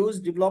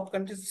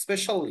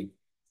 especially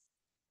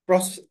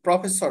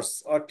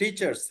professors or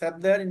teachers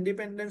have their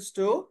independence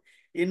to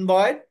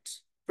invite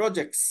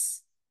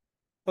projects.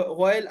 But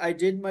while I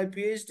did my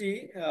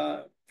PhD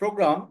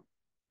program,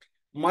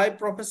 my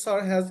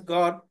professor has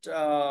got,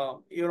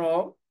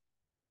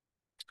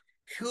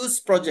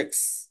 huge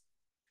projects,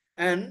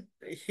 and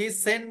he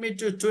sent me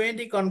to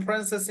 20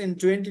 conferences in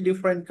 20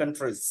 different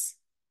countries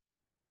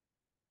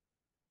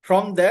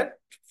from that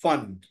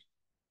fund.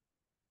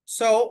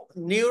 So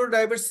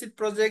neurodiversity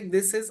project,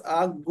 this is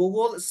a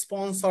Google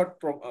sponsored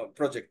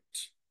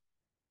project.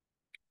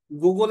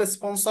 Google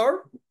sponsored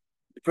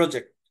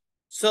project.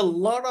 So a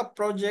lot of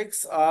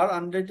projects are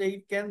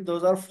undertaken.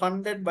 Those are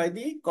funded by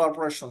the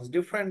corporations,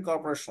 different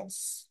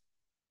corporations.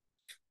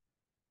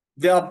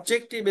 The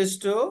objective is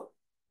to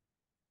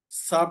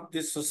serve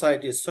the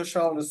society,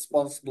 social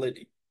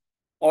responsibility.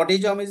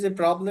 Autism is a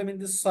problem in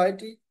the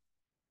society.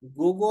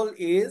 Google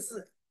is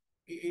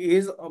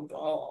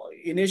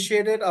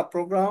initiated a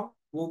program,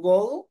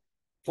 Google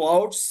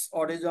Cloud's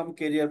Autism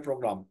Career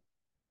Program.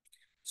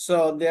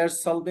 So they are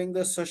solving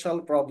the social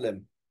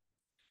problem.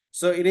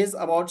 So it is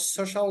about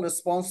social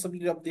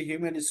responsibility of the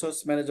human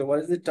resource manager. What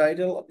is the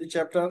title of the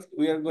chapter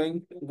we are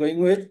going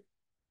with?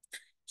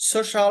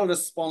 Social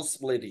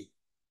responsibility.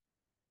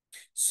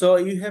 So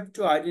you have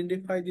to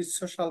identify the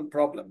social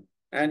problem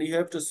and you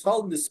have to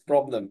solve this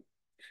problem.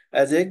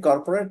 As a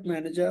corporate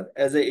manager,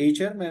 as a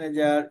HR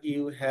manager,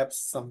 you have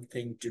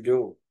something to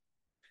do.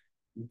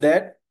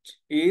 That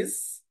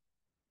is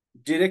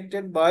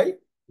directed by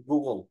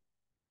Google.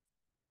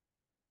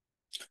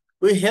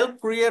 We help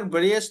create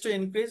barriers to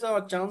increase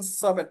our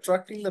chances of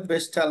attracting the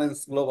best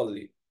talents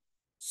globally.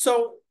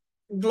 So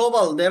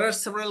global, there are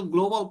several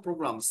global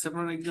programs.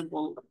 For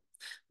example,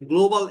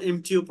 global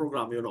MTU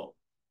program, you know.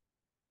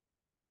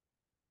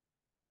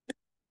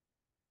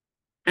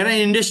 At an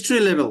industry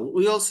level,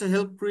 we also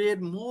help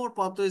create more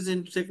pathways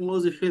in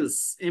technology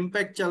fields.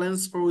 Impact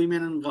challenge for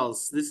women and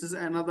girls. This is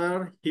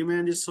another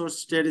human resource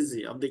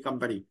strategy of the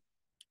company.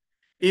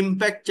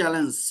 Impact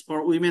challenge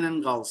for women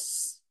and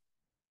girls.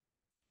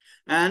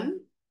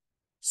 And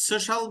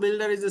Social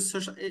Builder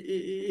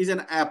is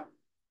an app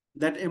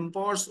that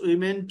empowers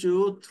women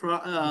to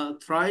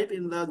thrive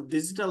in the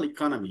digital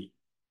economy.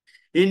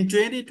 In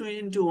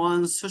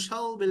 2021,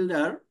 Social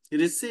Builder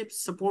received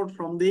support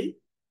from the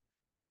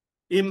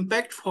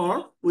Impact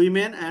for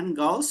Women and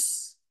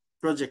Girls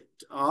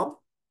project of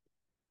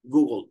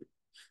Google.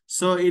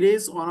 So it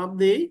is one of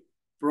the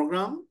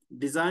program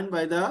designed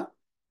by the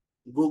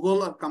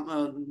Google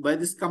by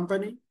this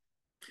company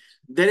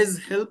that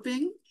is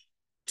helping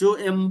to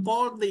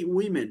empower the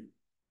women,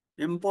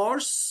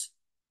 empowers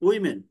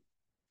women.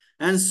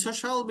 And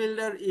Social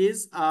Builder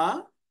is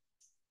an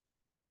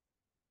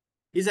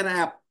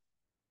app.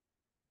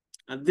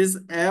 And this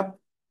app,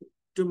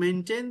 to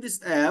maintain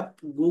this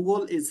app,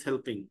 Google is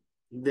helping.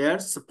 They're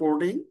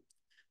supporting.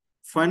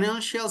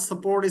 Financial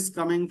support is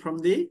coming from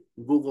the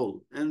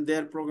Google, and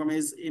their program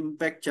is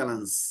Impact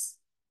Challenge.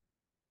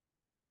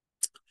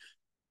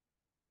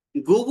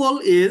 Google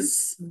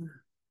is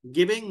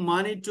giving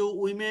money to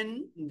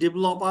Women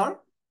Developer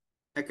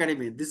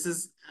Academy. This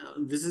is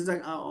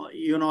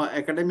a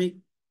academic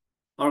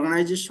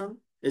organization,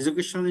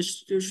 educational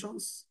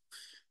institutions.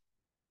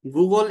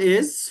 Google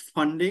is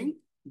funding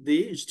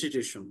the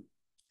institution.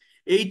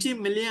 80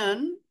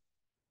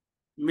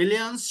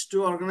 millions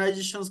to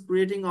organizations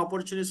creating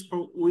opportunities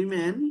for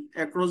women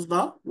across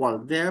the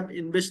world. They have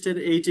invested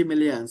 80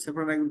 million.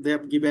 They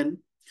have given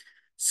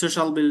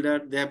Social Builder,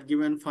 they have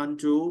given fund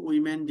to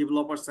Women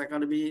Developers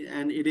Academy,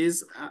 and it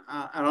is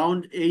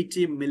around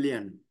 80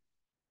 million.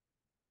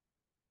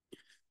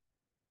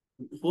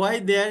 Why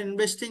they are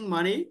investing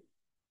money?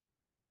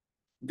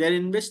 They're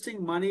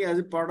investing money as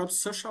a part of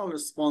social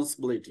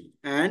responsibility,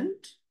 and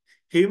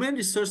human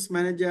resource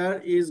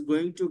manager is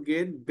going to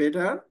get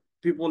better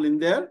people in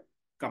their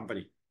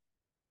company.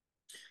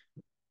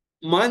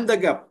 Mind the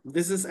Gap.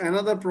 This is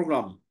another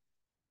program.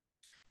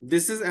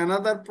 This is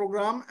another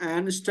program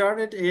and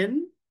started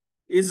in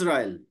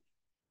Israel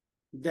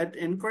that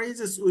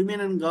encourages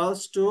women and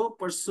girls to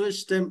pursue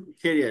STEM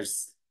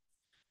careers.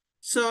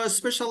 So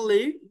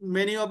especially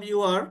many of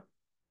you are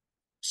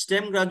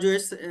STEM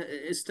graduates,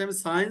 STEM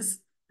science,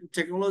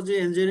 technology,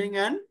 engineering,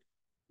 and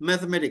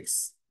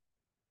mathematics.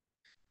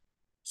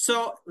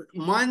 So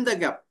Mind the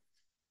Gap.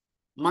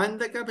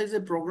 Mind the Gap is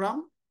a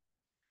program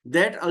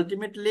that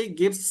ultimately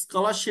gives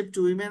scholarship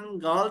to women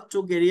and girls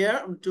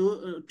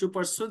to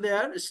pursue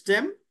their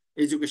STEM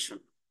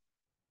education.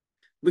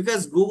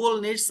 Because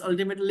Google needs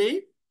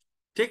ultimately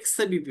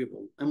tech-savvy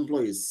people,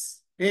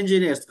 employees,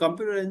 engineers,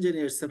 computer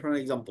engineers, for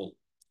example.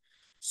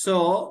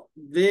 So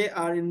they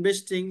are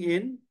investing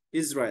in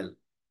Israel.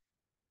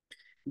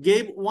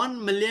 Gave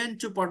 1 million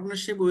to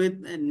partnership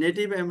with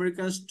Native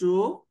Americans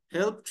to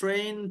help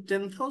train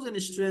 10,000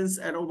 students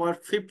at over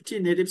 50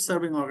 native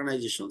serving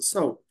organizations.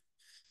 So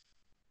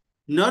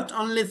not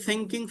only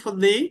thinking for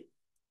the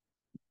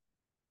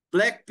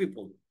Black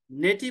people,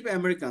 Native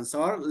Americans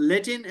or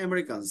Latin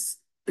Americans.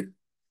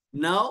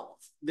 Now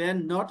they're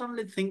not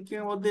only thinking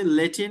about the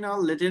Latin or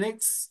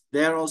Latinx,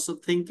 they're also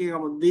thinking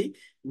about the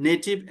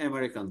Native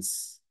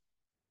Americans.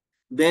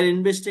 They're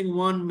investing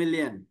 1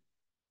 million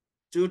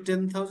to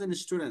 10,000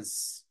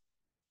 students.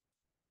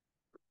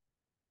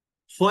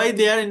 Why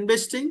they are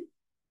investing?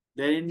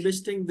 They're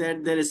investing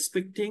that they're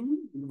expecting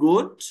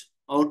good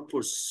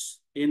outputs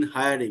in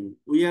hiring.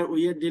 We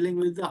are dealing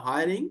with the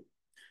hiring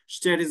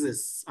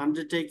strategies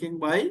undertaken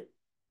by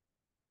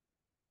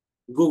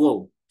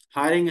Google,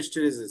 hiring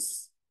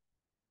strategies.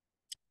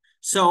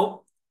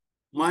 So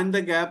Mind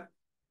the Gap,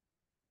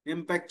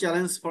 Impact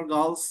Challenge for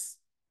Girls.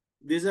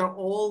 These are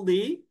all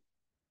the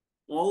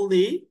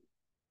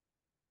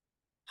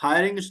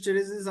hiring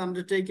strategies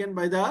undertaken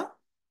by the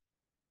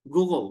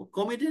Google.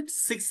 Committed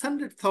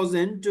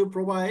 600,000 to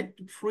provide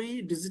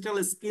free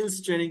digital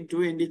skills training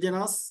to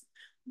indigenous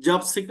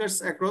job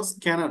seekers across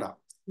Canada.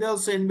 They're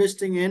also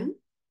investing in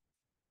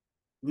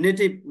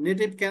Native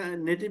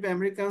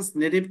Americans,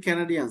 Native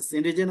Canadians,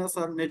 indigenous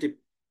or native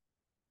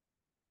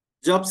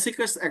job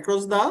seekers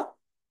across the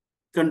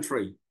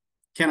country,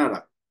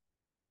 Canada.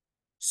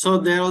 So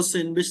they're also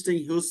investing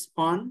huge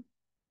fund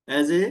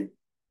as a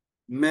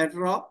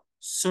matter of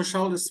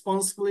social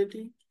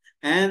responsibility,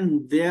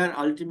 and they are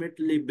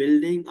ultimately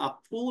building a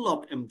pool of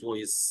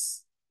employees.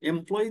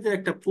 এমপ্লয়ীদের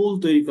একটা pool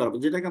তৈরি করবো,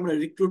 যেটাকে আমরা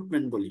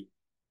recruitment বলি।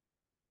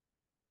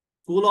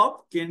 Pool of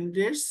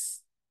candidates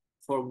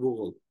for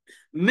Google.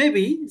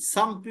 Maybe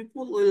some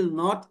people will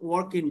not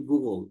work in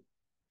Google,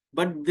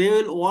 but they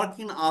will work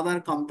in other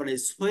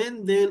companies. When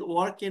they will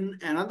work in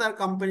another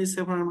company,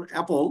 say for example,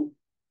 Apple,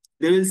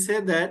 they will say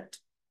that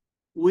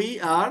we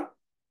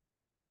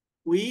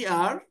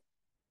are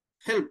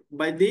helped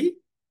by the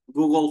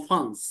Google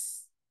funds.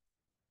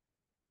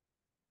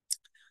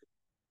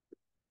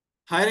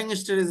 Hiring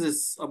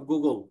strategies of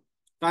Google.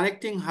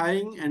 Connecting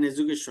hiring and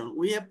education.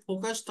 We have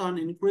focused on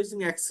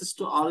increasing access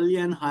to early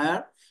and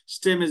higher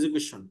STEM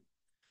education.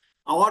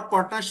 Our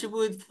partnership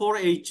with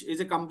 4H is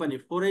a company.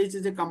 4H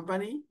is a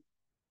company.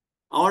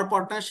 Our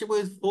partnership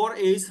with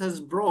 4H has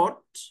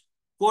brought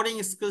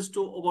coding skills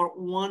to over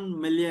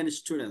 1 million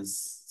students.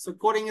 So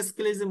coding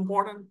skill is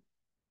important.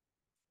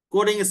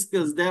 Coding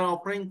skills, they are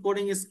offering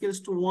coding skills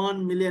to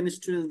 1 million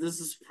students. This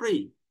is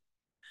free.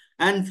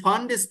 And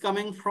fund is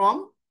coming from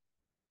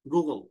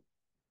Google.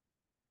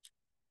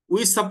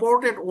 We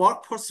supported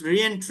workforce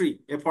re-entry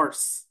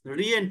efforts.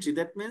 Re-entry,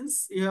 that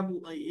means you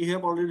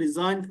have already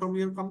resigned from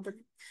your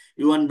company.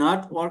 You are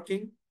not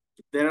working.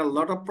 There are a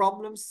lot of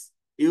problems.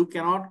 You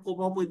cannot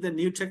cope up with the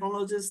new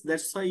technologies.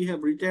 That's why you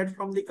have retired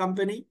from the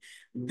company.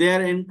 They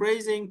are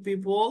encouraging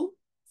people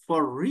for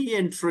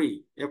re-entry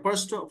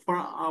efforts for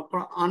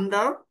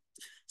under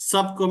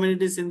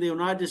sub-communities in the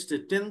United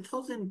States.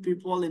 10,000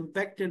 people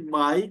impacted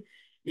by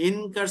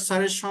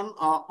incarceration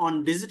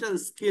on digital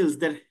skills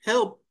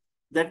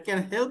that can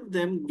help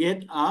them get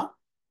a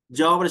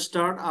job or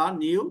start a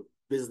new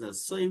business.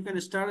 So you can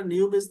start a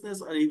new business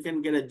or you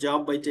can get a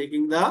job by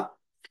taking the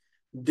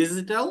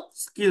digital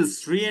skills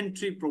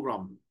re-entry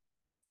program.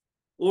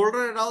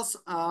 Older adults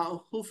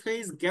who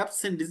face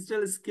gaps in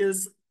digital skills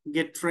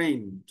get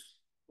trained.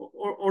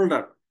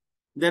 Older.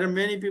 There are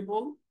many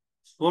people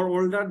who are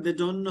older, they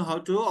don't know how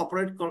to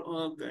operate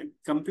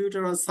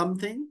computer or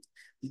something.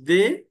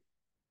 They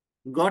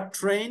got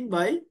trained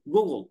by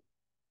Google.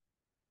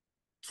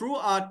 Through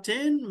a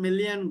 10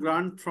 million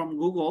grant from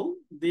Google,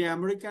 the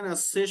American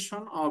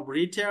Association of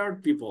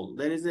Retired People,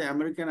 there is the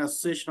American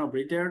Association of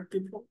Retired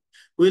People,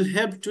 will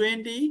help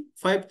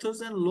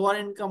 25,000 lower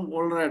income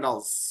older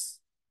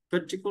adults,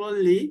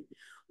 particularly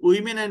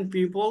women and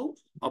people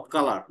of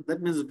color,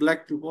 that means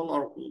Black people,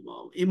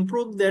 or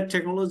improve their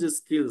technology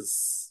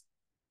skills.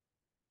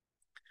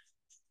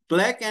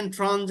 Black and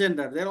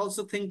transgender, they're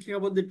also thinking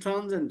about the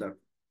transgender.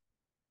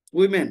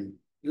 Women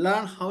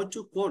learn how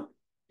to code.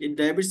 It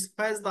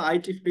diversifies the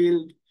IT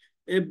field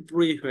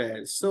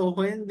everywhere. So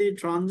when the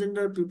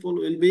transgender people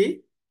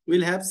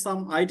will have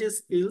some IT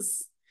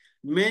skills,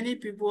 many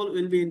people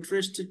will be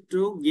interested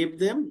to give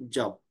them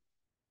job.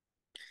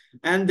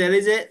 And there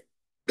is a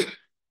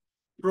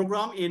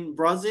program in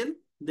Brazil,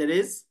 there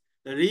is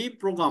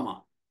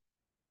Reprograma.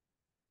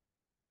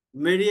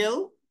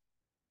 Mariel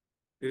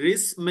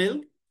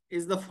Rismel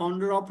is the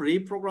founder of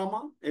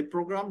Reprograma, a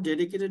program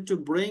dedicated to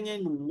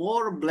bringing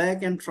more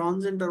Black and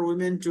transgender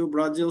women to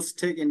Brazil's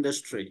tech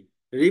industry.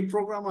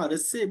 Reprograma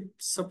received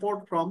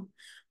support from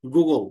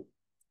Google,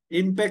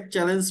 Impact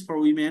Challenge for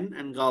Women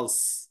and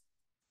Girls.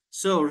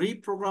 So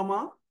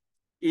Reprograma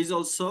is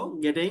also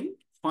getting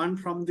fund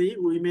from the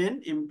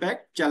Women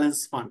Impact Challenge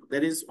Fund.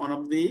 That is one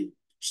of the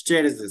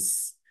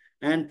strategies.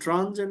 And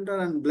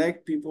transgender and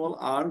Black people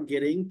are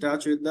getting in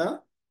touch with the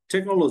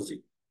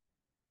technology.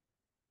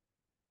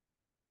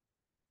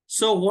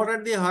 So what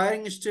are the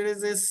hiring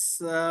strategies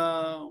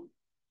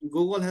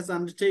Google has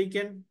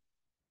undertaken?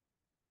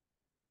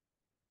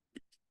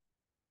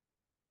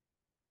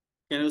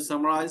 Can you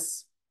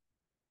summarize?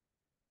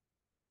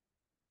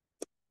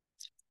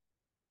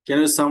 Can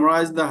you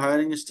summarize the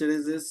hiring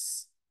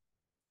strategies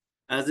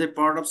as a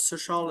part of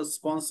social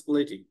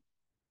responsibility?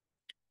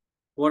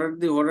 What are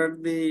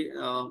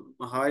the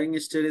hiring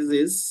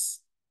strategies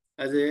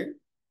as a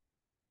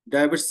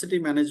diversity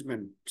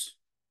management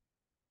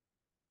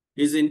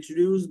is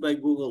introduced by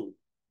Google?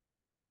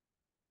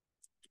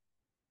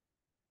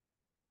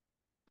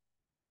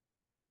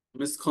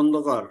 Ms.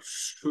 Khandakar,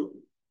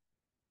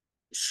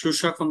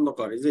 Shusha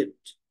Khandakar, is it?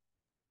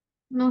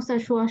 No, sir,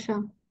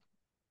 Shuasha.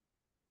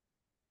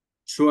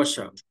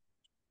 Shuasha.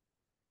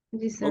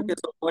 Ji, sir. Okay,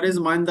 so what is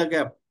Mind the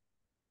Gap?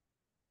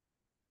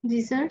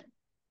 Ji, sir.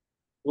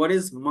 What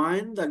is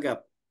Mind the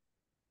Gap?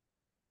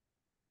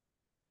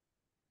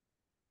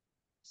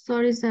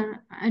 Sorry,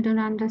 sir, I don't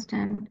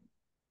understand.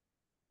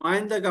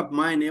 Mind the gap,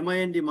 mind,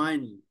 M-I-N-D,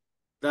 mind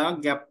the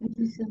gap.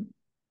 This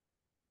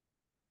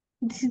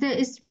is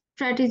the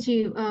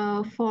strategy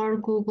for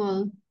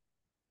Google.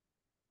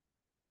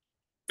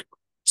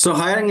 So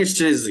hiring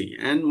strategy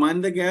and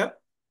mind the gap.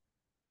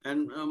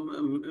 And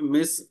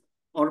Miss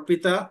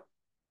Orpita,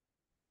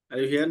 are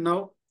you here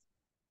now?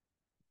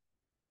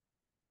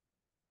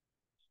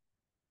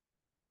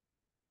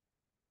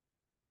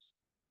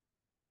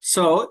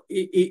 So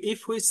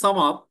if we sum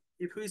up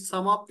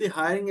the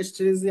hiring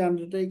strategy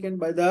undertaken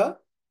by the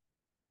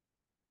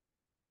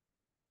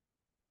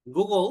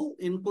Google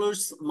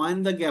includes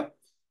mind the gap,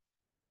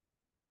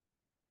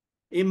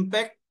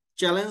 impact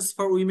challenge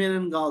for women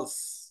and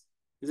girls,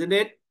 isn't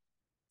it?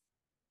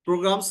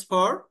 Programs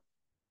for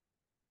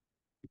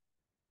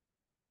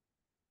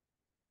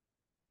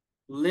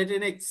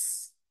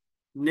Latinx,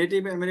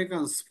 Native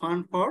Americans,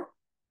 fund for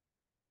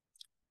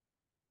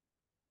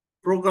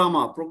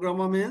programmer.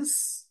 Programmer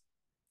means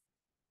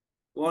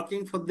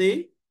working for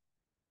the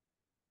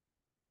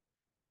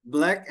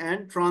Black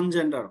and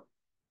transgender.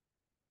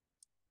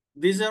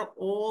 These are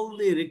all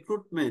the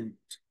recruitment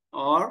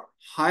or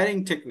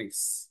hiring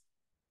techniques.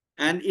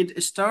 And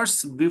it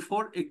starts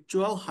before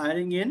actual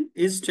hiring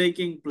is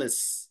taking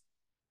place.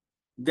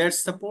 That's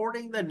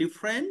supporting the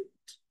different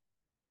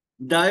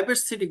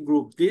diversity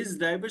group. This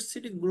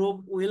diversity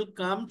group will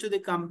come to the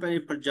company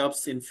for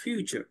jobs in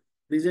future.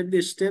 These are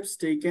the steps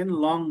taken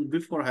long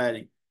before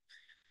hiring.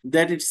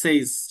 That it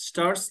says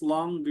starts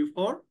long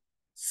before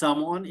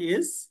someone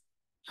is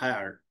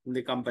hired in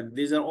the company.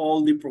 These are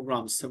all the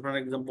programs. So for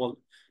example,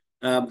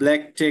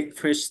 Black Tech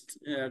Fest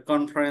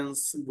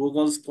conference,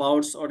 Google's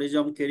Clouds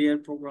Autism Career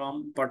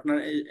Program,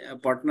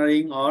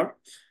 partnering or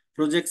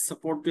project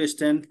support to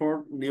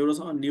Stanford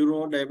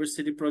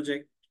Neurodiversity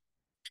Project,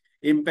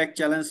 Impact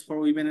Challenge for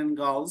Women and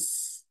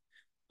Girls.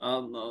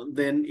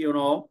 Then,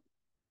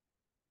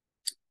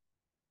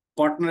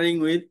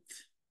 partnering with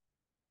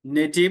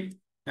Native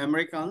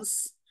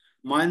Americans,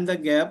 Mind the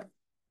Gap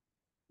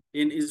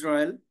in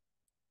Israel.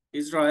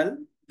 These are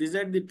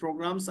the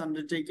programs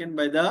undertaken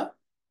by the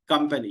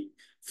company.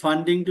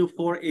 Funding to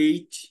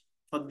 4H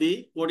for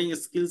the coding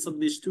skills of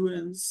the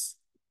students,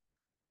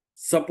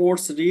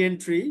 supports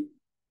re-entry.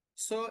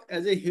 So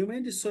as a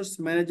human resource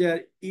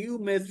manager, you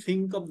may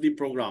think of the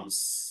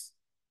programs.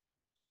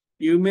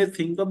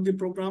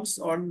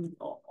 Or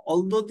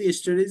although the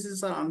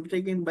strategies are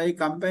undertaken by a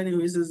company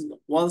which is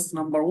world's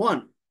number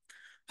one.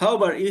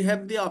 However, you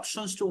have the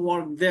options to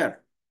work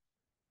there.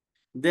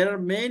 There are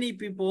many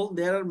people,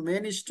 there are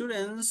many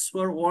students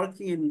who are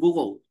working in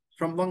Google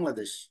from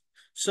Bangladesh.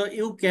 So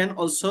you can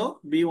also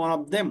be one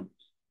of them,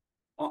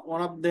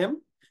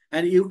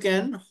 and you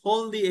can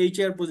hold the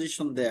HR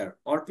position there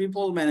or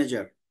people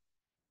manager.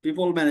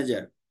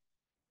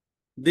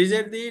 These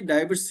are the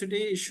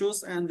diversity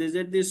issues and these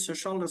are the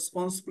social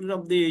responsibility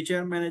of the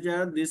HR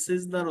manager. This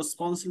is the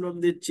responsibility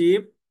of the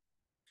chief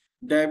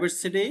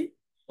diversity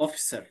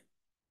officer.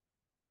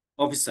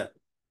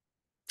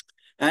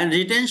 And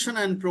retention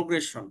and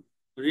progression.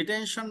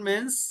 Retention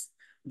means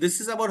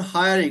this is about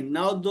hiring.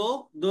 Now,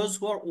 those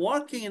who are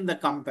working in the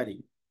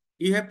company,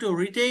 you have to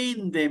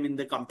retain them in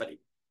the company.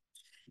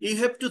 You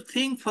have to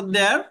think for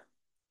their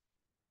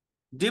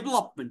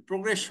development,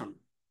 progression.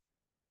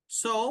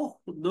 So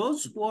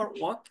those who are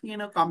working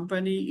in a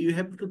company, you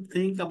have to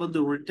think about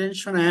the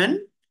retention and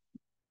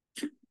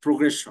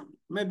progression.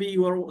 Maybe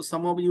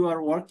some of you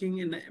are working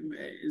in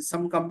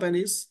some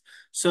companies.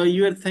 So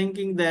you are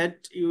thinking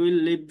that you will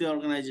leave the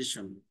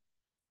organization.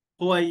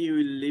 Why you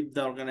will leave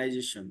the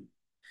organization?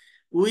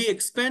 We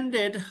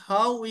expanded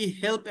how we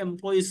help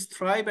employees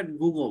thrive at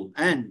Google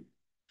and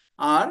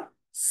are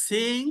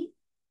seeing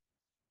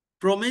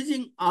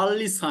promising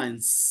early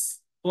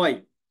signs.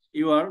 Why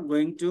you are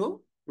going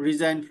to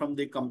resign from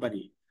the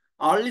company?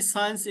 Early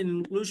signs in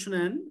inclusion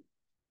and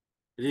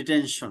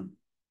retention.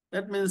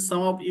 That means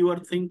some of you are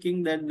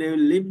thinking that they will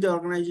leave the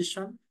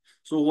organization.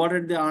 So what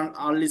are the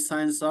early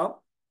signs of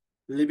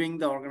leaving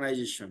the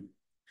organization?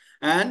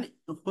 And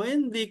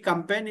when the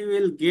company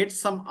will get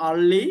some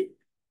early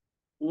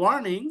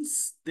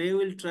warnings, they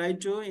will try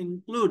to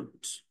include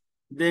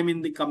them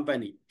in the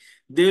company.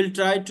 They will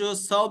try to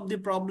solve the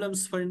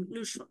problems for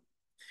inclusion.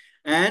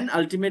 And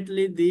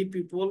ultimately, the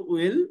people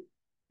will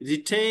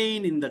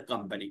retain in the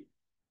company.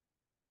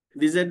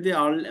 These are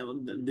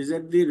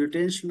the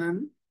retention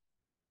and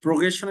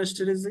progression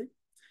strategy.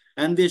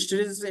 And the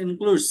strategy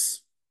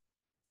includes,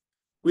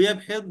 we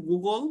have helped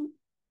Google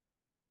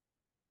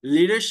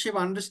leadership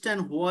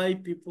understand why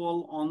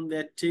people on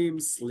their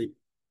teams leave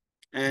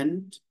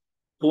and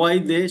why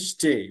they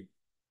stay.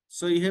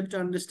 So you have to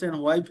understand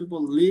why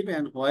people leave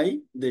and why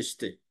they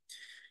stay.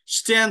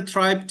 Stay and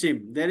thrive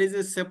team. There is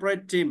a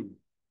separate team.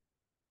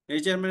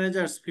 HR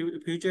managers,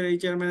 future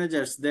HR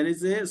managers, there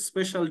is a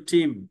special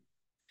team.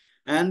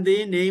 And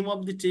the name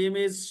of the team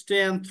is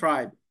Stay and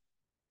Thrive.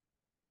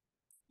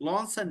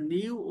 Launch a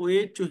new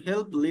way to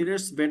help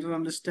leaders better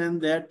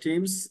understand their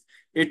team's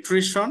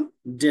attrition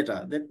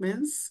data. That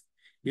means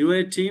you are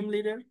a team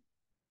leader.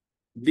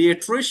 The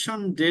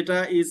attrition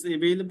data is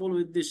available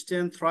with the Stay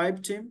and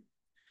Thrive team.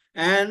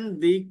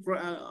 And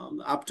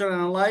after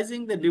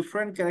analyzing the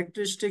different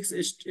characteristics,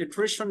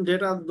 attrition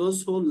data,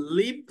 those who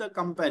leave the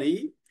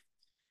company,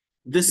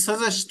 they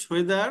suggest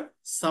whether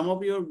some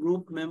of your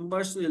group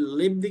members will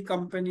leave the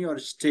company or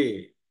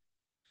stay.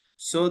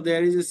 So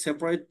there is a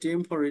separate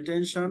team for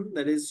retention,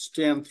 that is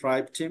Stay and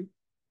Thrive team.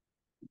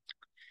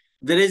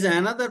 There is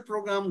another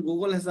program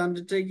Google has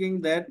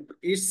undertaking, that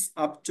It's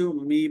Up to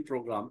Me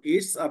program.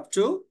 It's up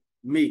to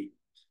me.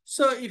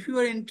 So if you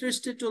are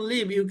interested to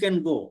leave, you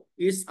can go.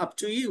 It's up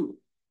to you.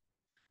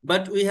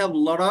 But we have a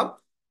lot of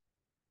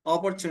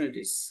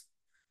opportunities.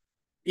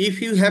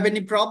 If you have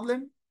any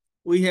problem,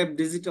 we have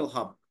Digital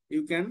Hub.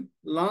 You can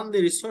learn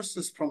the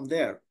resources from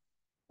there.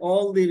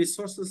 All the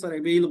resources are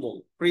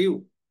available for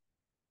you.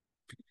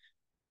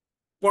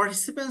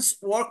 Participants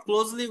work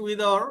closely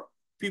with our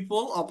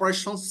people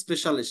operations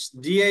specialists,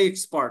 DI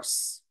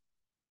experts.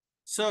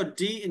 So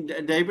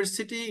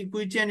diversity,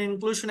 equity, and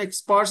inclusion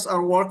experts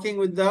are working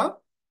with the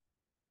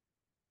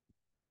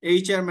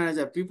HR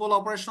manager. People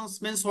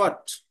operations means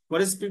what?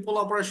 What is people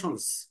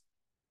operations?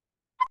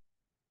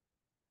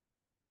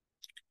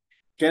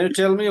 Can you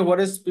tell me what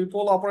is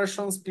people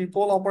operations?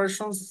 People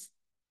operations.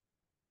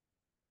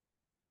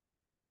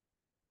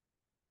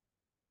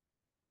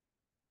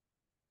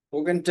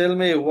 Who can tell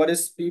me what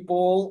is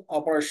people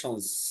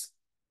operations?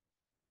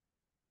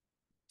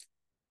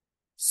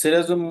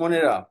 Sirajum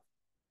Munira,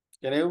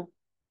 can you?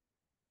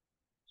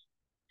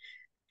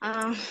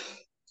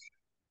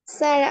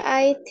 Sir,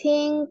 I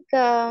think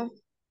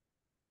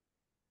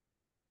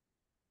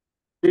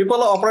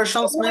People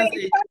operations we are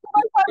means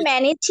responsible for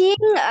managing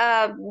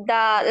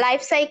the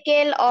life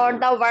cycle or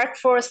the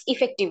workforce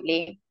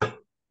effectively.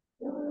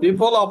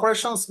 people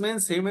operations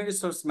means human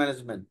resource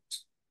management.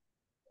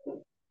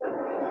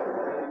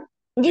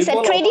 Yes, sir.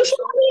 People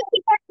Traditionally,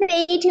 we can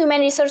say it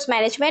human resource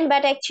management,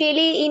 but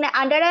actually, in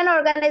under an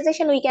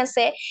organization, we can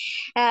say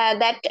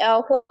that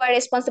who are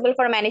responsible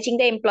for managing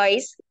the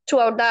employees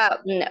throughout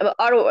the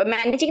or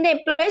managing the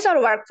employees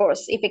or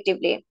workforce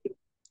effectively.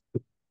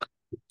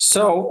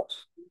 So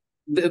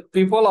the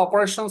people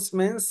operations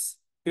means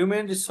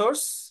human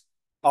resource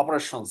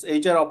operations,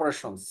 HR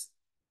operations,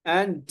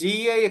 and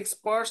DEI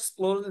experts,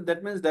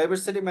 that means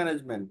diversity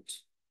management.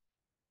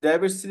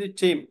 Diversity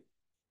team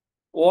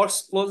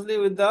works closely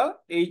with the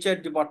HR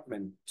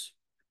department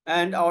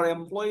and our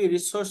employee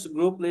resource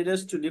group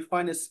leaders to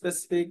define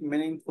specific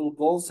meaningful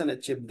goals and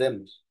achieve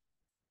them.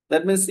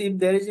 That means if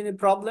there is any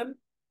problem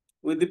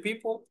with the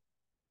people,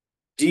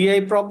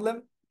 DI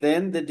problem,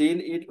 then they deal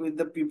it with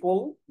the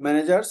people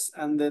managers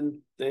and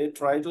then they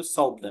try to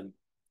solve them.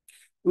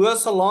 We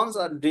also launch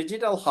a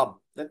digital hub.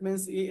 That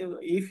means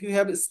if you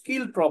have a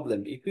skill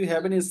problem, if you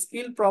have any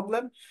skill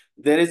problem,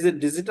 there is a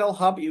digital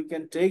hub. You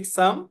can take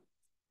some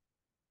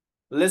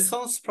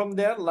lessons from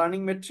there,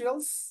 learning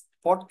materials,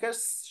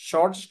 podcasts,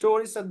 short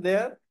stories are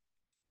there,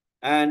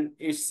 and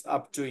it's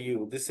up to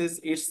you. This is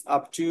It's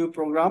Up to You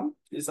program.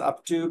 It's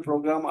Up to You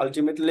program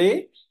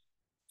ultimately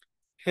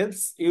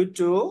helps you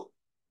to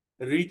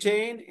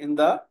retain in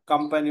the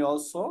company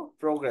also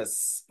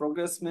progress.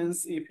 Progress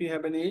means if you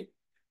have any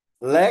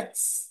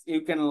lacks,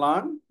 you can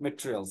learn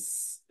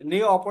materials.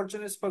 New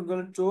opportunities for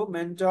girls to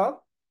mentor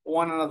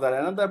one another.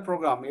 Another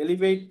program,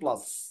 Elevate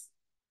Plus.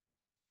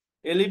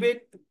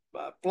 Elevate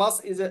Plus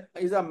is a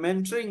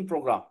mentoring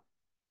program.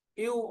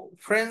 You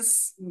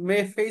friends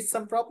may face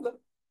some problem.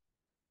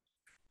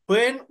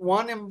 When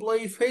one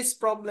employee face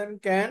problem,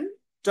 can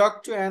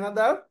talk to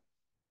another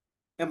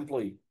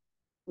employee.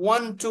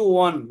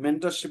 One-to-one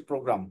mentorship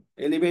program,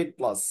 Elevate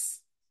Plus.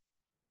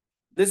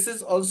 This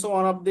is also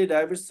one of the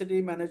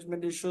diversity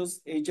management issues,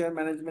 HR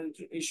management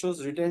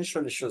issues,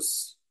 retention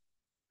issues.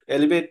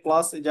 Elevate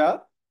Plus is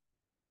a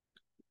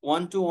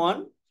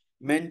one-to-one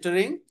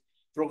mentoring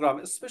program,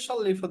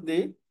 especially for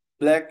the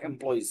Black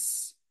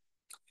employees.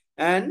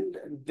 And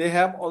they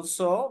have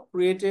also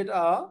created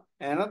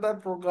another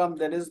program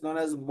that is known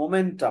as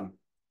Momentum.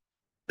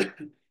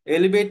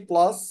 Elevate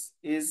Plus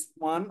is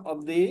one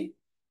of the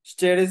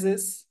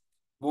strategies.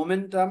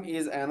 Momentum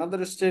is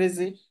another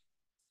strategy.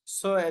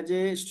 So as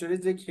a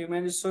strategic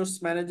human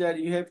resource manager,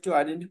 you have to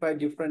identify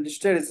different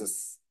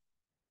strategies.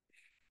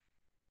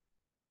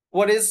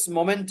 What is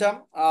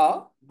Momentum?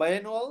 A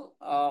biannual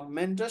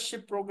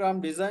mentorship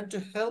program designed to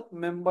help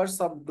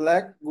members of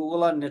Black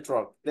Googler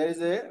Network. There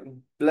is a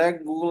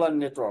Black Googler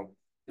Network.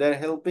 They're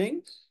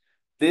helping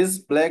these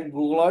Black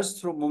Googlers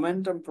through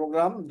Momentum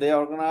program. They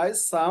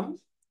organize some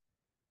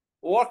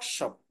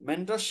workshop,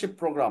 mentorship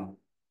program.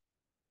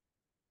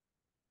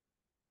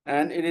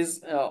 And it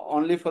is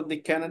only for the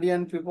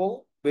Canadian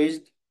people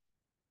based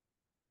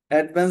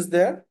advance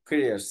their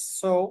careers.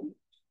 So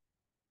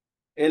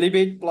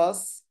Elevate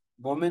Plus,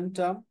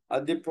 Momentum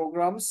are the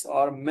programs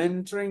or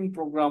mentoring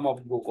program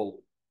of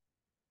Google.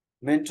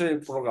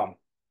 Mentoring program.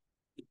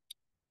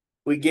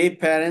 We gave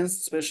parents,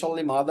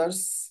 especially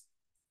mothers,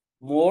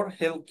 more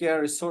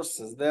healthcare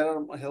resources. There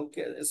are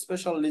healthcare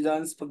special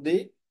designs for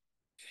the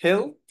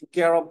health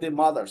care of the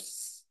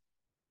mothers.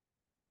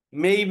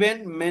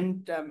 Maven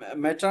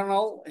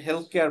maternal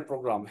healthcare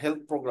program,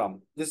 health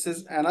program. This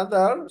is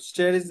another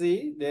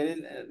strategy. There is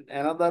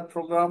another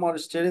program or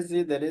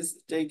strategy that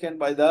is taken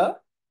by the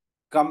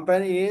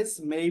company is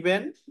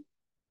Maven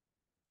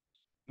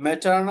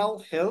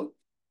maternal health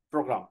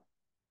program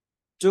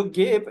to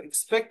give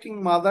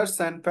expecting mothers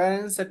and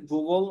parents at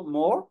Google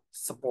more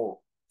support.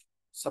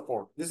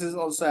 This is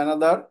also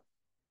another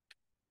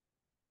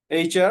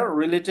HR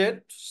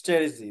related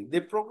strategy.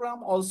 The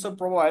program also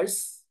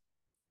provides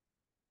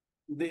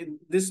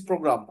this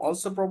program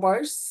also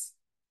provides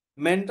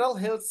mental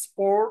health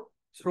support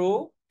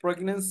through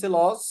pregnancy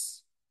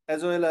loss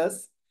as well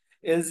as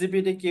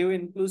LGBTQ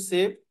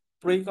inclusive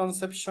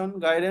preconception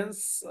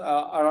guidance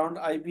around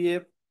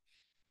IVF,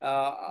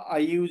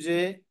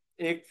 IUJ,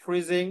 egg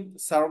freezing,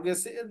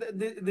 surrogacy.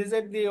 These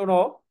are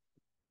the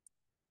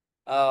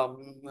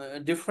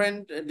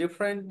different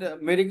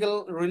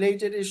medical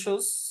related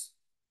issues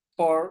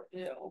for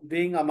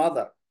being a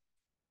mother.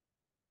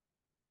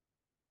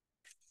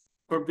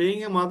 For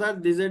being a mother,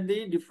 these are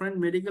the different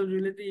medical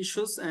related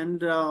issues, and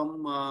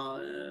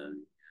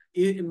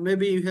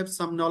maybe you have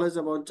some knowledge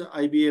about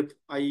IVF,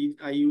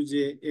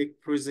 IUJ, egg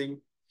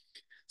freezing,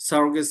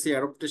 surrogacy,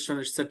 adoption,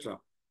 etc.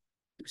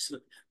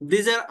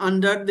 These are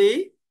under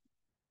the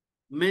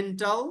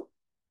mental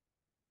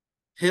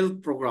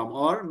health program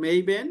or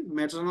Maven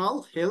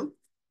maternal health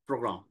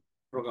program.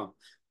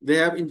 They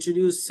have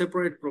introduced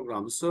separate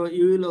programs. So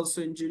you will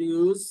also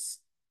introduce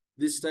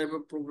this type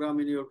of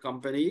program in your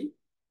company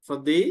for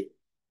the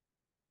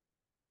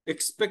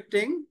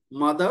expecting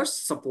mothers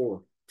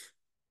support.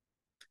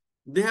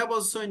 They have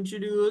also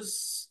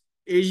introduced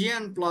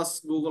Asian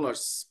Plus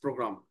Googlers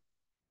program.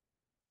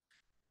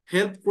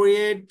 Help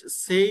create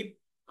safe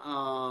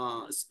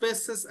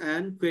spaces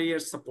and career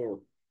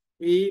support.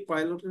 We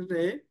piloted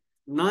a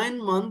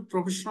 9-month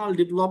professional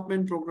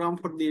development program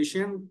for the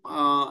Asian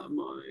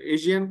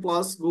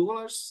Plus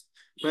Googlers,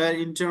 where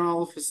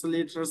internal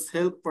facilitators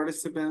help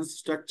participants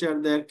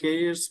structure their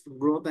careers,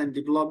 growth, and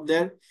develop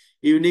their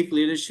unique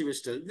leadership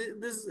style.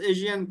 This is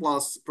Asian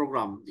Plus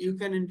program. You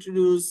can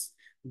introduce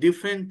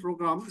different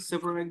programs. Say,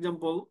 for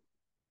example,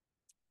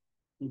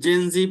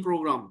 Gen Z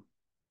program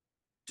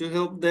to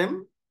help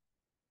them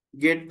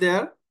get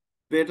their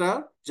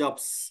better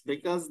jobs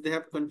because they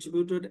have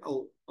contributed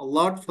a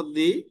lot for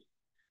the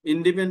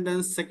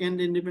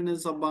second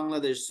independence of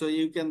Bangladesh. So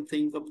you can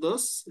think of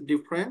those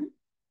different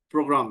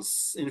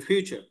programs in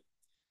future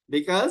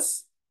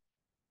because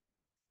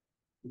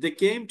they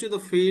came to the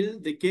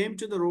field, they came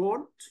to the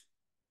road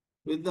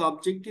with the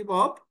objective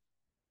of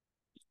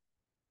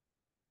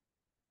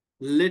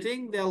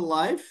letting their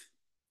life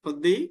for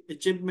the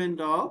achievement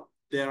of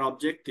their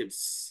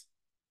objectives.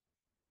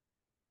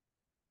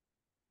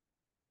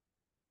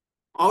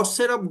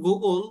 Outside of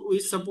Google, we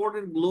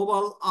supported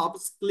global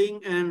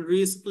upskilling and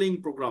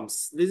reskilling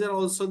programs. These are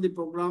also the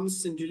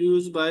programs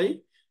introduced by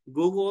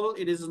Google.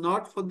 It is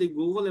not for the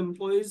Google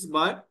employees,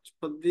 but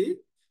for the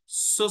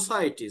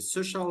society,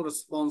 social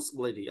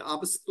responsibility,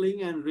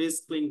 upskilling and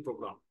reskilling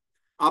program.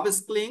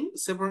 Upskilling,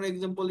 say for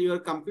example, you are a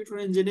computer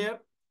engineer.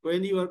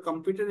 When you are a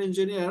computer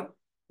engineer, a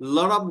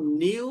lot of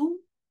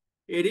new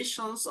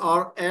additions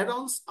or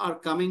add-ons are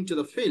coming to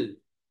the field.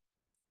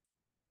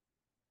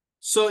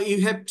 So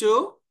you have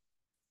to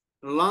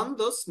learn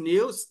those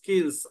new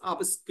skills,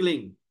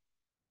 upskilling.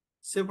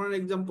 Say for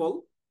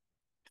example,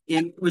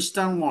 in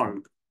Western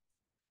world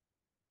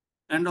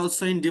and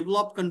also in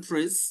developed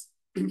countries,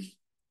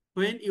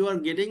 when you are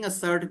getting a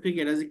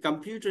certificate as a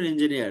computer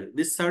engineer,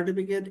 this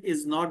certificate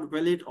is not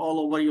valid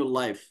all over your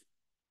life.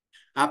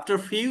 After a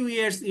few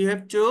years, you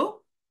have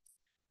to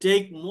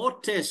take more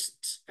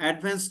tests,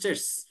 advanced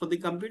tests. For the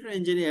computer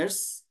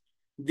engineers,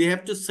 they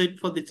have to sit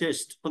for the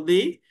test. For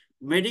the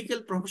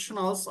medical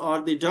professionals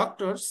or the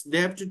doctors, they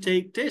have to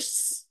take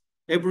tests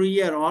every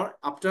year or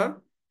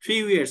after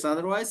few years.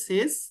 Otherwise,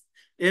 his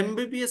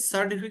MBBS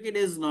certificate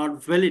is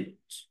not valid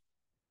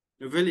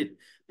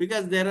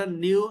because there are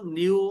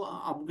new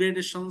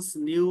upgradations,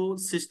 new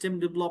system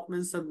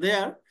developments are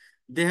there.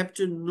 They have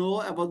to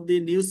know about the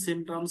new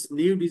symptoms,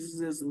 new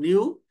diseases,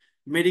 new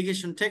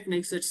medication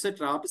techniques,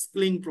 etc.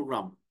 Upskilling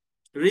program,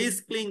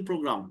 reskilling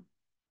program.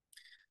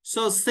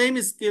 So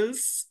same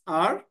skills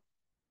are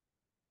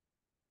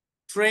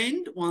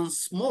trained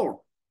once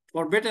more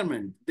for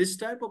betterment. This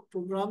type of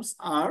programs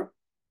are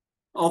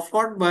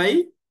offered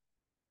by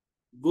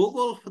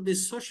Google for the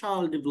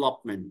social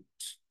development.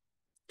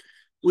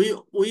 We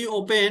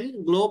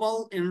open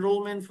global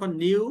enrollment for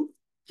new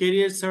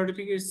career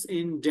certificates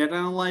in data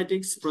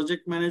analytics,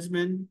 project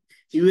management,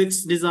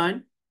 UX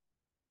design.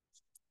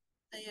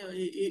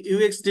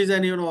 UX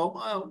design,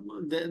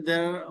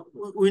 their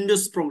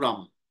Windows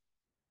program.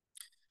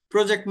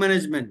 Project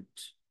management.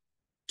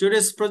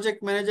 Today's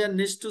project manager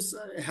needs to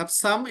have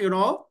some,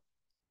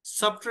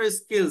 software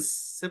skills.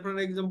 Say for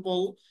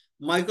example,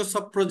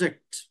 Microsoft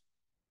project.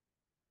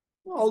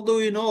 Although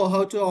you know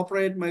how to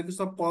operate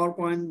Microsoft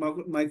PowerPoint,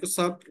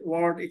 Microsoft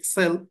Word,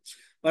 Excel,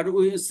 but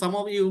some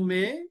of you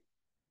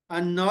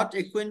are not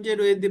acquainted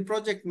with the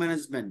project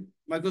management,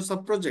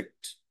 Microsoft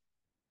project.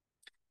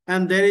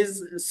 And there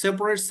is a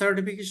separate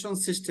certification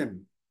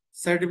system.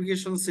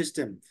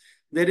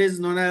 That is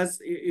known as,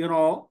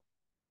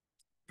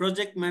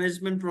 project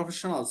management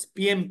professionals,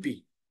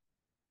 PMP.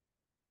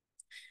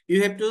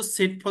 You have to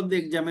sit for the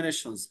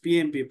examinations,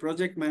 PMP,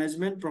 project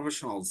management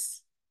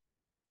professionals.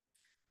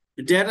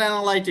 Data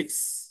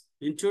analytics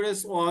in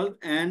today's world,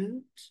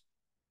 and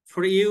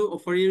for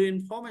your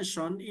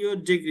information, your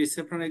degree,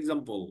 say for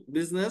example,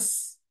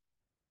 business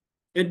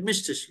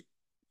administration.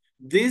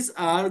 These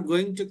are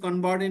going to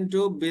convert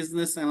into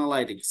business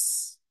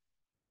analytics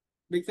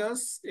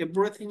because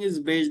everything is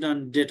based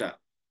on data.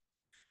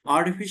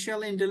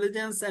 Artificial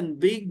intelligence and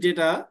big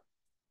data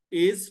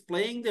is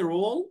playing the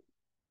role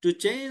to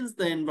change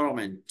the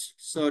environment.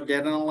 So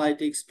data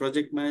analytics,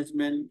 project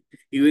management,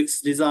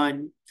 UX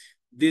design,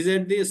 these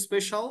are the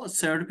special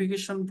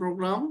certification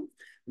program.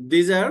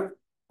 These are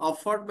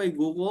offered by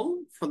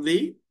Google for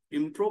the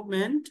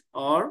improvement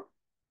or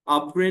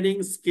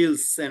upgrading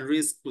skills and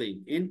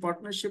reskilling in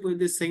partnership with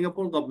the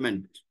Singapore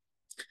government.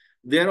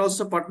 They are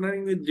also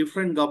partnering with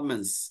different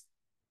governments.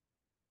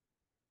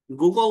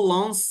 Google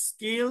launched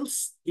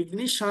Skills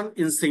Ignition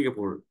in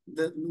Singapore.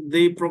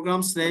 The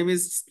program's name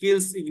is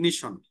Skills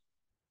Ignition,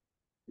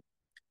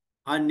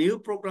 a new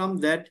program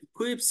that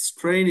equips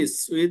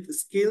trainees with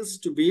skills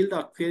to build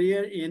a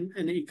career in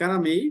an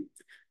economy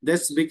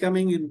that's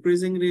becoming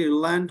increasingly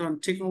reliant on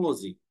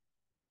technology.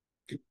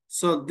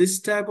 So this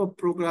type of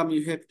program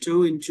you have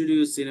to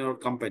introduce in your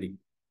company.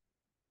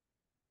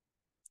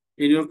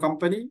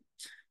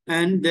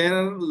 And there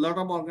are a lot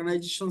of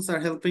organizations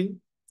are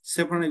helping.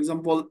 Say for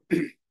example,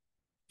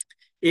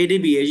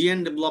 ADB,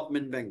 Asian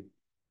Development Bank,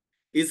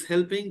 is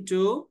helping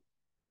to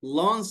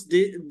launch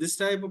this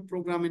type of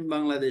program in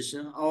Bangladesh.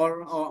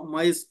 Or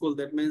my school,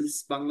 that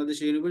means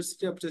Bangladesh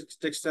University of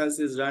Textiles,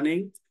 is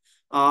running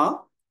a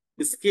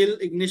skill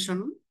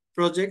ignition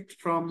project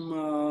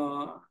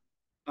from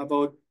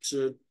about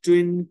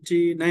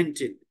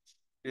 2019.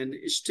 And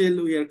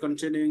still we are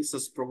continuing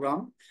such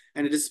program,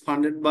 and it is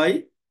funded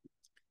by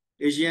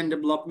Asian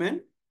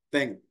Development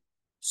Bank.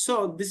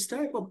 So this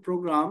type of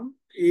program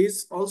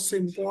is also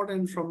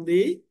important from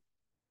the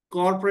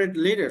corporate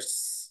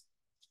leaders.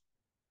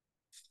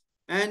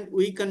 And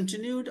we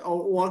continued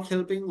our work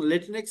helping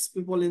Latinx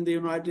people in the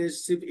United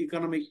States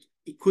economic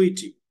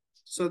equity.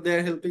 So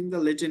they're helping the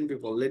Latin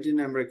people, Latin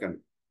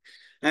American,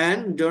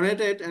 and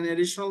donated an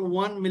additional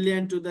 1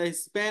 million to the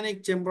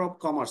Hispanic Chamber of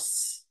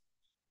Commerce.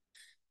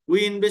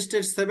 We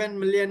invested 7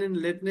 million in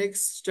Latinx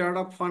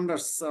startup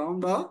funders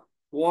around the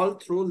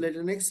world through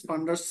Latinx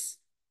Funders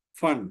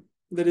Fund.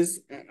 There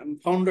is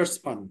Founders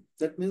Fund.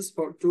 That means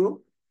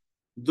to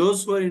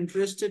those who are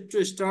interested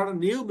to start a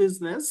new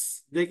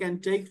business, they can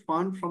take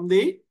fund from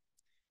the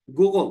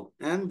Google,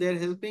 and they're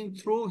helping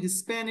through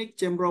Hispanic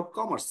Chamber of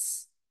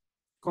Commerce.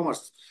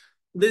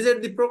 These are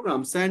the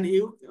programs, and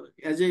you,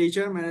 as a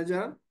HR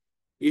manager,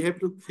 you have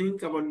to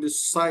think about the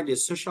society,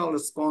 social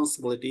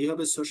responsibility. You have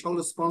a social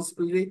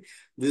responsibility.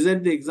 These are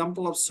the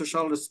example of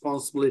social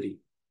responsibility.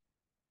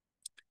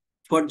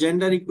 For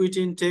gender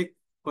equity in tech,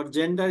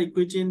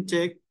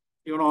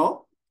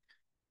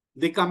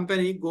 the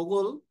company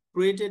Google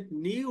created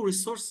new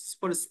resources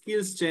for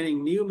skills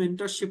training, new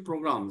mentorship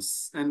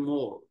programs, and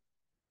more.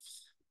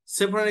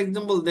 Say for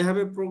example, they have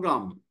a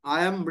program,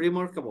 I Am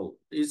Remarkable.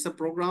 It's a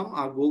program,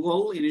 a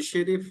Google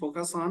initiative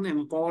focused on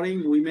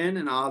empowering women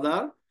and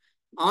other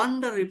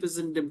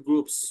underrepresented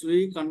groups.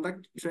 We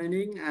conduct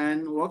training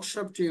and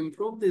workshop to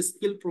improve the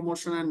skill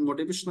promotion and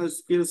motivational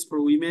skills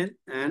for women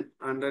and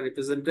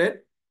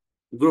underrepresented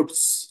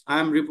groups. I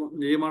Am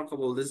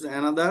Remarkable. This is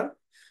another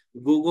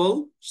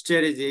Google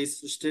strategy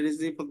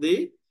for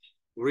the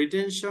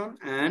retention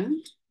and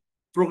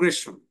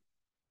progression.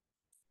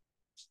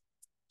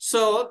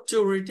 So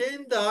to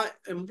retain the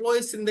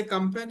employees in the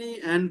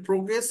company and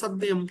progress of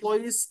the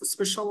employees,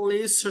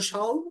 especially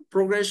social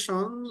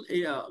progression,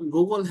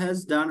 Google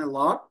has done a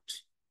lot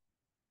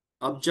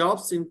of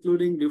jobs,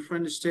 including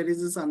different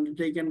strategies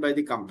undertaken by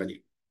the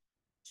company.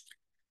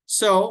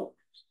 So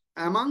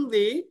among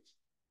the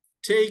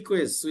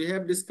takeaways, we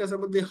have discussed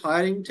about the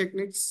hiring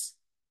techniques,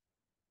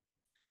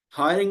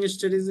 hiring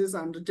strategies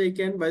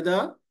undertaken by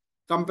the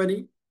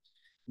company.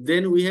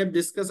 Then we have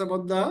discussed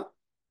about the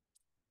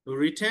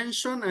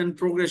retention and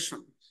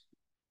progression.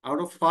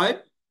 Out of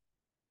 5,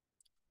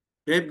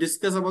 we have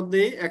discussed about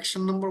the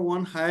action number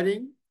 1,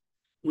 hiring.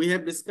 We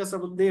have discussed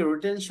about the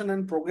retention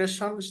and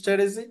progression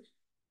strategy.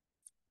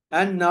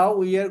 And now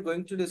we are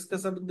going to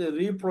discuss about the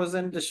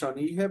representation.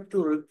 You have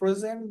to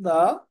represent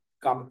the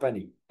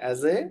company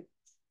as a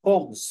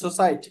home,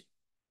 society.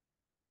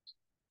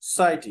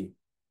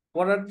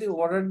 What are the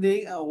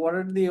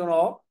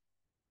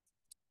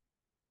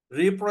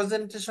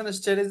representation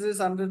strategies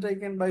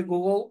undertaken by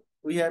Google?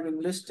 We have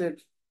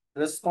enlisted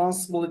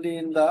responsibility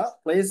in the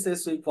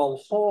places we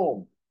call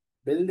home,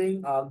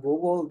 building a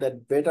Google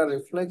that better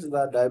reflects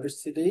the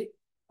diversity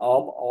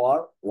of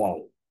our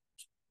world.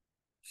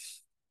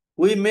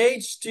 We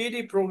made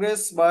steady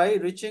progress by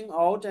reaching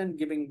out and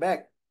giving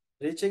back.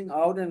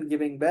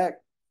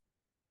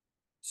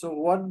 So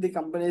what the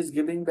company is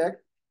giving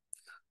back?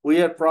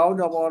 We are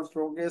proud of our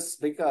progress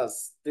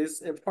because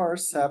these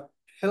efforts have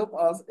helped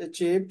us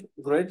achieve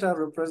greater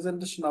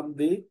representation of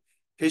the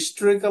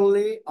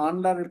historically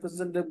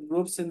underrepresented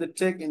groups in the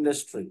tech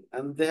industry,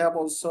 and they have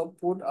also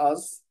put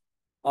us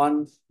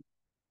on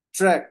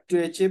track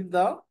to achieve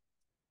the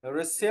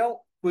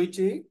racial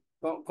equity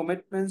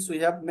commitments we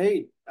have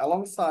made.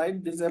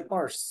 Alongside these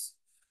efforts,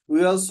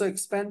 we also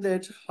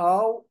expanded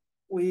how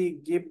we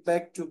give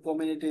back to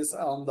communities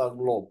around the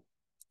globe.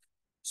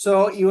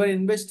 So you are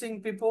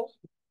investing people,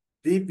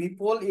 the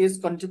people is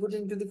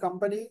contributing to the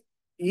company.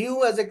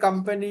 You as a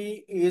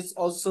company is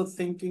also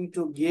thinking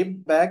to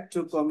give back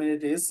to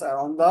communities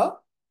around the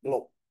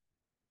globe.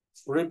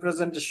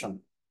 Representation.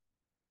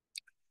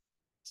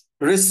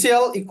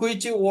 Racial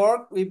equity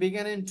work we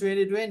began in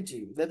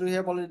 2020 that we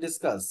have already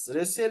discussed.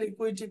 Racial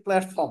equity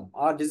platform,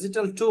 our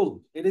digital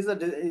tool. It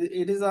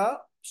is a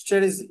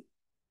strategy.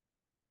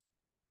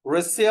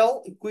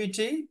 Racial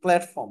equity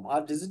platform,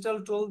 our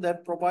digital tool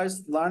that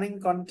provides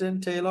learning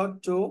content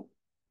tailored to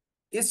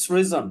its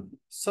region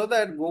so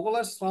that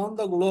Googlers around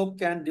the globe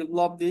can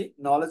develop the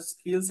knowledge,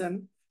 skills,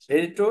 and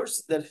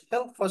attitudes that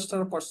help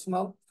foster a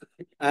personal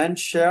and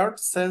shared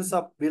sense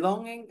of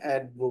belonging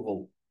at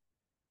Google.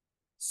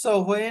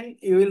 So when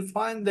you will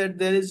find that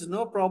there is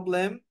no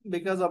problem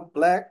because of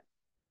black,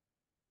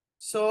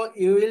 so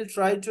you will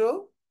try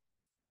to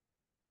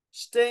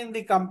stay in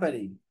the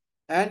company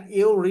and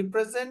you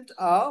represent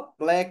a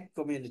black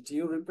community.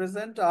 You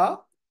represent a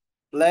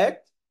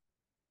black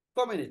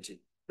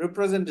community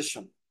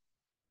representation.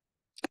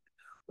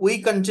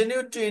 We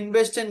continue to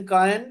invest in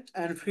current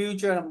and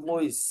future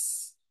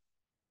employees.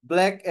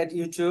 Black at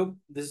YouTube,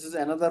 this is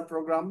another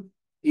program.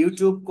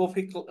 YouTube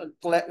Coffee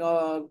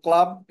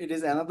Club, it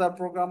is another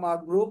program,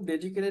 our group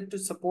dedicated to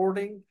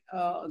supporting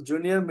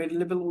junior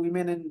mid-level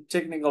women in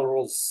technical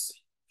roles.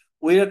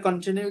 We are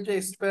continuing to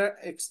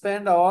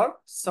expand our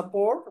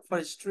support for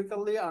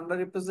historically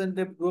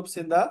underrepresented groups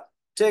in the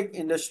tech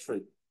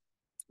industry.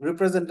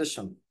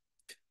 Representation.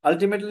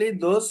 Ultimately,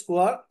 those who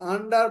are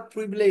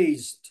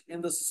underprivileged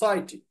in the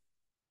society,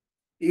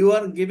 you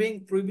are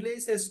giving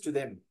privileges to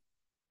them.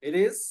 It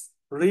is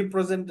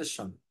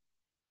representation.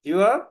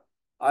 You are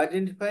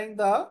identifying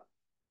the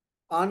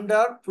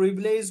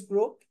underprivileged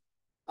group,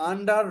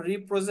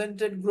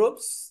 underrepresented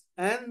groups,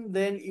 and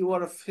then you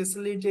are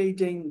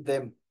facilitating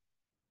them.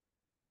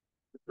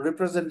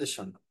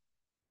 Representation.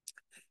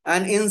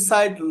 An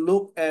inside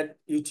look at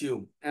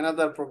YouTube,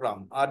 another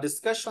program. A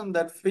discussion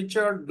that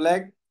featured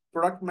Black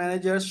product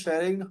managers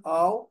sharing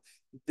how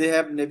they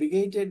have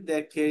navigated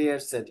their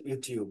careers at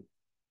YouTube.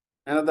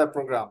 Another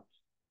program.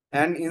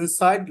 An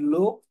inside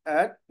look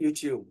at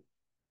YouTube.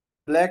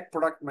 Black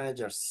product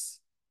managers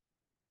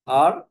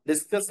are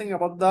discussing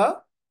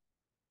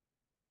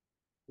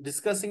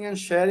and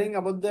sharing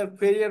about their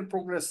career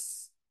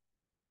progress.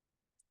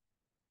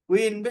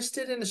 We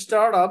invested in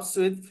startups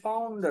with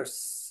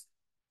founders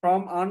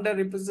from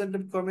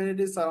underrepresented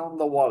communities around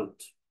the world.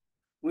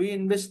 We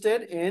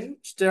invested in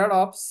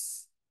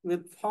startups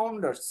with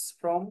founders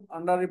from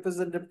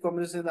underrepresented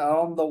communities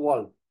around the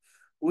world.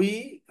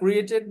 We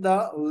created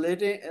the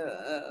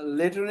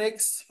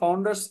Latinx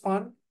Founders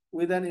Fund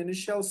with an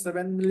initial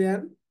 7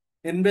 million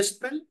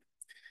investment.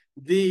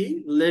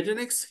 The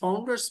Latinx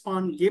Founders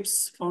Fund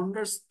gives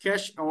founders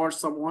cash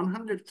awards of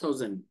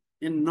 100,000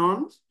 in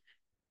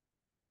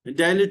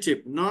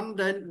non-dilutive.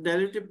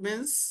 Non-dilutive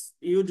means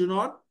you do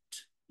not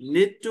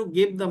need to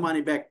give the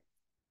money back.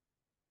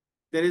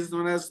 That is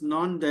known as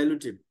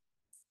non-dilutive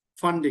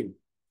funding.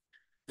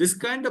 This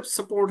kind of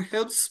support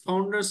helps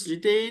founders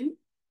retain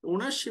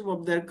ownership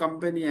of their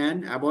company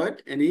and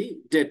avoid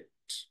any debt.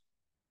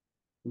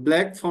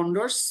 Black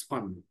Founders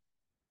Fund,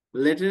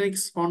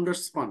 Latinx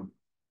Founders Fund.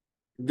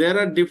 There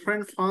are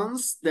different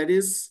funds that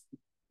is,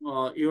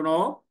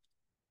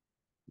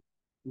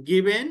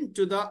 given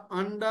to the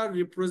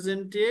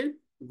underrepresented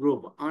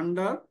group,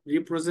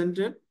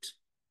 underrepresented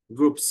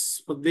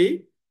groups for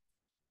the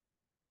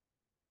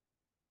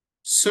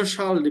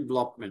social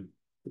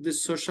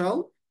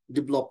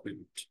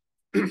development,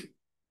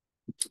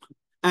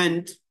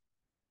 and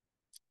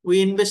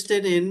we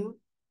invested in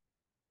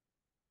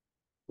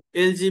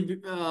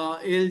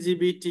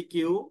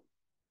LGBTQ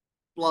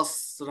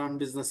plus run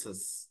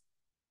businesses.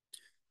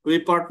 We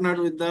partnered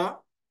with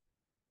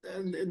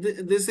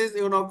this is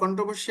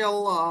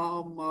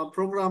controversial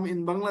program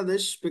in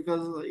Bangladesh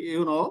because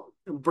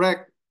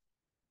BRAC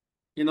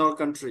in our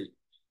country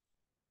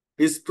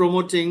is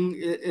promoting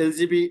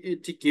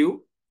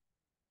LGBTQ,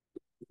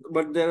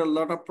 but there are a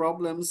lot of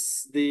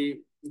problems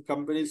the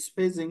company is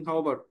facing.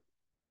 However,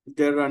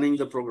 they're running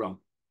the program.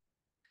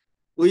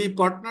 We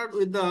partnered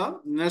with the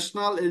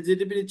National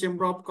LGBT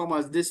Chamber of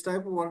Commerce. This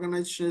type of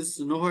organization is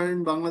nowhere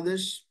in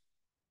Bangladesh.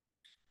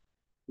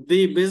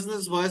 The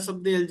business voice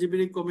of the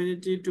LGBT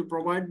community to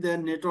provide their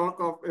network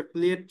of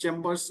affiliate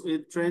chambers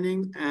with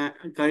training,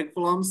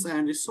 curriculums,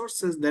 and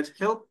resources that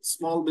help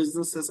small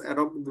businesses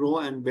adopt, grow,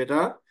 and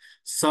better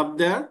serve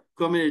their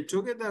community.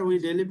 Together, we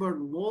delivered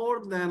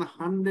more than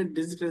 100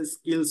 digital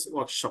skills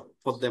workshops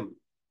for them.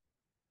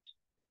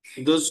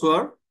 Those who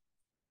are,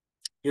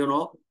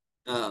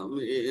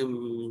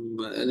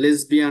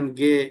 lesbian,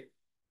 gay,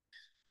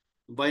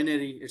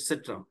 binary,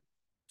 etc.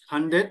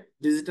 100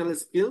 digital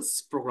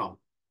skills program.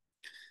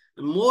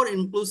 More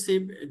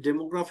inclusive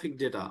demographic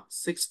data.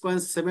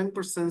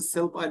 6.7%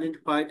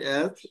 self-identified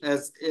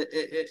as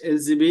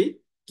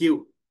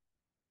LGBTQ.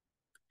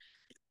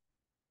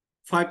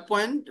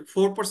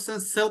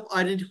 5.4%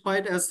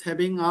 self-identified as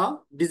having a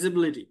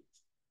disability.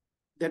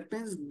 That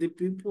means the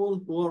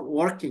people who are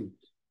working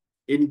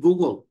in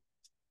Google,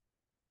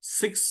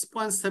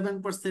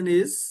 6.7%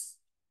 is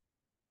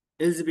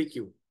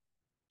LGBTQ.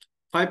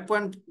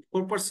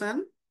 5.4%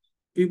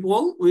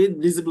 people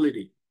with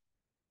disability.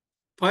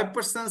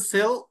 5%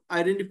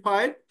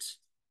 self-identified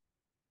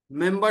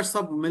members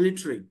of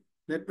military.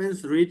 That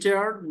means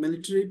retired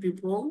military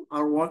people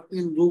are working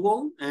in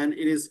Google, and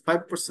it is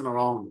 5%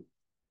 around.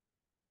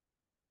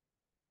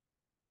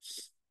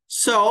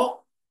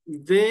 So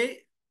the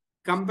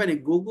company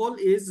Google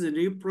is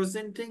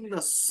representing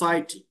the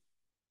society,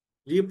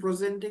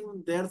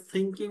 representing their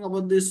thinking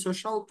about the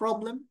social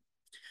problem.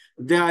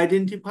 They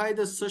identify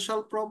the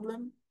social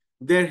problem.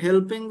 They're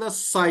helping the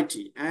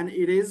society, and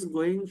it is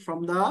going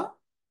from the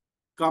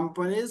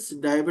company's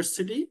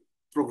diversity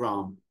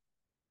program.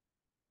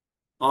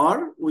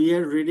 Or we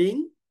are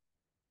reading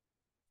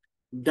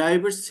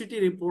diversity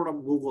report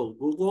of Google,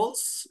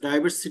 Google's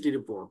diversity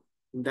report.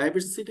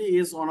 Diversity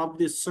is one of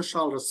the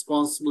social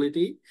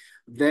responsibility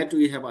that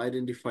we have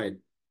identified.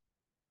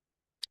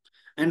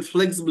 And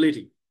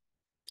flexibility.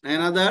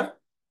 Another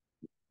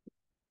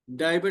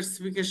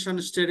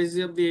diversification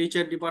strategy of the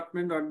HR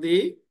department or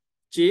the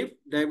chief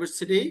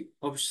diversity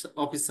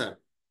officer.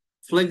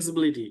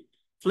 Flexibility.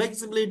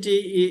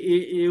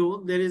 Flexibility,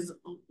 there is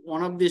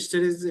one of the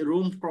strategies,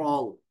 room for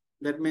all.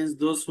 That means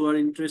those who are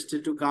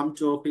interested to come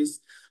to office,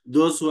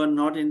 those who are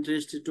not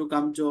interested to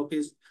come to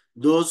office,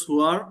 those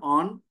who are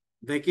on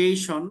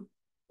vacation,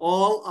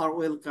 all are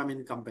welcome in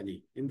the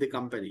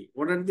company.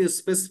 What are the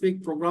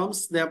specific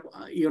programs that,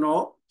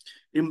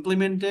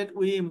 implemented?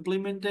 We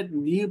implemented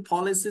new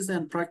policies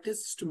and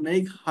practices to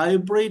make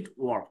hybrid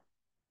work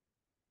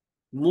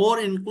more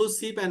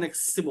inclusive and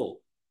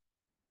accessible.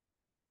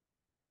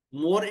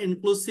 More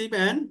inclusive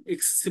and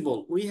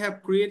accessible. We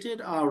have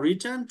created a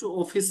return to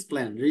office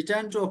plan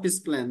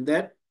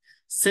that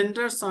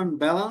centers on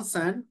balance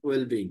and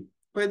well-being,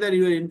 whether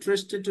you are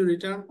interested to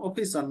return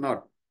office or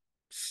not.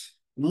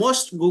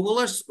 Most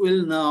Googlers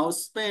will now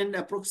spend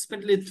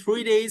approximately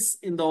 3 days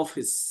in the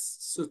office.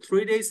 So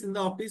 3 days in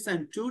the office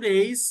and 2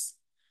 days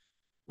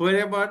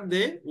wherever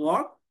they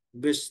work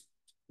best,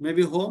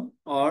 maybe home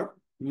or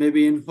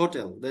maybe in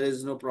hotel. There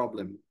is no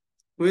problem,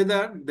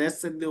 whether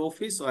that's at the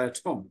office or at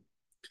home.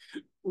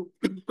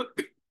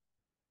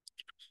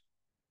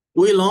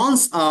 We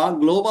launched a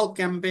global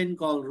campaign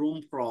called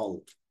Room for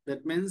All.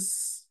 That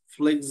means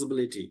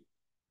flexibility.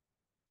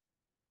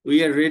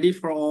 We are ready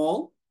for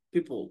all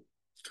people.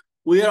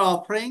 We are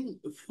offering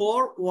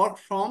 4 work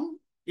from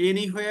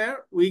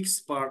anywhere weeks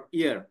per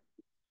year.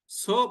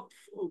 So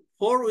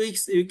 4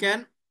 weeks you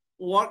can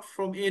work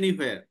from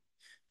anywhere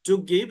to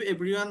give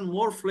everyone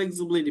more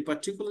flexibility,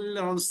 particularly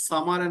around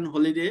summer and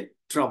holiday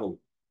travel.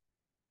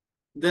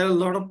 There are a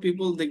lot of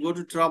people, they go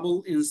to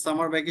travel in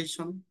summer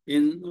vacation,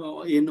 in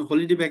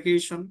holiday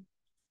vacation.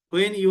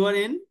 When you are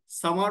in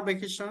summer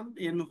vacation,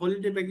 in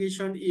holiday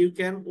vacation, you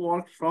can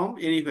work from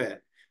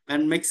anywhere.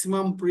 And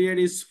maximum period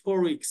is 4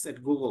 weeks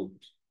at Google.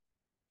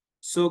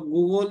 So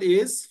Google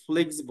is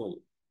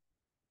flexible.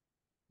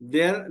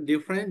 There are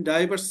different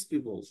diverse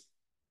people.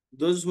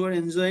 Those who are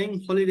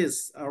enjoying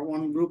holidays are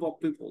one group of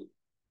people.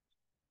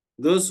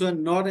 Those who are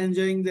not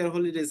enjoying their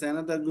holidays,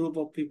 another group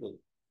of people.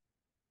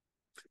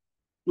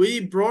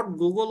 We brought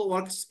Google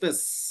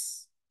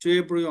Workspace to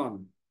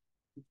everyone.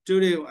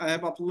 Today, I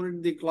have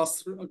uploaded the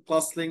class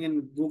link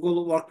in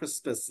Google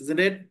Workspace, isn't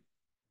it?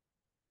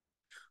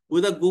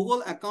 With a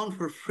Google account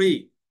for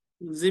free,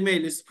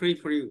 Gmail is free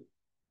for you.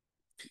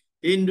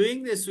 In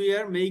doing this, we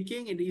are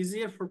making it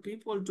easier for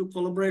people to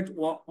collaborate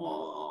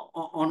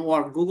on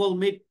work. Google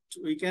Meet,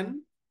 we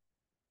can,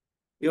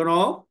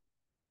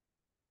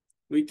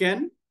 we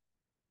can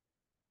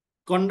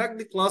conduct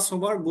the class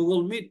over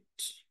Google Meet.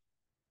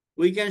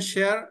 We can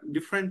share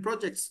different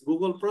projects,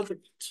 Google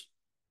projects.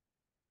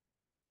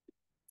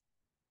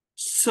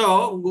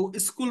 So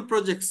school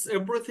projects,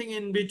 everything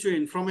in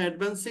between, from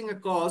advancing a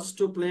cause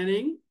to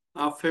planning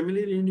a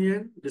family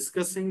reunion,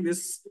 discussing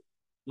this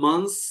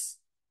month's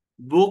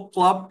book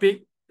club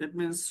pick. That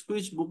means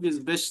which book is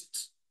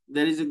best.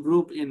 There is a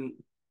group in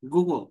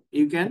Google.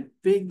 You can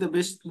pick the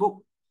best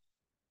book.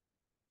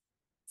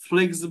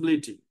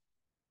 Flexibility.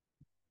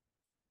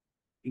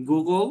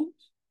 Google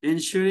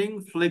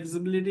ensuring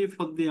flexibility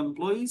for the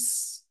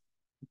employees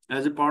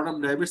as a part of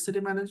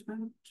diversity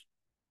management.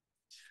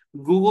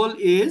 Google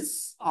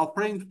is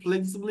offering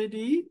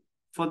flexibility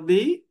for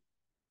the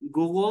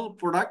Google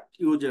product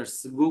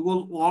users.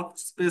 Google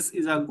Workspace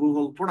is a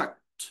Google product.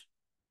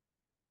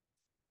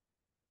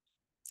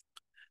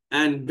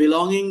 And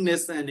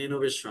belongingness and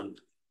innovation.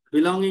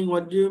 Belonging,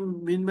 what do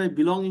you mean by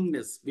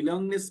belongingness?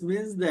 Belongingness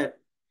means that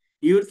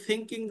You're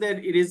thinking that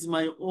it is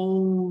my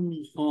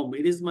own home,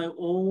 it is my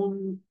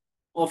own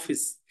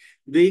office.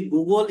 The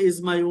Google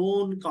is my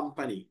own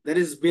company. That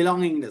is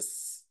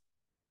belongingness.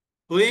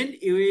 When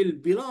you will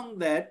belong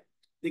that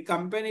the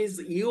company is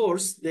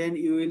yours, then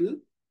you will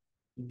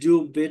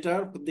do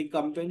better for the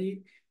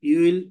company.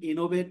 You will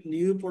innovate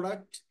new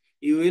product.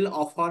 You will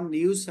offer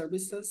new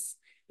services.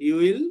 You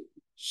will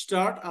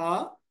start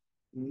a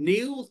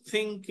new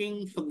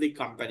thinking for the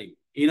company.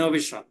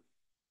 Innovation.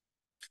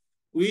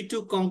 We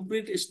took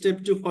concrete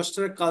step to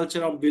foster a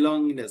culture of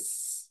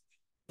belongingness,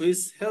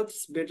 which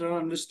helps better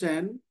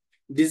understand,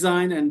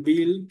 design, and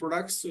build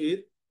products with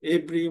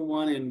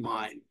everyone in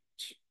mind.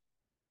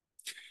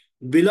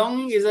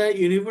 Belonging is a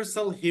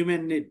universal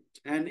human need,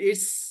 and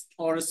it's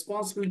our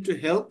responsibility to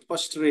help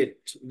foster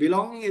it.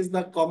 Belonging is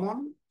the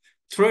common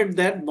thread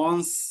that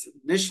bonds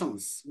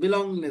nations.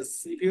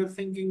 Belongingness, if you're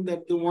thinking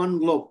that the one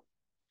globe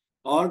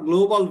or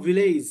global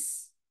village,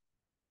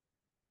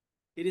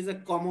 it is a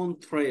common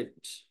thread.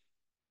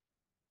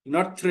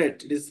 Not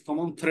thread, it is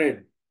common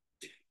thread.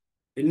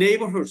 In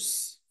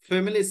neighborhoods,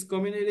 families,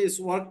 communities,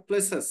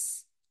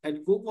 workplaces.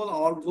 At Google,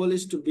 our goal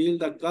is to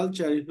build a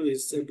culture in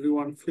which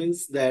everyone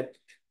feels that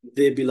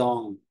they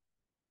belong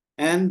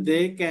and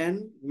they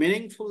can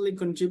meaningfully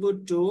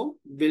contribute to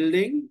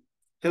building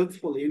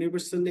helpful,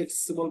 universally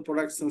accessible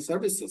products and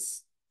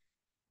services.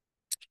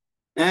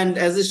 And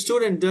as a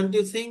student, don't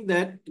you think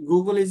that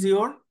Google is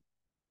your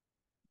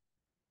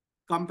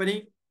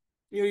company?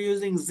 You're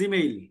using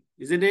Gmail,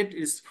 isn't it?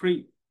 It's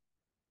free.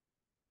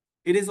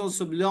 It is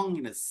also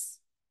belongingness.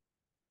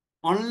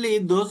 Only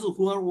those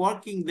who are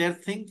working, they're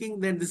thinking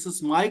that this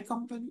is my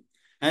company.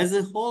 As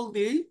a whole,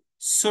 the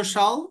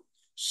social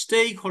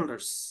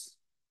stakeholders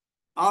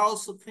are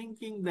also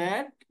thinking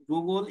that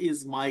Google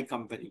is my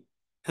company,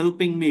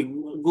 helping me.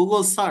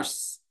 Google search.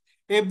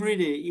 Every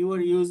day you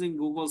are using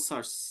Google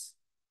search.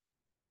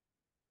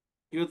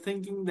 You're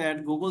thinking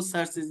that Google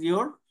search is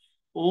your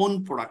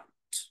own product.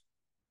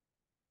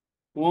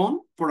 Own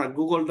product,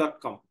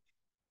 google.com.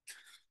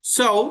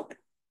 So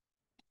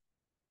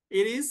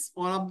it is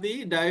one of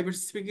the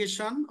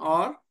diversification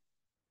or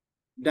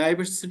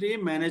diversity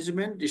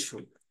management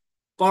issue.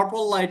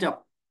 Purple light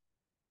up.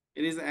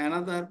 It is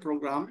another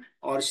program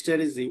or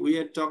strategy. We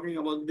are talking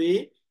about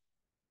the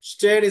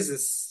strategies,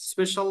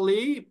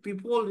 especially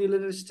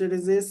people-related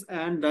strategies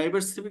and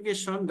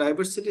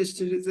diversity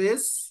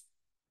strategies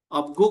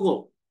of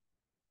Google.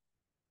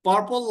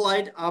 Purple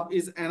light up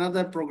is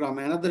another program,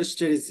 another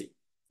strategy.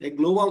 A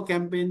global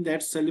campaign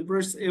that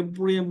celebrates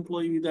every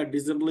employee with a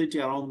disability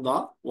around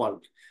the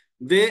world.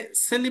 They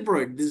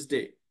celebrate this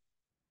day,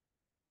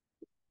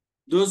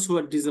 those who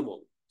are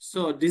disabled.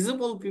 So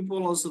disabled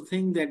people also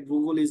think that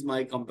Google is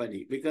my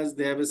company because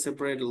they have a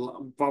separate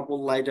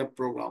purple light up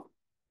program.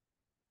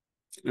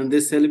 And they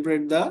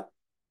celebrate the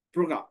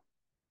program.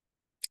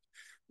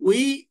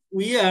 We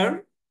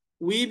are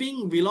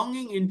weaving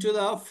belonging into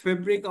the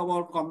fabric of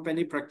our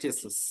company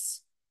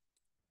practices.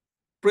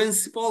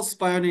 Principles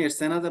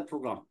Pioneers, another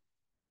program.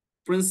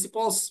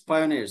 Principles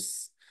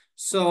Pioneers.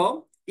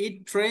 So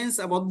it trains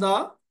about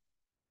the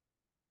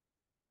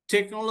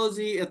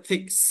technology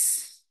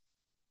ethics.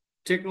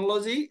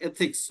 Technology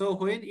ethics. So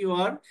when you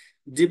are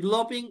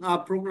developing a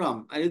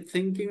program, are you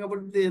thinking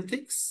about the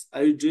ethics?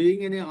 Are you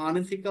doing any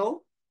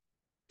unethical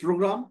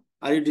program?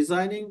 Are you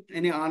designing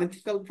any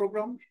unethical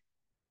program?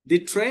 The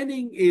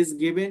training is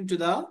given to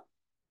the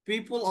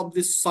people of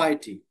the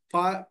society,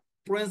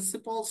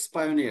 principles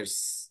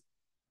pioneers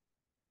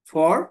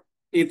for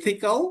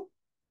ethical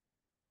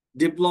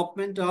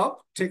development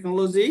of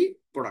technology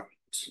product.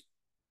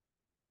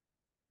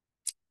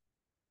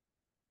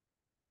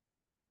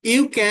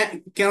 You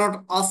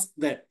cannot ask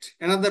that.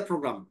 Another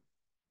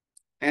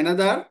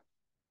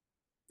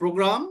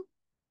program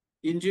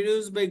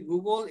introduced by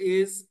Google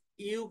is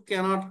you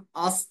cannot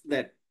ask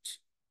that.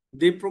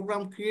 The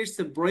program creates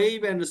a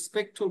brave and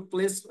respectful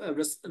place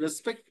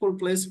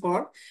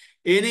for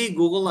any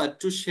Googler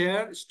to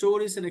share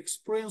stories and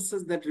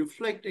experiences that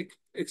reflect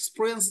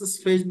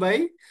experiences faced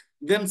by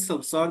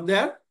themselves or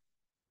their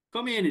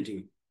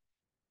community.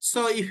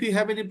 So if you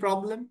have any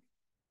problem,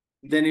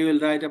 then you will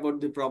write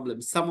about the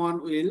problem.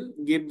 Someone will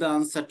give the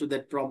answer to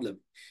that problem.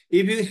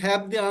 If you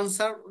have the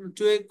answer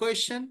to a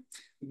question,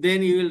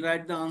 then you will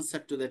write the answer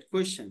to that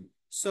question.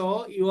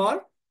 So you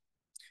are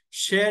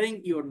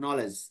sharing your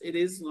knowledge. It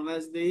is known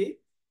as the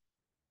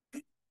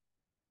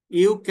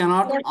you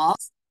cannot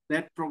ask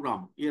that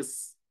program.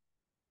 Yes.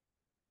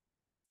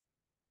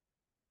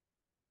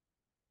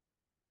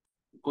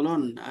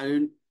 Colon, are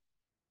you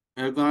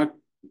gonna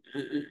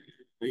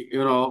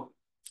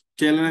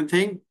tell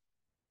anything?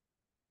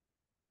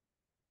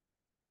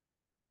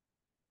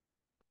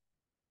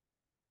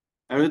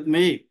 Are with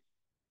me?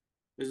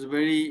 It's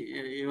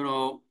very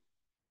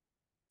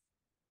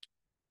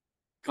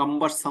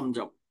cumbersome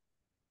job.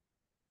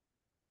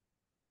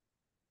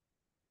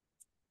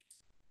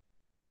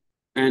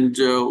 And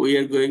we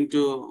are going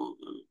to,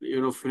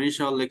 finish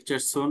our lecture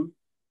soon.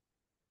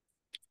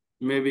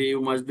 Maybe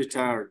you must be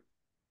tired.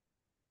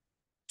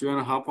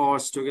 2.5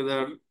 hours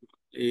together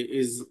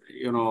is,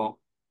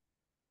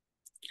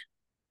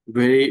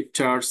 Very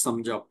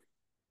tiresome job.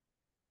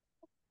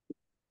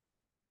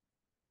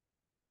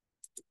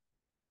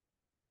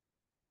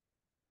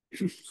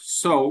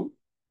 So,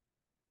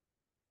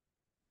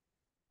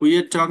 we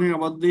are talking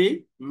about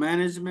the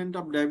management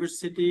of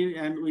diversity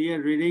and we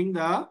are reading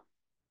the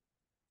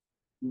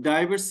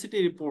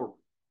diversity report.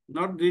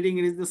 Not reading,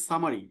 it is the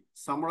summary.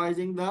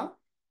 Summarizing the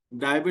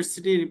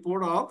diversity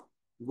report of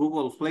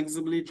Google,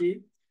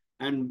 flexibility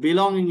and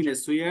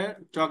belongingness. We are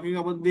talking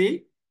about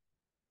the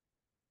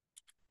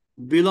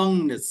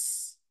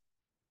belongingness.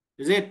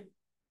 Is it?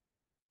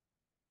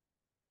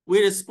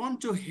 We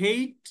respond to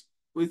hate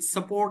with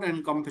support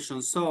and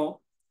compassion.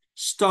 So,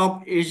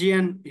 stop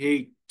Asian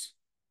hate.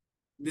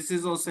 This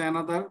is also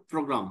another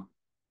program.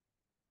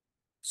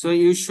 So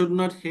you should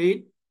not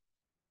hate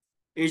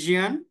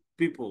Asian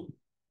people.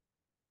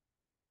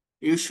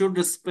 You should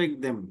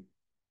respect them.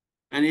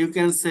 And you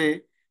can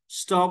say,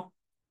 stop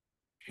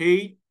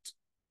hate,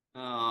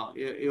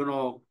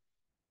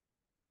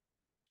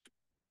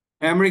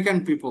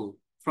 American people.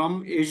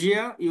 From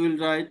Asia, you will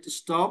write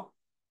stop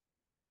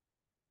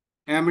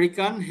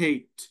American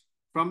hate.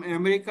 From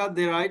America,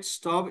 they write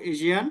stop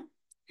Asian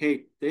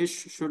hate. They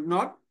should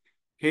not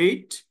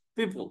hate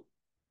people,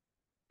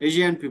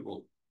 Asian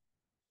people.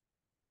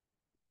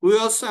 We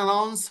also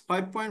announced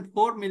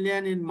 5.4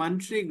 million in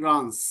monetary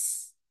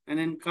grants and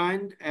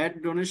in-kind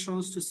ad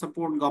donations to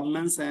support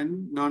governments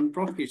and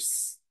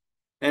non-profits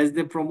as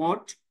they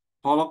promote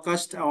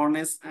Holocaust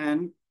awareness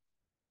and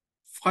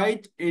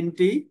fight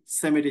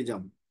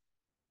anti-Semitism.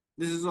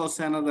 This is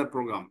also another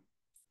program.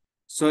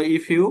 So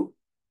if you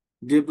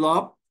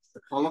develop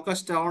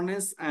Holocaust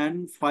awareness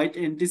and fight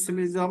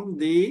anti-Semitism,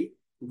 the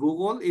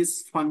Google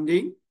is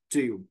funding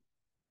to you.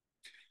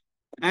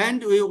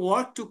 And we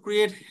work to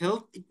create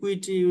health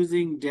equity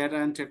using data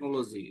and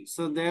technology.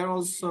 So they're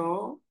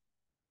also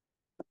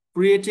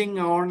creating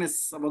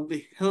awareness about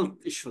the health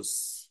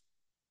issues.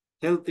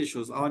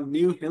 Our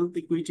new health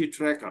equity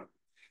tracker.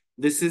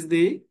 This is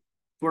the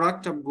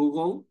product of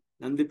Google,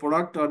 and the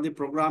product or the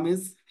program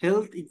is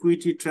health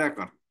equity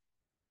tracker.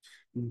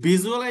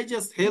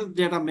 Visualizes health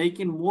data,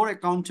 making more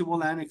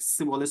accountable and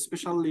accessible,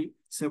 especially,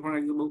 say for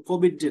example,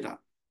 COVID data,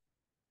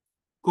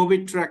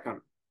 COVID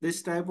tracker.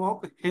 This type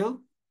of health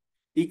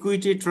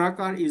equity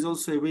tracker is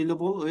also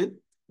available with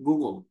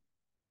Google.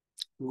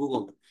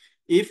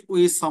 If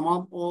we sum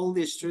up all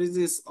the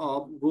strategies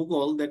of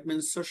Google, that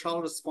means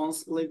social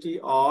responsibility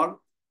or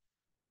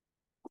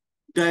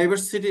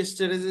diversity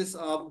strategies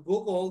of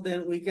Google,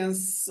 then we can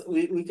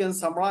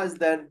summarize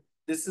that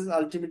this is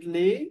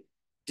ultimately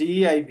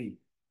DEIB.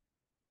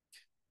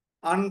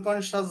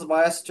 Unconscious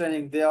bias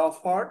training. They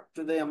offer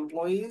to the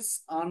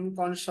employees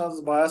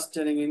unconscious bias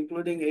training,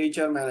 including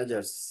HR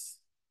managers.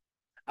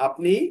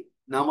 আপনি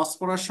নামাজ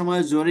পড়ার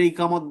সময় জোরে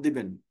ইকামত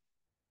দিবেন,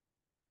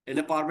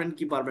 এটা পারবেন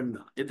কি পারবেন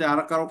না, এতে আর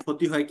কারো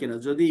ক্ষতি হয় কিনা,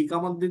 যদি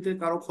ইকামত দিতে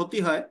কারো ক্ষতি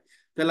হয়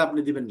তাহলে আপনি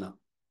দিবেন না।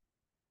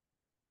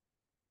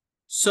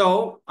 So,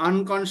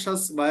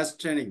 unconscious bias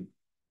training.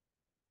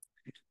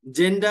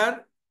 Gender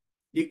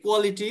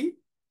equality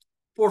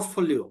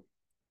portfolio.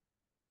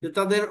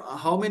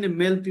 How many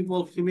male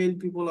people, female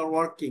people are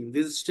working?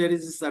 These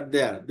strategies are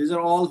there. These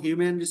are all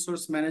human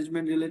resource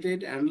management related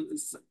and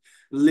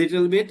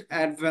little bit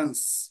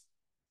advanced.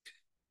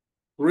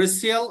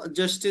 Racial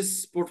justice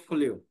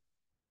portfolio.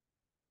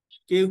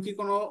 কেউ কি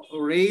কোনো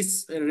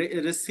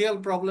racial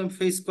problem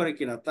face করে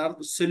কিনা, তার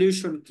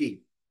solution কি?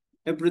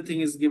 Everything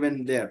is given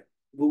there.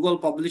 Google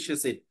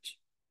publishes it.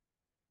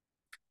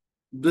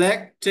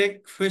 Black Tech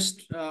Fest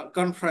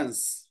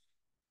conference.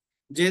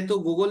 যেহেতু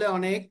গুগলে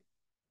অনেক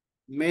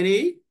many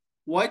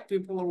white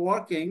people are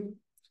working,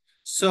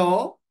 so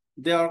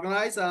they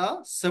organize a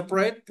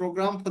separate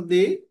program for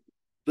the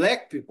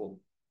black people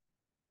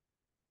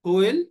who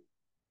will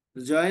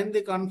join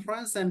the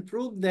conference and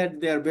prove that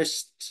they are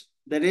best.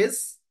 That is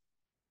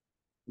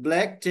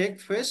Black Tech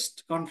Fest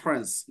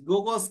conference.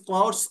 Google's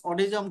Cloud's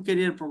Autism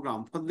Career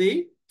Program for the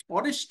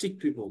autistic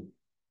people.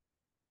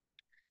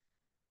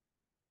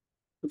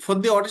 For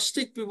the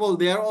autistic people,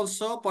 they are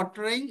also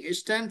partnering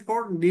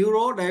Stanford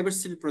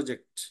Neurodiversity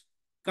Project.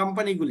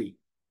 কোম্পানিগুলি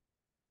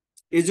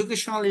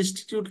educational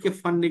ইনস্টিটিউটকে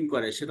funding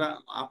করে, সেটা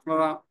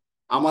আপনারা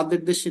আমাদের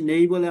দেশে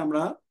নেই বলে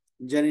আমরা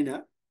জানি না।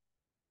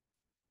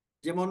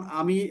 যেমন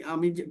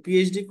আমি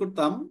পিএইচডি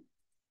করতাম,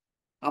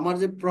 আমার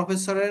যে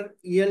প্রফেসরের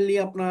ইয়ারলি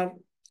আপনার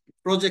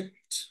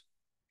প্রজেক্ট,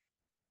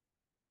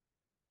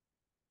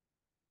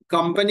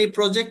 কোম্পানি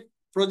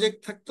প্রজেক্ট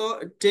থাকতো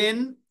 10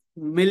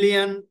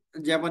 million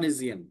Japanese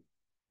yen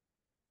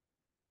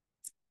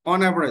on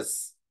average.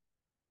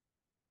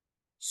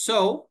 So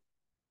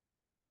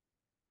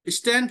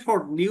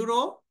Stanford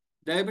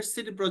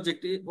Neurodiversity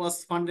Project was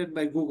funded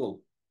by Google.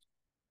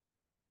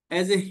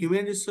 As a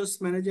human resource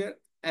manager,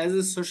 as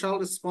a social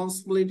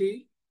responsibility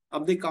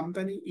of the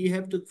company, you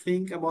have to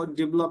think about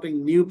developing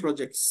new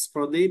projects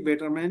for the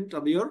betterment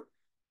of your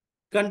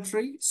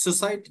country,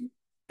 society,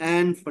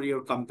 and for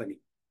your company.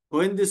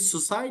 When this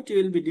society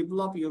will be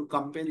developed, your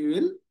company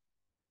will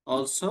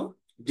also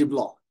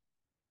develop.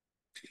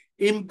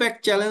 Impact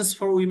Challenge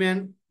for Women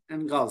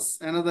and Girls,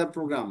 another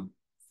program.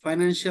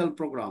 financial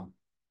program.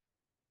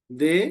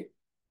 They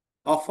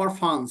offer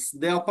funds.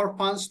 They offer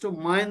funds to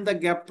Mind the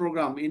Gap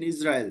program in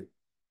Israel.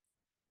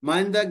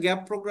 Mind the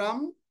Gap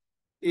program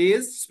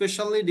is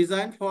specially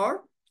designed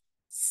for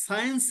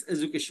science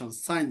education,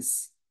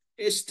 science,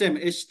 STEM,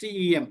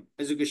 STEM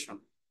education.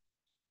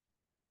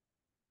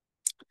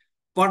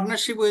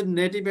 Partnership with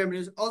Native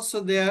Americans.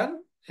 Also, they are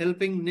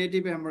helping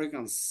Native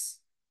Americans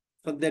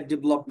for their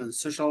development,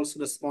 social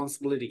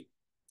responsibility.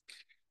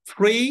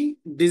 Free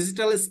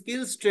digital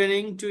skills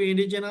training to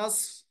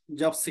indigenous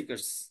job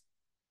seekers.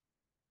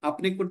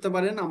 আপনি করতে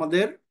পারেন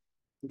আমাদের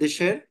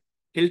দেশের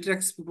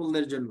হিলট্রাক্স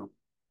পিপলদের জন্য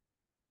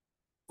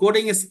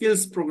coding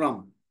skills programme,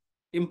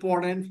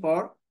 important for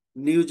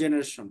new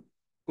generation.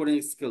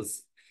 Coding skills.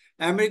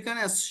 American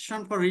Association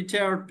for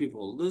Retired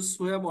People, those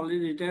who have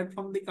already retired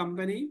from the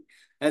company,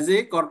 as a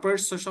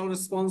corporate social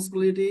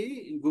responsibility,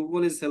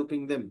 Google is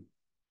helping them.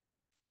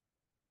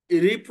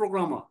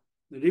 Reprogrammer.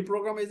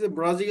 Reprogrammer is a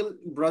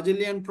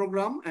Brazilian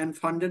program and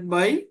funded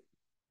by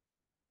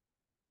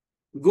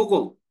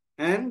Google.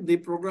 And the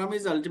program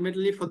is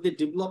ultimately for the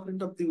development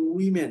of the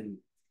women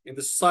in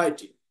the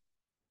society.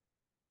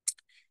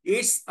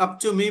 It's up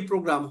to me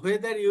program.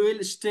 Whether you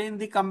will stay in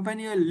the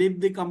company or leave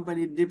the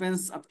company, it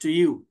depends up to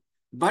you.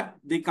 But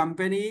the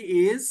company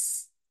is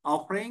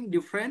offering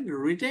different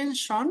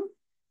retention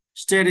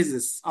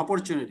strategies,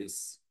 opportunities.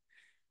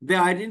 They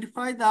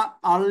identify the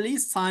early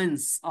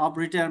signs of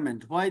retirement.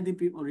 Why the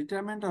people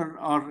retirement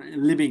or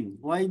leaving?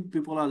 Why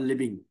people are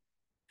leaving?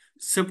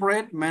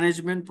 Separate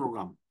management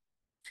program.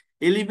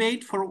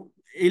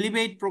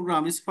 Elevate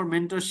program is for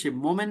mentorship.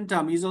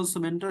 Momentum is also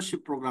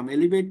mentorship program.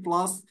 Elevate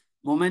plus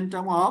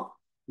momentum of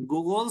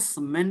Google's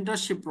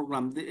mentorship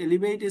program. The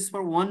Elevate is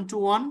for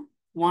one-to-one,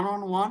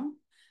 one-on-one,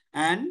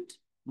 and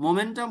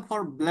momentum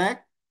for Black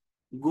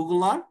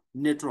Googler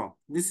network.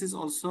 This is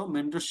also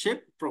mentorship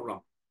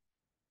program.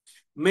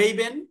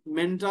 Maven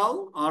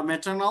mental or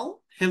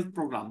maternal health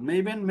program.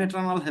 Maven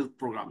maternal health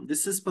program.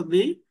 This is for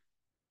the,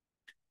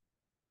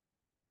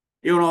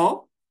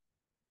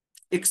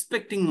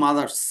 expecting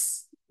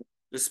mothers,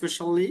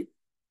 especially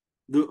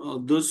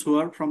those who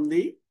are from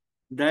the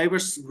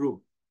diverse group.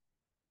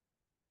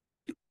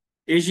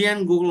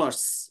 Asian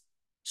Googlers,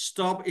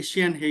 Stop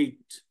Asian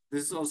Hate.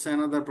 This is also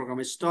another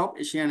program. Stop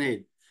Asian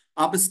Hate.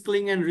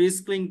 Upskilling and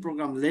reskilling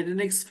program.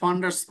 Latinx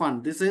Funders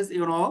Fund. This is,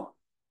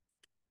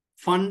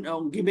 fund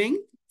giving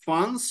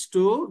funds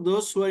to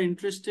those who are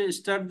interested to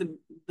start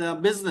the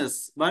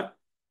business, but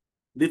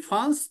the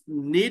funds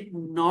need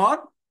not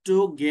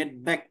to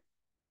get back.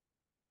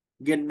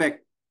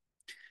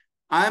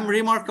 I am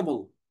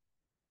remarkable.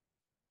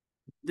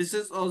 This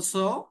is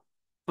also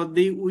for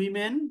the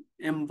women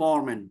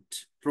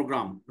empowerment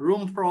program.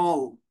 Room for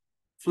all.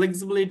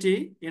 Flexibility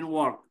in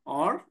work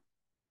or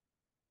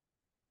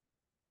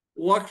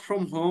work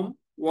from home,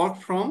 work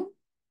from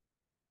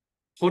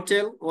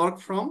hotel, work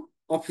from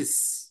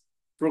office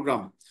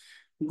program.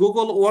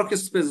 Google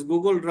Workspace,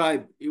 Google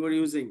Drive you are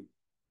using.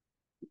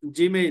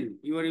 Gmail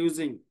you are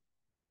using.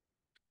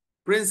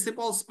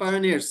 Principals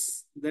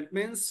pioneers. That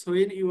means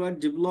when you are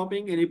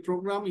developing any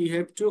program, you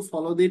have to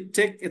follow the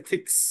tech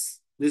ethics.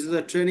 This is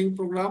a training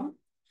program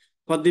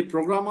for the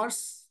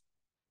programmers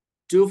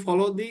to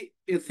follow the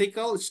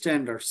ethical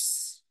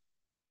standards.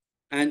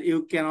 And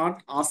you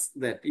cannot ask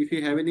that. If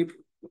you have any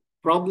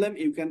problem,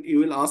 you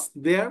will ask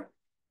there.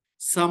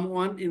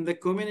 Someone in the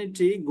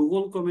community,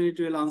 Google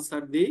community, will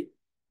answer the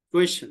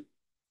question.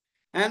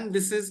 And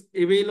this is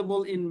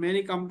available in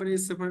many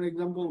companies. For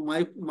example,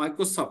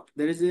 Microsoft,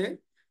 there is a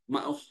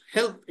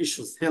help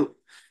issues, help.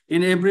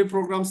 In every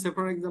program, say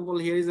for example,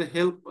 here is a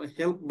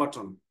help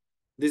button.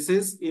 This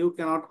is, you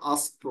cannot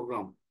ask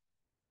program.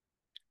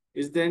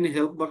 Is there any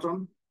help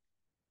button?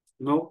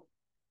 No.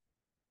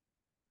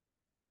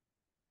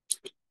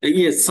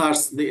 Yes,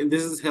 SARS,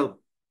 this is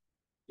help.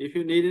 If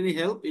you need any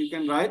help, you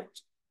can write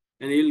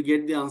and you'll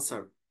get the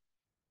answer.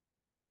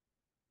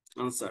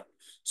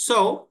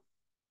 So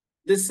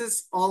this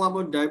is all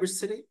about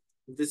diversity.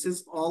 This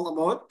is all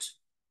about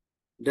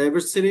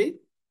diversity.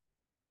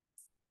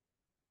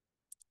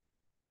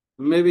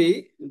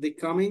 Maybe the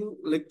coming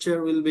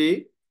lecture will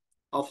be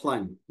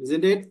offline,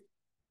 isn't it?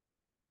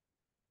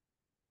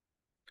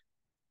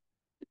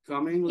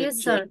 Coming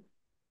Yes, lecture, sir.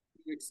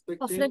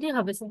 expecting Offline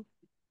হবে sir.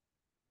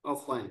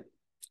 offline,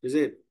 is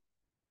it?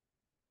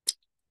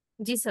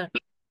 G sir.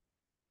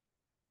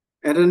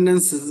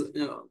 Attendance is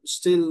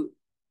still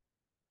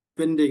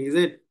pending, is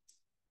it?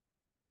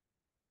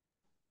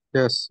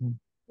 Yes.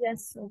 Yes,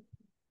 sir.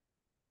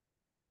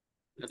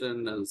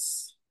 Attendance.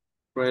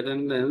 For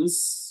attendance,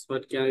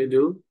 what can I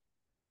do?